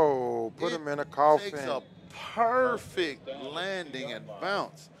here. Oh, put him in a coffin. Takes a perfect landing and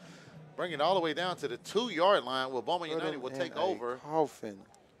bounce. Bring it all the way down to the 2-yard line where Beaumont United will take over. Coffin.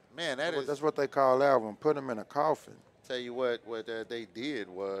 Man, that's what they call that one. Put him in a coffin. Tell you what they did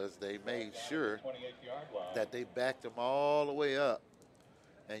was they made sure that they backed him all the way up.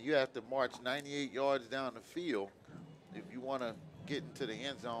 And you have to march 98 yards down the field if you want to get into the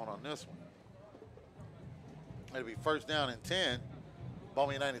end zone on this one. It'll be 1st down and 10.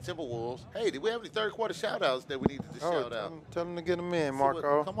 Beaumont United Timberwolves. Hey, did we have any 3rd quarter shout-outs that we needed to shout out? Tell them to get them in,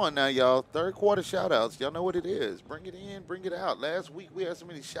 Marco. Come on now, y'all. 3rd quarter shout-outs. Y'all know what it is. Bring it in, bring it out. Last week we had so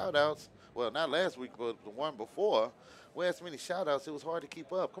many shout-outs. Well, not last week, but the one before. We had so many shout-outs, it was hard to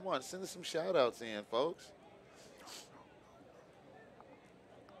keep up. Come on, send us some shout-outs in, folks.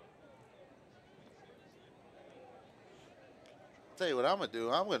 Tell you what I'm going to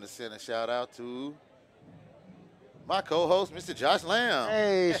do. I'm going to send a shout-out to my co-host, Mr. Josh Lamb.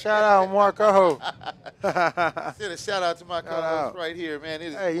 Hey, shout out, Marco. Send a shout out to my co-host right here, man.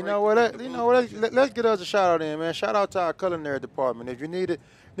 Hey, you know what? Let's get us a shout out in, man. Shout out to our culinary department. If you need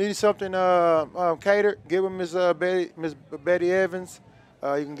something catered, give them Miss Betty Evans.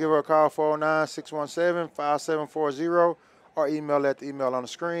 You can give her a call 409-617-5740 or email at the email on the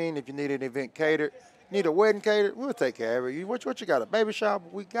screen. If you need an event catered, need a wedding catered, we'll take care of it. What you got? A baby shower?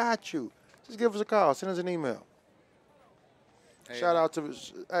 We got you. Just give us a call. Send us an email. Hey, shout out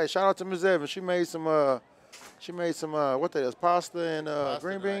to Ms. Evans. She made some what that is, pasta and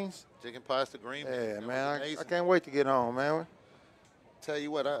green beans. Chicken pasta, green beans. Yeah, man. I can't wait to get home, man. Tell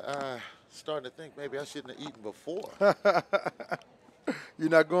you what, I starting to think maybe I shouldn't have eaten before. You're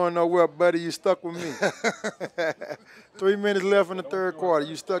not going nowhere, buddy. You stuck with me. 3 minutes left in the 3rd quarter.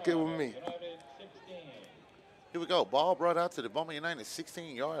 You stuck it with me. Here we go. Ball brought out to the Beaumont United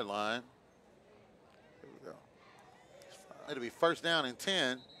 16-yard line. Here we go. It'll be 1st down and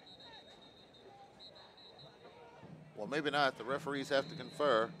 10. Well, maybe not. The referees have to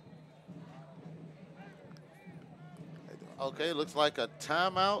confer. Okay, looks like a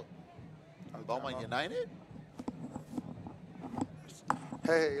timeout. Beaumont United.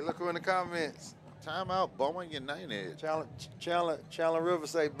 Hey, look who in the comments. Timeout, Beaumont United. Chandler River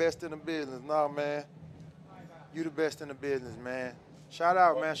say best in the business. No, man. You the best in the business, man. Shout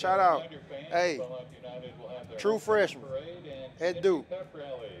out, man. Shout out. Hey, true freshman at Duke,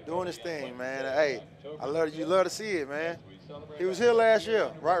 doing his thing, man. Hey, you love to see it, man. He was here last year,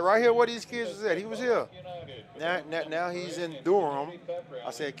 right here where these kids was at. He was here. Now he's in Durham.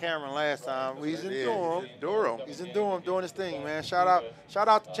 I said Cameron last time. He's in Durham. He's in Durham doing his thing, man. Shout out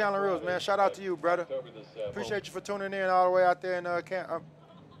to Chandler Rivers, man. Shout out to you, brother. Appreciate you for tuning in all the way out there in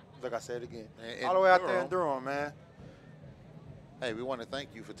like I said again, all the way out there in Durham, man. Hey, we want to thank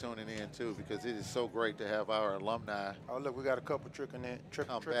you for tuning in, too, because it is so great to have our alumni. Oh, look, we got a couple trickling in,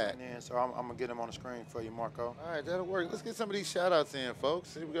 so I'm going to get them on the screen for you, Marco. All right, that'll work. Let's get some of these shout-outs in,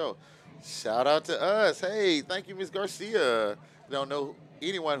 folks. Here we go. Shout out to us. Hey, thank you, Ms. Garcia. Don't know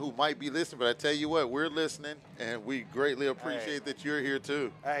anyone who might be listening, but I tell you what, we're listening, and we greatly appreciate that you're here,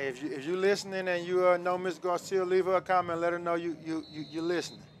 too. Hey, if you're listening and you know Ms. Garcia, leave her a comment. Let her know you're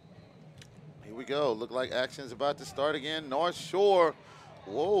listening. Here we go. Look like action's about to start again. North Shore.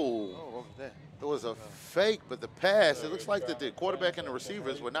 Whoa. Oh, what was that? It was a fake, but the pass, it looks like that the quarterback and the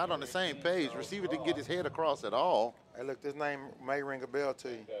receivers were not on the same page. Receiver didn't get his head across at all. Hey, look, this name may ring a bell to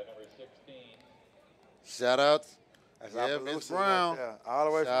you. Shout-outs. That's Yeah, Appaloosa Miss Brown. right there. All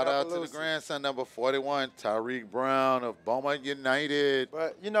the way Shout from out to the Appaloosa. grandson, number 41, Tyreek Brown of Beaumont United.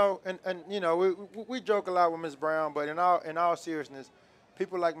 But, you know, and you know, we joke a lot with Miss Brown, but in all seriousness,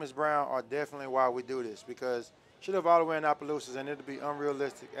 people like Miss Brown are definitely why we do this, because she live all the way in Appaloosa, and it'll be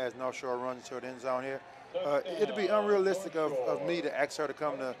unrealistic as North Shore runs into the end zone here. It'll be unrealistic of me to ask her to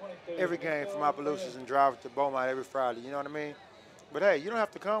come to every game from Appaloosa and drive to Beaumont every Friday. You know what I mean? But hey, you don't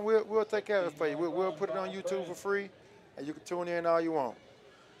have to come. We'll take care of it for you. We'll put it on YouTube for free, and you can tune in all you want.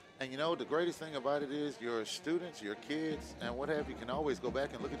 And you know, the greatest thing about it is your students, your kids, and what have you can always go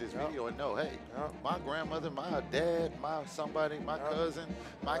back and look at this video and know, hey, my grandmother, my dad, my somebody, my cousin,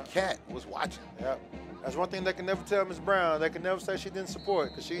 my cat was watching. Yep. That's one thing they can never tell Miss Brown. They can never say she didn't support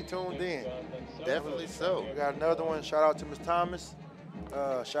because she tuned in. Definitely so. We got another one. Shout out to Miss Thomas.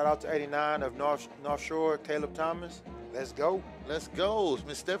 Shout out to 89 of North Shore, Caleb Thomas. Let's go. Let's go.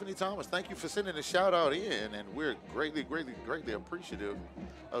 Miss Stephanie Thomas, thank you for sending a shout out in, and we're greatly, greatly, greatly appreciative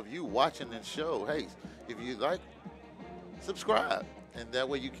of you watching this show. Hey, if you like, subscribe, and that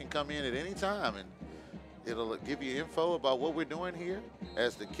way you can come in at any time, and it'll give you info about what we're doing here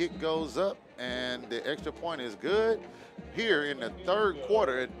as the kick goes up and the extra point is good. Here in the third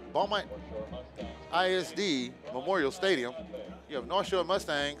quarter at Beaumont ISD Memorial Stadium, you have North Shore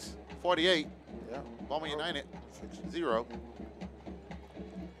Mustangs 48, Beaumont United 0.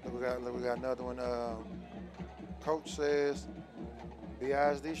 Look, we got another one. Coach says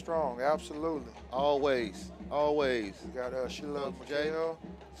BISD strong, absolutely. Always, always. We got Sheila McHale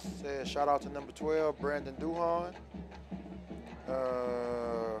says shout out to number 12, Brandon Duhan.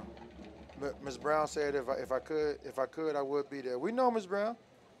 Ms. Brown said if I could, I would be there. We know Ms. Brown.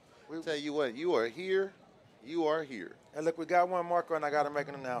 Tell you what, you are here. You are here. And look, we got one, Marco, and I got to make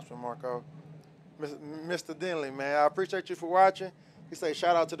an announcement, Marco. Mr. Denley, man, I appreciate you for watching. He say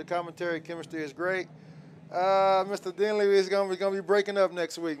shout out to the commentary. Chemistry is great. Mr. Denley is gonna be breaking up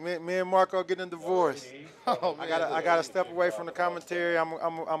next week. Me and Marco getting divorced. Oh, I gotta step away from the commentary. I'm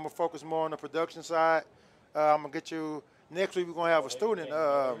gonna focus more on the production side. I'm gonna get you next week. We're gonna have a student,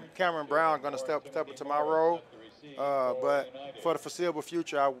 Cameron Brown, gonna step into my role. But for the foreseeable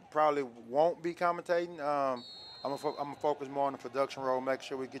future, I probably won't be commentating. I'm gonna focus more on the production role, make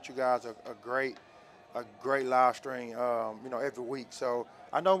sure we get you guys a great live stream, you know, every week. So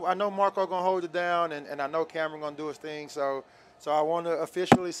I know Marco gonna hold it down, and I know Cameron gonna do his thing. So I want to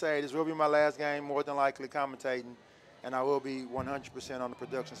officially say this will be my last game, more than likely commentating, and I will be 100% on the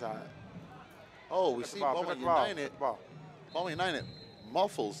production side. Oh, we see Beaumont United. Beaumont United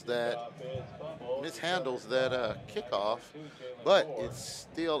muffles that, mishandles that kickoff, but it's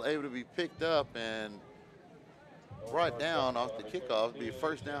still able to be picked up and brought down off the kickoff. Be a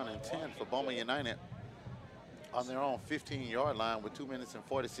first down and 10 for Beaumont United on their own 15-yard line with 2 minutes and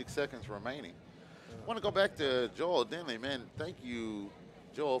 46 seconds remaining. I want to go back to Joel Denley, man. Thank you,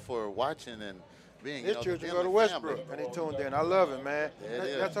 Joel, for watching and being. His children go to Westbrook, and they tuned in. I love it, man.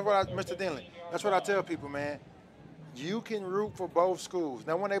 That's what Mr. Denley. That's what I tell people, man. You can root for both schools.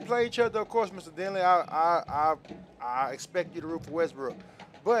 Now, when they play each other, of course, Mr. Denley, I expect you to root for Westbrook.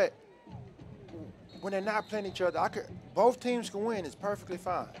 But when they're not playing each other, both teams can win. It's perfectly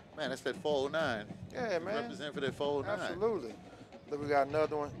fine. Man, that's that 409. Yeah, man. Represent for that 409. Absolutely. Look, we got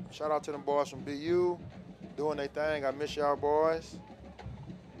another one. Shout out to them boys from BU doing their thing. I miss y'all boys.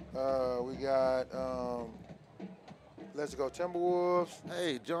 We got Let's Go Timberwolves.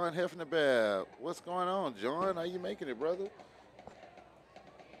 Hey, John Hefnerbab. What's going on, John? How you making it, brother?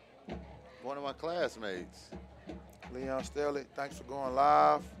 One of my classmates. Leon Stelly, thanks for going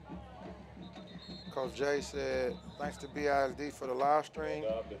live. Coach Jay said, thanks to BISD for the live stream.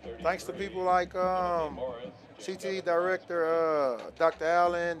 Thanks to people like CTE Director, Dr.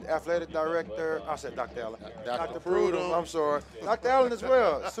 Allen, Athletic Director. I said Dr. Allen. Dr. Prudhomme, I'm sorry. Dr. Allen as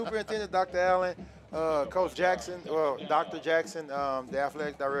well. Superintendent Dr. Allen, Coach Jackson, Dr. Jackson, the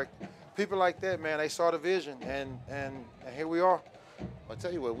Athletic Director. People like that, man, they saw the vision, and here we are. I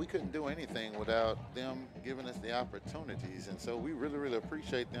tell you what, we couldn't do anything without them giving us the opportunities, and so we really, really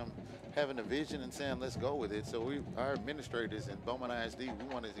appreciate them having a vision and saying, let's go with it. So our administrators in Beaumont ISD, we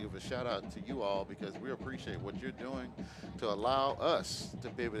want to give a shout out to you all because we appreciate what you're doing to allow us to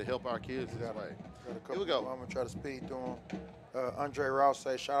be able to help our kids this way. Here we go. I'm going to try to speed through them. Andre Rouse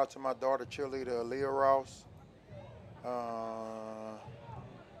says, shout out to my daughter, cheerleader, Aaliyah Rouse.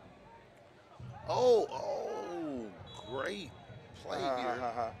 Great play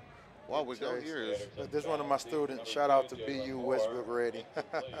here. While we go here is this is one of my students. Shout out to BU Westbrook Ready.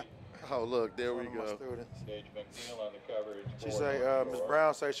 Oh, look, there we go. She say, Ms.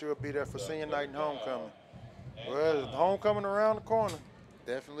 Brown say she will be there for senior night and homecoming. Well, homecoming around the corner.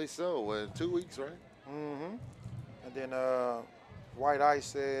 Definitely so. Well, 2 weeks, right? Mm-hmm. And then White Ice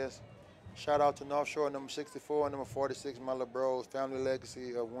says, shout out to North Shore number 64 and number 46, my little bros, family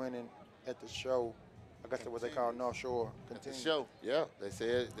legacy of winning at the show. I guess that's what they call North Shore. Continue. The show, yeah. They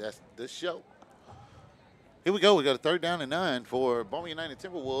said that's the show. Here we go. We got a 3rd down and 9 for Beaumont United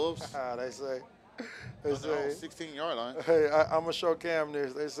Timberwolves. They say. 16-yard line. Hey, I'm going to show Cam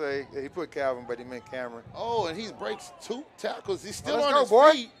this. They say, he put Calvin, but he meant Cameron. Oh, and he breaks 2 tackles. He's still on his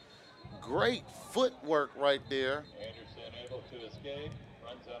feet. Great footwork right there. Anderson able to escape,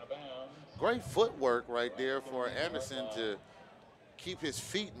 runs out of bounds. Great footwork right there for Anderson to keep his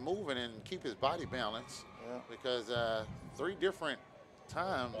feet moving and keep his body balance. Yeah. Because 3 different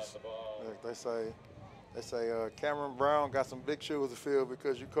times. They say Cameron Brown got some big shoes to fill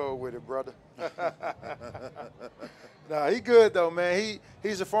because you cold with it, brother. Nah, he good though, man.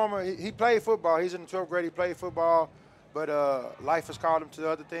 He's a former. He played football. He's in the 12th grade. He played football, but life has called him to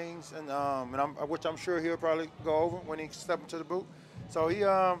other things, and which I'm sure he'll probably go over when he steps into the boot. So he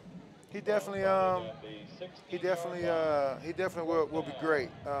definitely will be great.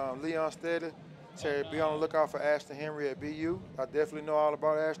 Leon Steadley said be on the lookout for Ashton Henry at BU. I definitely know all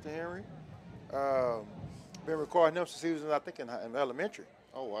about Ashton Henry. Been recording him since he was, I think, in elementary.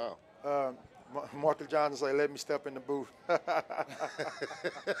 Oh, wow. Marcus Johnson say, let me step in the booth. I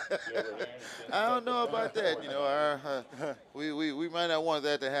don't know about that. You know, we might not want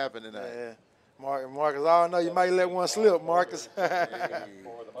that to happen tonight. Yeah. Marcus, I don't know. You might let one slip, Marcus.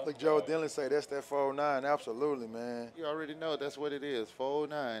 Look, Joe Dillon say that's that 409. Absolutely, man. You already know that's what it is,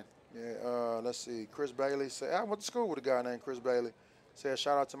 409. Yeah, let's see. Chris Bailey say, I went to school with a guy named Chris Bailey. Said,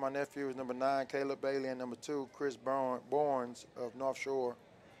 shout out to my nephews, number 9, Caleb Bailey, and number 2, Chris Barnes of North Shore.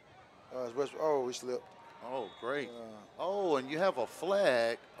 Oh, he slipped. Oh, great. And you have a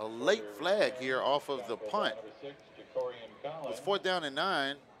flag, a late flag here off of the punt. It's 4th down and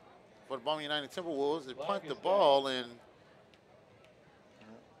 9 for the Beaumont United Timberwolves. They punt the ball, and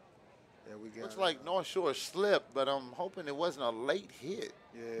looks like North Shore slipped, but I'm hoping it wasn't a late hit.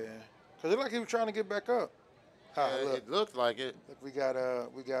 Yeah, because it looked like he was trying to get back up. It looked like it. Look, we got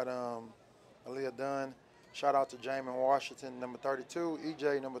Aaliyah Dunn. Shout out to Jamin Washington, number 32,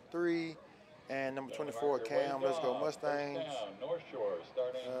 EJ, number 3, and number 24, Cam. Let's go Mustangs. North Shore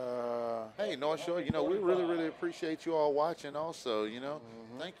starting. Hey, North Shore, you know, we really, really appreciate you all watching also, you know.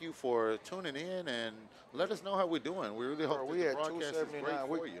 Thank you for tuning in and let us know how we're doing. We really hope we the had broadcast is great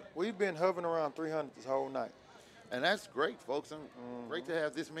for you. We've been hovering around 300 this whole night. And that's great, folks. Great to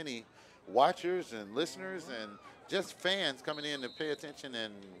have this many watchers and listeners and just fans coming in to pay attention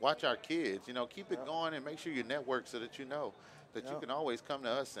and watch our kids. You know, keep it going and make sure you network so that you know that you can always come to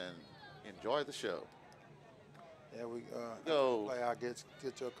us and enjoy the show. Yeah, we go. I'll get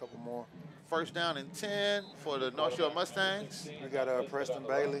to a couple more. 1st down and 10 for the North Shore Mustangs. We got Preston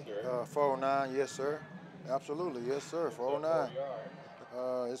Bailey, 409. Yes, sir. Absolutely, yes, sir. 409.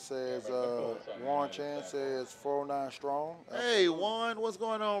 It says Warren Chan says 409 strong. Hey, Warren, what's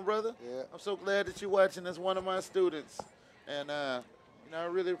going on, brother? Yeah. I'm so glad that you're watching as one of my students. And, you know, I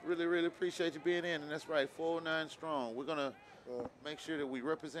really, really, really appreciate you being in. And that's right, 409 strong. We're going to make sure that we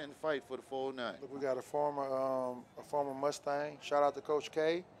represent and fight for the 409. Look, we got a former Mustang. Shout out to Coach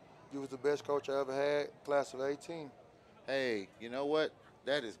K. You was the best coach I ever had, class of 18. Hey, you know what?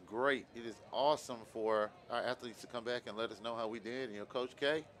 That is great. It is awesome for our athletes to come back and let us know how we did. And, you know, Coach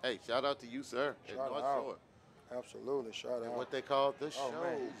K, hey, shout out to you, sir. Shout out. Absolutely, shout out. What they call the show. Oh,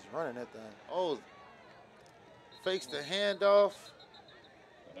 man, he's running that thing. Oh, fakes the handoff.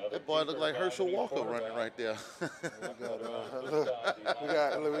 That boy looked like Herschel Walker running right there. we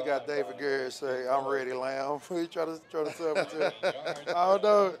got David Garrett say, I'm ready, Lamb. We try to tell me to. I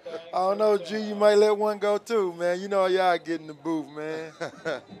don't know, G, you might let one go too, man. You know y'all get in the booth, man.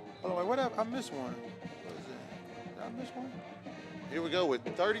 Hold on, what I missed one. What is that? Did I miss one? Here we go with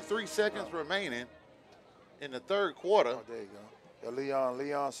 33 seconds remaining in the 3rd quarter. Oh, there you go.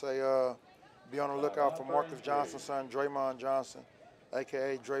 Leon say, be on the lookout for Marcus Johnson's son, Draymond Johnson.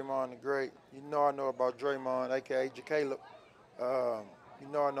 a.k.a. Draymond the Great. You know I know about Draymond, a.k.a. Caleb. You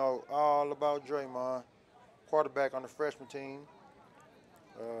know I know all about Draymond. Quarterback on the freshman team.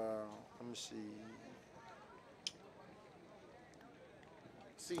 Let me see.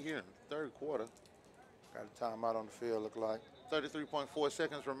 See here in the third quarter. Got a timeout on the field, look like. 33.4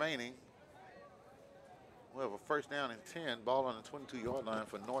 seconds remaining. We have a first down and 10. Ball on the 22-yard line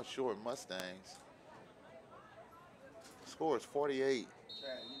for North Shore Mustangs. Score is 48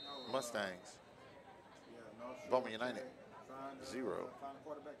 Mustangs. Beaumont United, 0.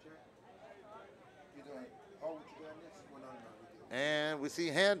 And we see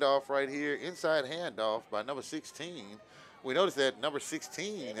handoff right here, inside handoff by number 16. We notice that number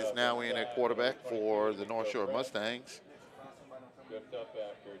 16 is now in at quarterback for the North Shore Mustangs. Tripped up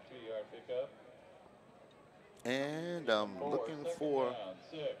after a 2-yard pickup. And I'm looking for,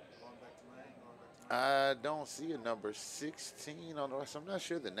 I don't see a number 16 on the rest. I'm not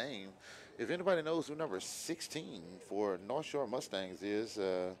sure the name. If anybody knows who number 16 for North Shore Mustangs is,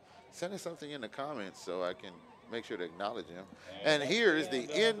 send us something in the comments so I can make sure to acknowledge him. And here is the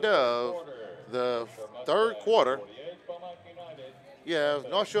end of the third quarter. Yeah,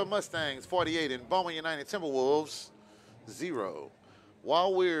 North Shore Mustangs 48 and Beaumont United Timberwolves 0.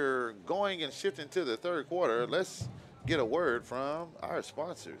 While we're going and shifting to the third quarter, let's get a word from our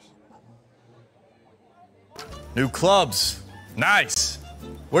sponsors. New clubs. Nice.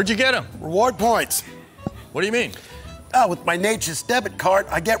 Where'd you get them? Reward points. What do you mean? With my Nature's debit card,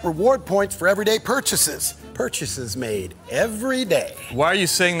 I get reward points for everyday purchases. Purchases made every day. Why are you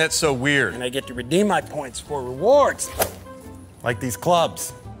saying that so weird? And I get to redeem my points for rewards. Like these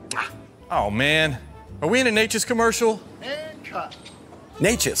clubs. Oh, man. Are we in a Nature's commercial? And cut.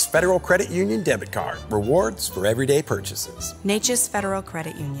 Nature's Federal Credit Union debit card. Rewards for everyday purchases. Nature's Federal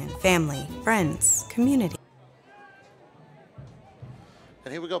Credit Union. Family, friends, community.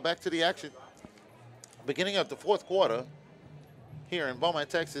 And here we go back to the action. Beginning of the fourth quarter here in Beaumont,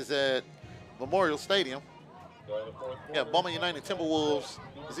 Texas at Memorial Stadium. Yeah, Beaumont United Timberwolves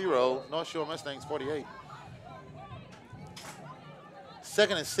 0, North Shore Mustangs 48.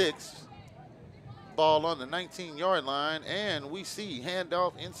 2nd and 6. Ball on the 19-yard line, and we see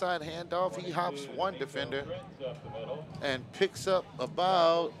handoff, inside handoff. He hops one defender and picks up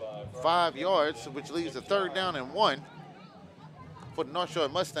about 5 yards, which leaves a 3rd down and 1 for the North Shore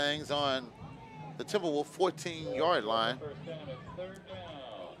Mustangs on the Timberwolves 14-yard line.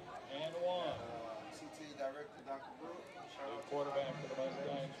 Quarterback for the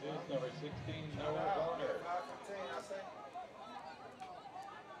Mustangs is number 16, Noah Garner.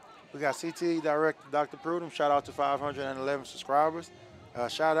 We got CTE Director Dr. Prudham. Shout out to 511 subscribers.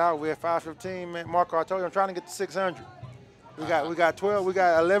 Shout out, we're at 515, man. Marco, I told you I'm trying to get to 600. We got 12. We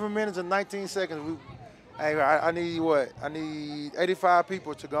got 11 minutes and 19 seconds. I need what? I need 85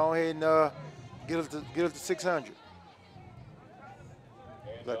 people to go ahead and get us to 600.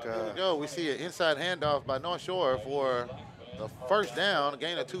 Look, here we go. We see an inside handoff by North Shore for the first down, a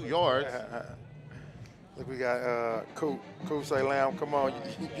gain of 2 yards. Look, we got Coop say, Lamb, come on.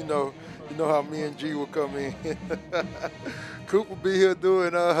 You know how me and G will come in. Coop will be here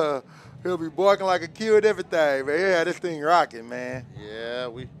doing, he'll be barking like a kid, everything, man. Yeah, this thing rocking, man. Yeah,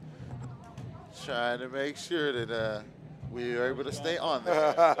 we trying to make sure that we are able to stay on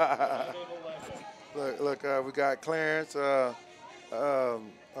there. Look, we got Clarence,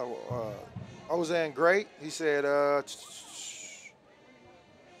 Ozan Great. He said, oh,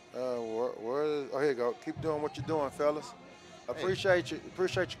 here you go. Keep doing what you're doing, fellas. Appreciate you,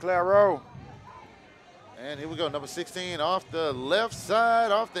 Claro. And here we go, number 16 off the left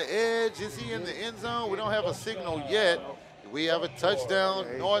side, off the edge. Is he in the end zone? We don't have a signal yet. We have a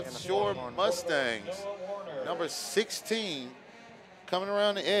touchdown, North Shore Mustangs. Number 16 coming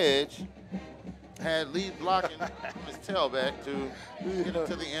around the edge. Had lead blocking his tailback to get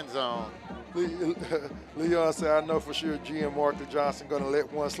into the end zone. Leon said, I know for sure G and Martha Johnson going to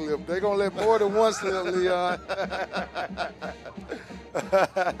let one slip. They're going to let more than one slip, Leon.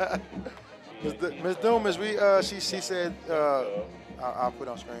 Ms. Doomas, she said, I'll put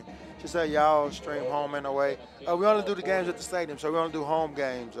on screen. She said, y'all stream home in a way. We only do the games at the stadium, so we only do home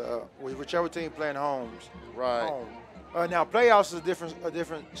games. Whichever team playing homes. Right. Home. Now, playoffs is a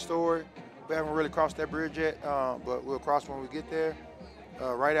different story. We haven't really crossed that bridge yet, but we'll cross when we get there.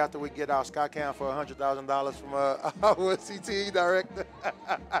 Right after we get our Skycam for $100,000 from our CTE director.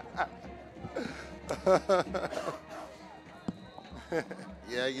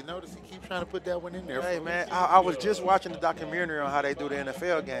 Yeah, you notice he keeps trying to put that one in there. Hey, man, I was just watching the documentary on how they do the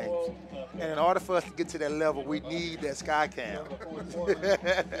NFL games. And in order for us to get to that level, we need that sky cam.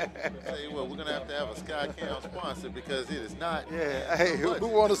 Tell you what, we're going to have a sky cam sponsor because it is not. Yeah, hey, who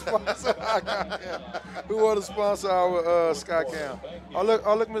want to sponsor our sky cam? Who want to sponsor our sky cam? Oh,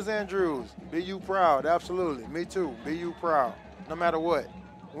 look, Ms. Andrews. Be you proud, absolutely. Me too. Be you proud, no matter what.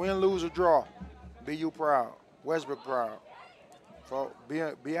 Win, lose, or draw. Be you proud. Westbrook proud.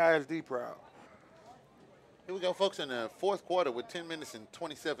 BISD proud. Here we go, folks, in the fourth quarter with 10 minutes and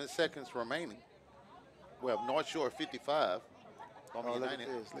 27 seconds remaining. We have North Shore 55. Look at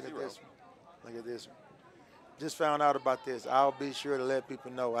this. Look at this one. Look at this one. Just found out about this. I'll be sure to let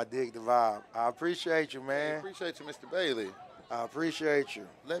people know I dig the vibe. I appreciate you, man. I appreciate you, Mr. Bailey. I appreciate you.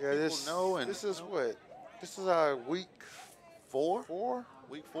 Let people know. And this is what? This is our week 4?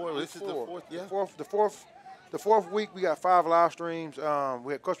 Week 4. This is the fourth, yeah. The fourth week, we got 5 live streams.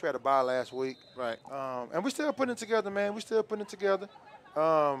 Of course, we had a bye last week. Right. And we still putting it together, man. We still putting it together.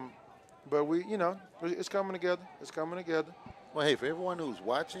 But we, it's coming together. It's coming together. Well, hey, for everyone who's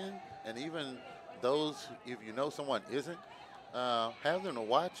watching, and even those, if you know someone isn't, have them to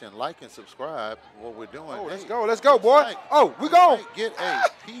watch and like and subscribe what we're doing. Oh, let's go, boy. We go. Get a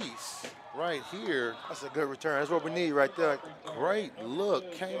piece right here. That's a good return. That's what we need right there. Great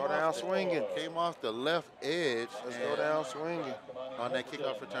look. Go down swinging. Came off the left edge. Let's go down swinging. On that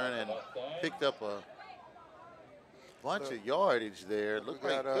kickoff return and picked up a bunch of yardage there. Looked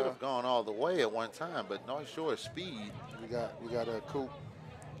like it could have gone all the way at one time, but North Shore speed. We got a Coop.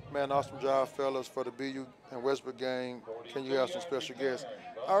 Man, awesome job, fellas, for the BU and Westbrook game. Can you have some special guests?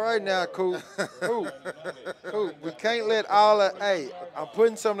 All right now, Coop. Coop, we can't let all that. Hey, I'm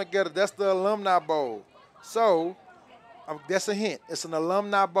putting something together. That's the Alumni Bowl. So, that's a hint. It's an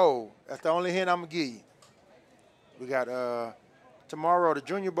Alumni Bowl. That's the only hint I'm going to give you. We got tomorrow the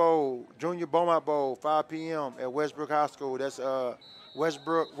Junior Beaumont Bowl, 5 p.m. at Westbrook High School. That's West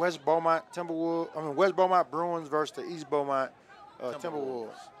Beaumont Bruins versus the East Beaumont Timberwolves.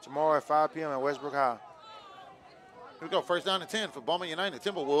 Tomorrow at 5 p.m. at Westbrook High. Here we go, first down and 10 for Beaumont United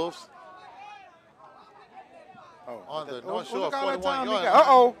Timberwolves. On the North Shore 41 yard.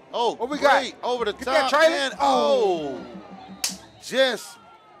 Oh, what we got? Over the top. And just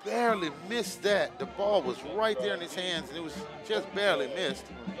barely missed that. The ball was right there in his hands, and it was just barely missed.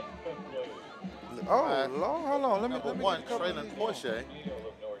 Oh, Lord, hold on. Let me Traylon Porsche.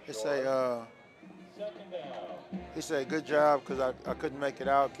 He said, good job, because I couldn't make it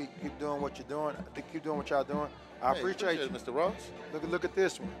out. Keep doing what you're doing. Keep doing what y'all doing. I appreciate you, Mr. Ross. Look at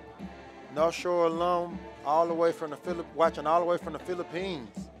this one. North Shore alum, all the way from watching all the way from the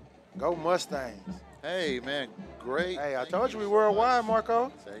Philippines. Go Mustangs. Hey, man, great. Hey, I told you we worldwide,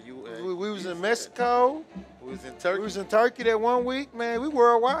 Marco. We was in Mexico. We was in Turkey. We was in Turkey that one week, man. We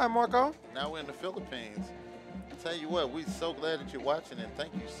worldwide, Marco. Now we're in the Philippines. I tell you what, we're so glad that you're watching, and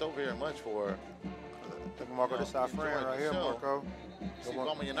thank you so very much for. Look, Marco, this is our friend right here, Marco. See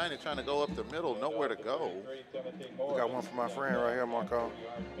Beaumont United trying to go up the middle, nowhere to go. We got one for my friend right here, Marco.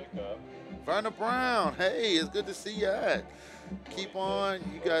 Verna Brown, hey, it's good to see you. Keep on.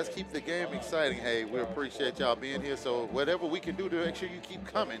 You guys keep the game exciting. Hey, we appreciate y'all being here. So whatever we can do to make sure you keep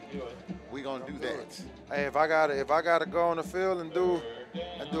coming, we're gonna do that. Hey, if I gotta go on the field and do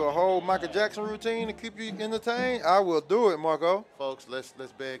a whole Michael Jackson routine to keep you entertained, I will do it, Marco. Folks, let's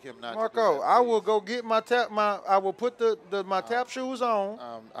beg him not Marco, to do that. I will go get I will put my tap shoes on,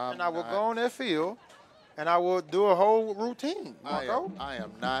 and I will go on that field, and I will do a whole routine, Marco. I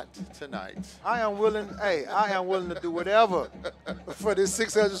am not tonight. I am willing to do whatever for this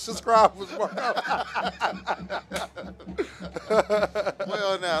 600 subscribers, Marco.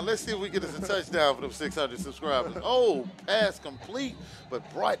 Well, now, let's see if we get us a touchdown for them 600 subscribers. Oh, pass complete, but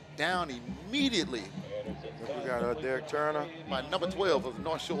brought down immediately. We got Derek Turner. My number 12 of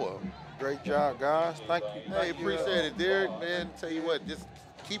North Shore. Great job, guys. Thank you. Hey, appreciate it, Derek, man. Tell you what, just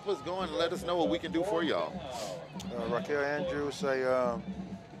keep us going and let us know what we can do for y'all. Raquel Andrews say,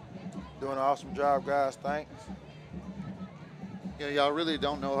 doing an awesome job, guys. Thanks. Yeah, y'all really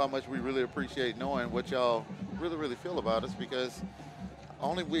don't know how much we really appreciate knowing what y'all really feel about us, because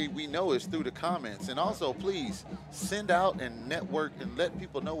only we know is through the comments. And also, please send out and network and let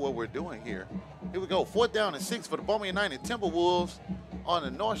people know what we're doing here. Here we go. 4th down and 6 for the Beaumont United Timberwolves on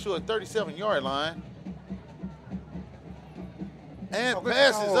the North Shore 37-yard line. And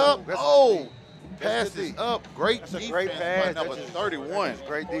passes up. Passes up. Great defense great pass. by number 31.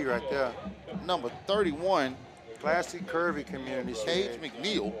 Great D right there. Number 31. Classic curvy community. Cage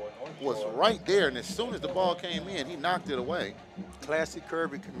McNeil. was right there, and as soon as the ball came in, he knocked it away. Classic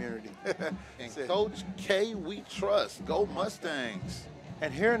Kirby community. And Coach K, we trust. Go Mustangs.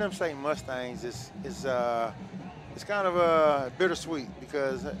 And hearing them say Mustangs is kind of bittersweet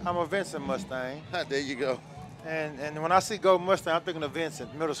because I'm a Vincent Mustang. There you go. And when I see Go Mustang, I'm thinking of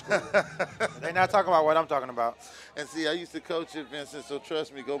Vincent, middle school. They're not talking about what I'm talking about. And see, I used to coach at Vincent, so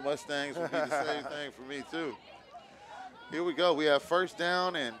trust me, Go Mustangs would be the same thing for me too. Here we go. We have first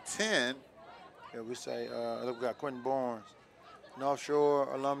down and 10. Yeah, we say, look, we got Quentin Barnes, North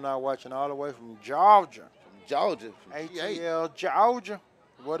Shore alumni watching all the way from Georgia. From Georgia. From ATL, Georgia.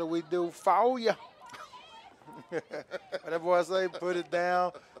 What do we do for you? What that boy say, put it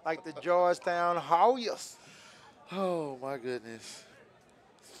down like the Georgetown Hoyas. Oh, my goodness.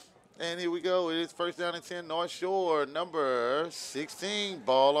 And here we go. It is first down and 10, North Shore, number 16.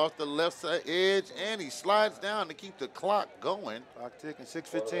 Ball off the left side edge, and he slides down to keep the clock going. Clock ticking,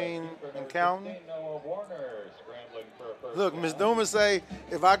 6:15 and counting. Look, Miss Doomer say,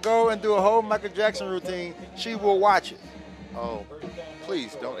 if I go and do a whole Michael Jackson routine, she will watch it. Oh,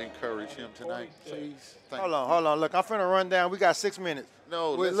 please don't encourage him tonight, please. Hold on. Look, I'm finna run down. We got 6 minutes.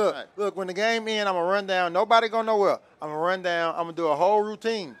 No, look, when the game ends, I'm gonna run down. Nobody going nowhere. I'm gonna run down. I'm gonna do a whole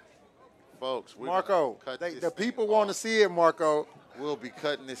routine. Folks, Marco, the people want to see it, Marco. We'll be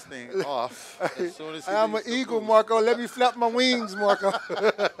cutting this thing off as soon as I'm an eagle, Marco. Let me flap my wings, Marco.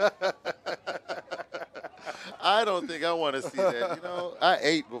 I don't think I want to see that. You know, I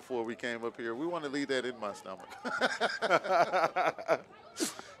ate before we came up here. We want to leave that in my stomach.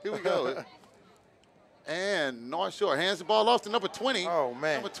 Here we go. And North Shore hands the ball off to number 20. Oh,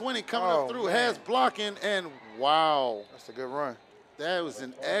 man. Number 20 coming up through, has blocking, and wow. That's a good run. That was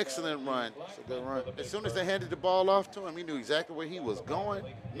an excellent run. That's a good run. As soon as they handed the ball off to him, he knew exactly where he was going.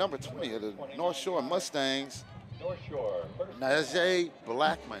 Number 20 of the North Shore Mustangs, Najee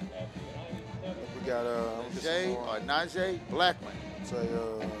Blackman. We got Najee Blackman. Say,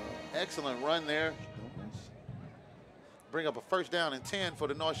 excellent run there. Bring up a first down and 10 for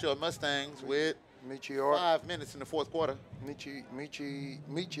the North Shore Mustangs with 5 minutes in the fourth quarter.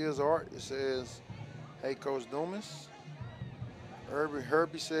 Michi is art. It says, hey, Coach Dumas.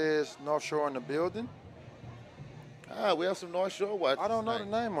 Herbie says North Shore in the building. We have some North Shore watchers. I don't know the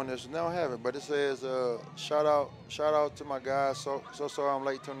name on this. I don't have it, but it says shout out to my guys. So sorry I'm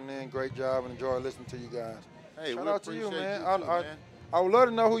late tuning in. Great job and enjoy listening to you guys. Hey, shout we out to you, man. You too, man. I would love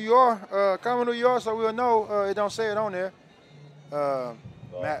to know who you are. Comment who you are so we'll know. It don't say it on there.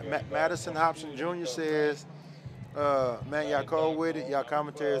 Madison Hobson Jr. says, man, y'all cold with it. Y'all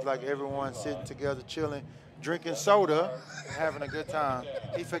commentaries like everyone sitting together, chilling, drinking soda, having a good time.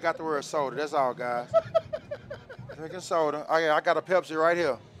 He forgot the word soda. That's all, guys. Drinking soda. Oh, yeah, I got a Pepsi right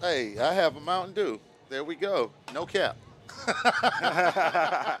here. Hey, I have a Mountain Dew. There we go. No cap.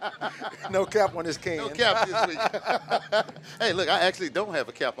 No cap on this can. No cap this week. Hey, look, I actually don't have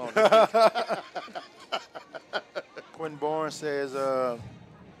a cap on this week. Quentin Barnes says,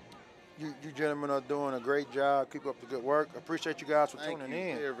 you gentlemen are doing a great job. Keep up the good work. Appreciate you guys for tuning in.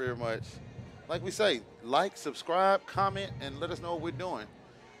 Thank you very, very much. Like we say, like, subscribe, comment, and let us know what we're doing.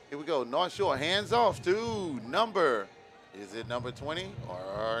 Here we go. North Shore hands off to number, is it number 20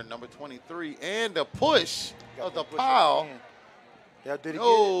 or number 23? And the push of the pile. Yeah, did he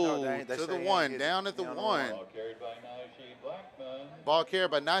no, get it? To the one, down at the one. Ball carried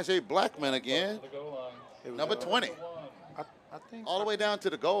by Najee Blackman again. Number 20. I think all the way down to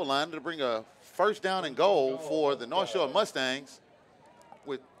the goal line to bring a first down and goal for the North Shore Mustangs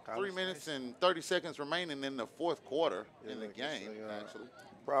with 3 minutes and 30 seconds remaining in the fourth quarter in the game, actually.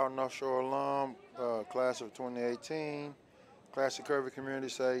 Proud North Shore alum, class of 2018. Classic Kirby community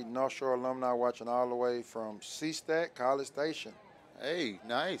say North Shore alumni watching all the way from C-Stack, College Station. Hey,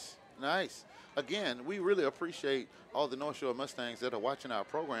 nice, nice. Again, we really appreciate all the North Shore Mustangs that are watching our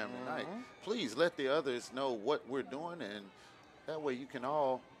program tonight. Please let the others know what we're doing, and that way you can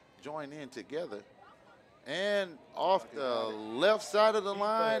all join in together. And off the left side of the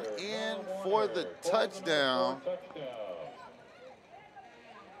line, in for the touchdown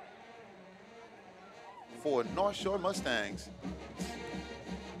for North Shore Mustangs.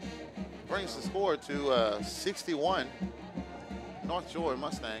 Brings the score to 61. North Shore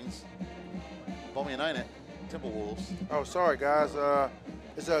Mustangs. Beaumont United Timberwolves. Oh, sorry, guys.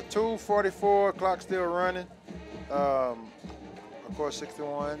 It's a 2:44. Clock still running. Of course,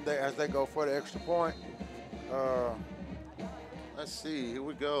 61 as they go for the extra point. Let's see. Here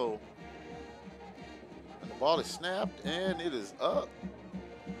we go. And the ball is snapped, and it is up.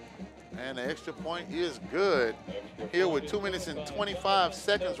 And the extra point is good. Here with 2 minutes and 25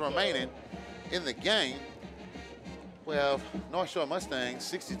 seconds remaining in the game. We have North Shore Mustangs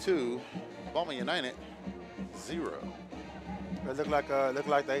 62, Beaumont United 0. It look like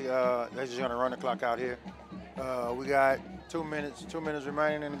they're just gonna run the clock out here. We got 2 minutes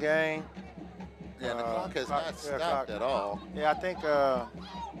remaining in the game. Yeah, the clock has not stopped at all. Yeah, I think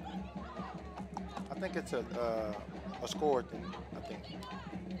it's a score thing. I think.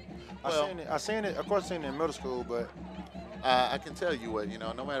 I seen it. Of course, I seen it in middle school, but I can tell you what,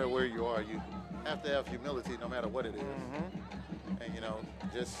 no matter where you are, you have to have humility, no matter what it is. Mm-hmm. And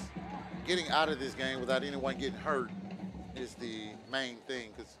just getting out of this game without anyone getting hurt is the main thing,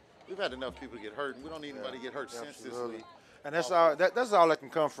 because we've had enough people get hurt, and we don't need anybody to get hurt senselessly. And that's all. That's all that can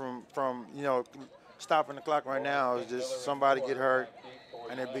come from stopping the clock right now is just somebody get hurt,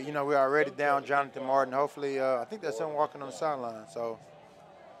 and it be we're already down Jonathan Martin. Hopefully, I think there's someone walking on the sideline. So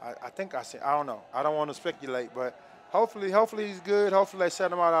I think I see. I don't know. I don't want to speculate, but hopefully he's good. Hopefully they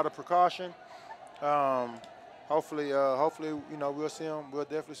set him out of precaution. Hopefully we'll see him. We'll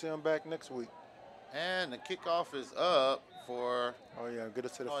definitely see him back next week. And the kickoff is up for get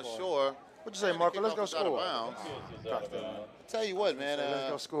us to the North Shore. What you say, Marco? Let's go score. I'll tell you what, man. Let's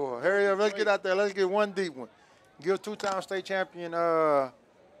go score. Hurry up. Let's get out there. Let's get one deep one. Give two-time state champion Traylon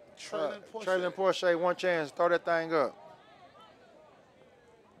Porsche one chance. Throw that thing up.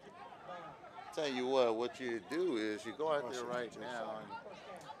 Tell you what you do is you go out there right now and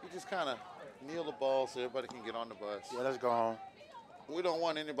you just kind of kneel the ball so everybody can get on the bus. Yeah, let's go home. We don't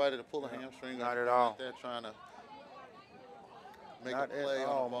want anybody to pull a hamstring. Not at all. Like that, trying to make a play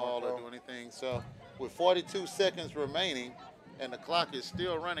on the ball or do anything. So with 42 seconds remaining and the clock is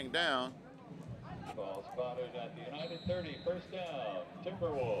still running down. Ball spotted at the United 30, first down,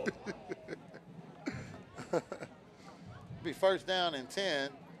 Timberwolves. Be first down and 10.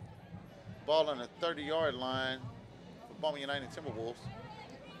 Ball on the 30-yard line for Beaumont United Timberwolves.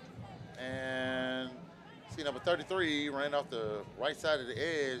 And see number 33 ran off the right side of the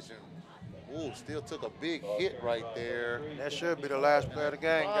edge and still took a big hit right there. That should be the last play of the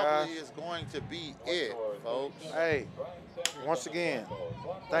game, guys. Probably is going to be it, folks. Hey, once again,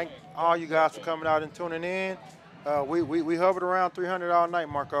 thank all you guys for coming out and tuning in. We hovered around 300 all night,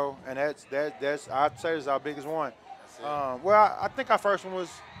 Marco, and that's I'd say is our biggest one. Well, I think our first one was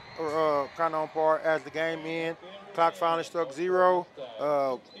kind of on par as the game ended. Clock finally struck 0.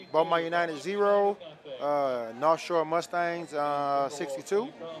 Beaumont United 0. North Shore Mustangs 62.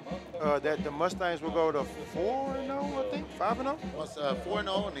 That the Mustangs will go to 4-0, I think, 5-0.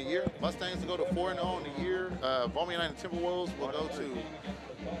 4-0 in the year. Mustangs will go to 4-0 in the year. Beaumont United Timberwolves will go to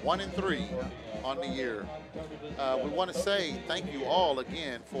 1-3 on the year. We want to say thank you all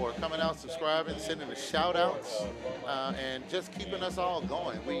again for coming out, subscribing, sending the shout outs, and just keeping us all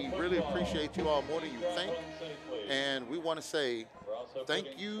going. We really appreciate you all more than you think. And we want to say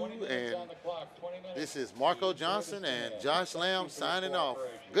thank you. And this is Marco Johnson and Josh Lamb signing off.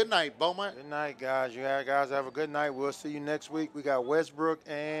 Good night, Beaumont. Good night, guys. You guys have a good night. We'll see you next week. We got Westbrook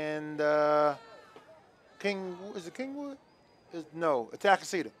and Is it Kingwood? No,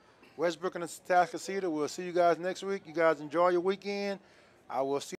 Atascocita. Westbrook and Atascocita. We'll see you guys next week. You guys enjoy your weekend. I will see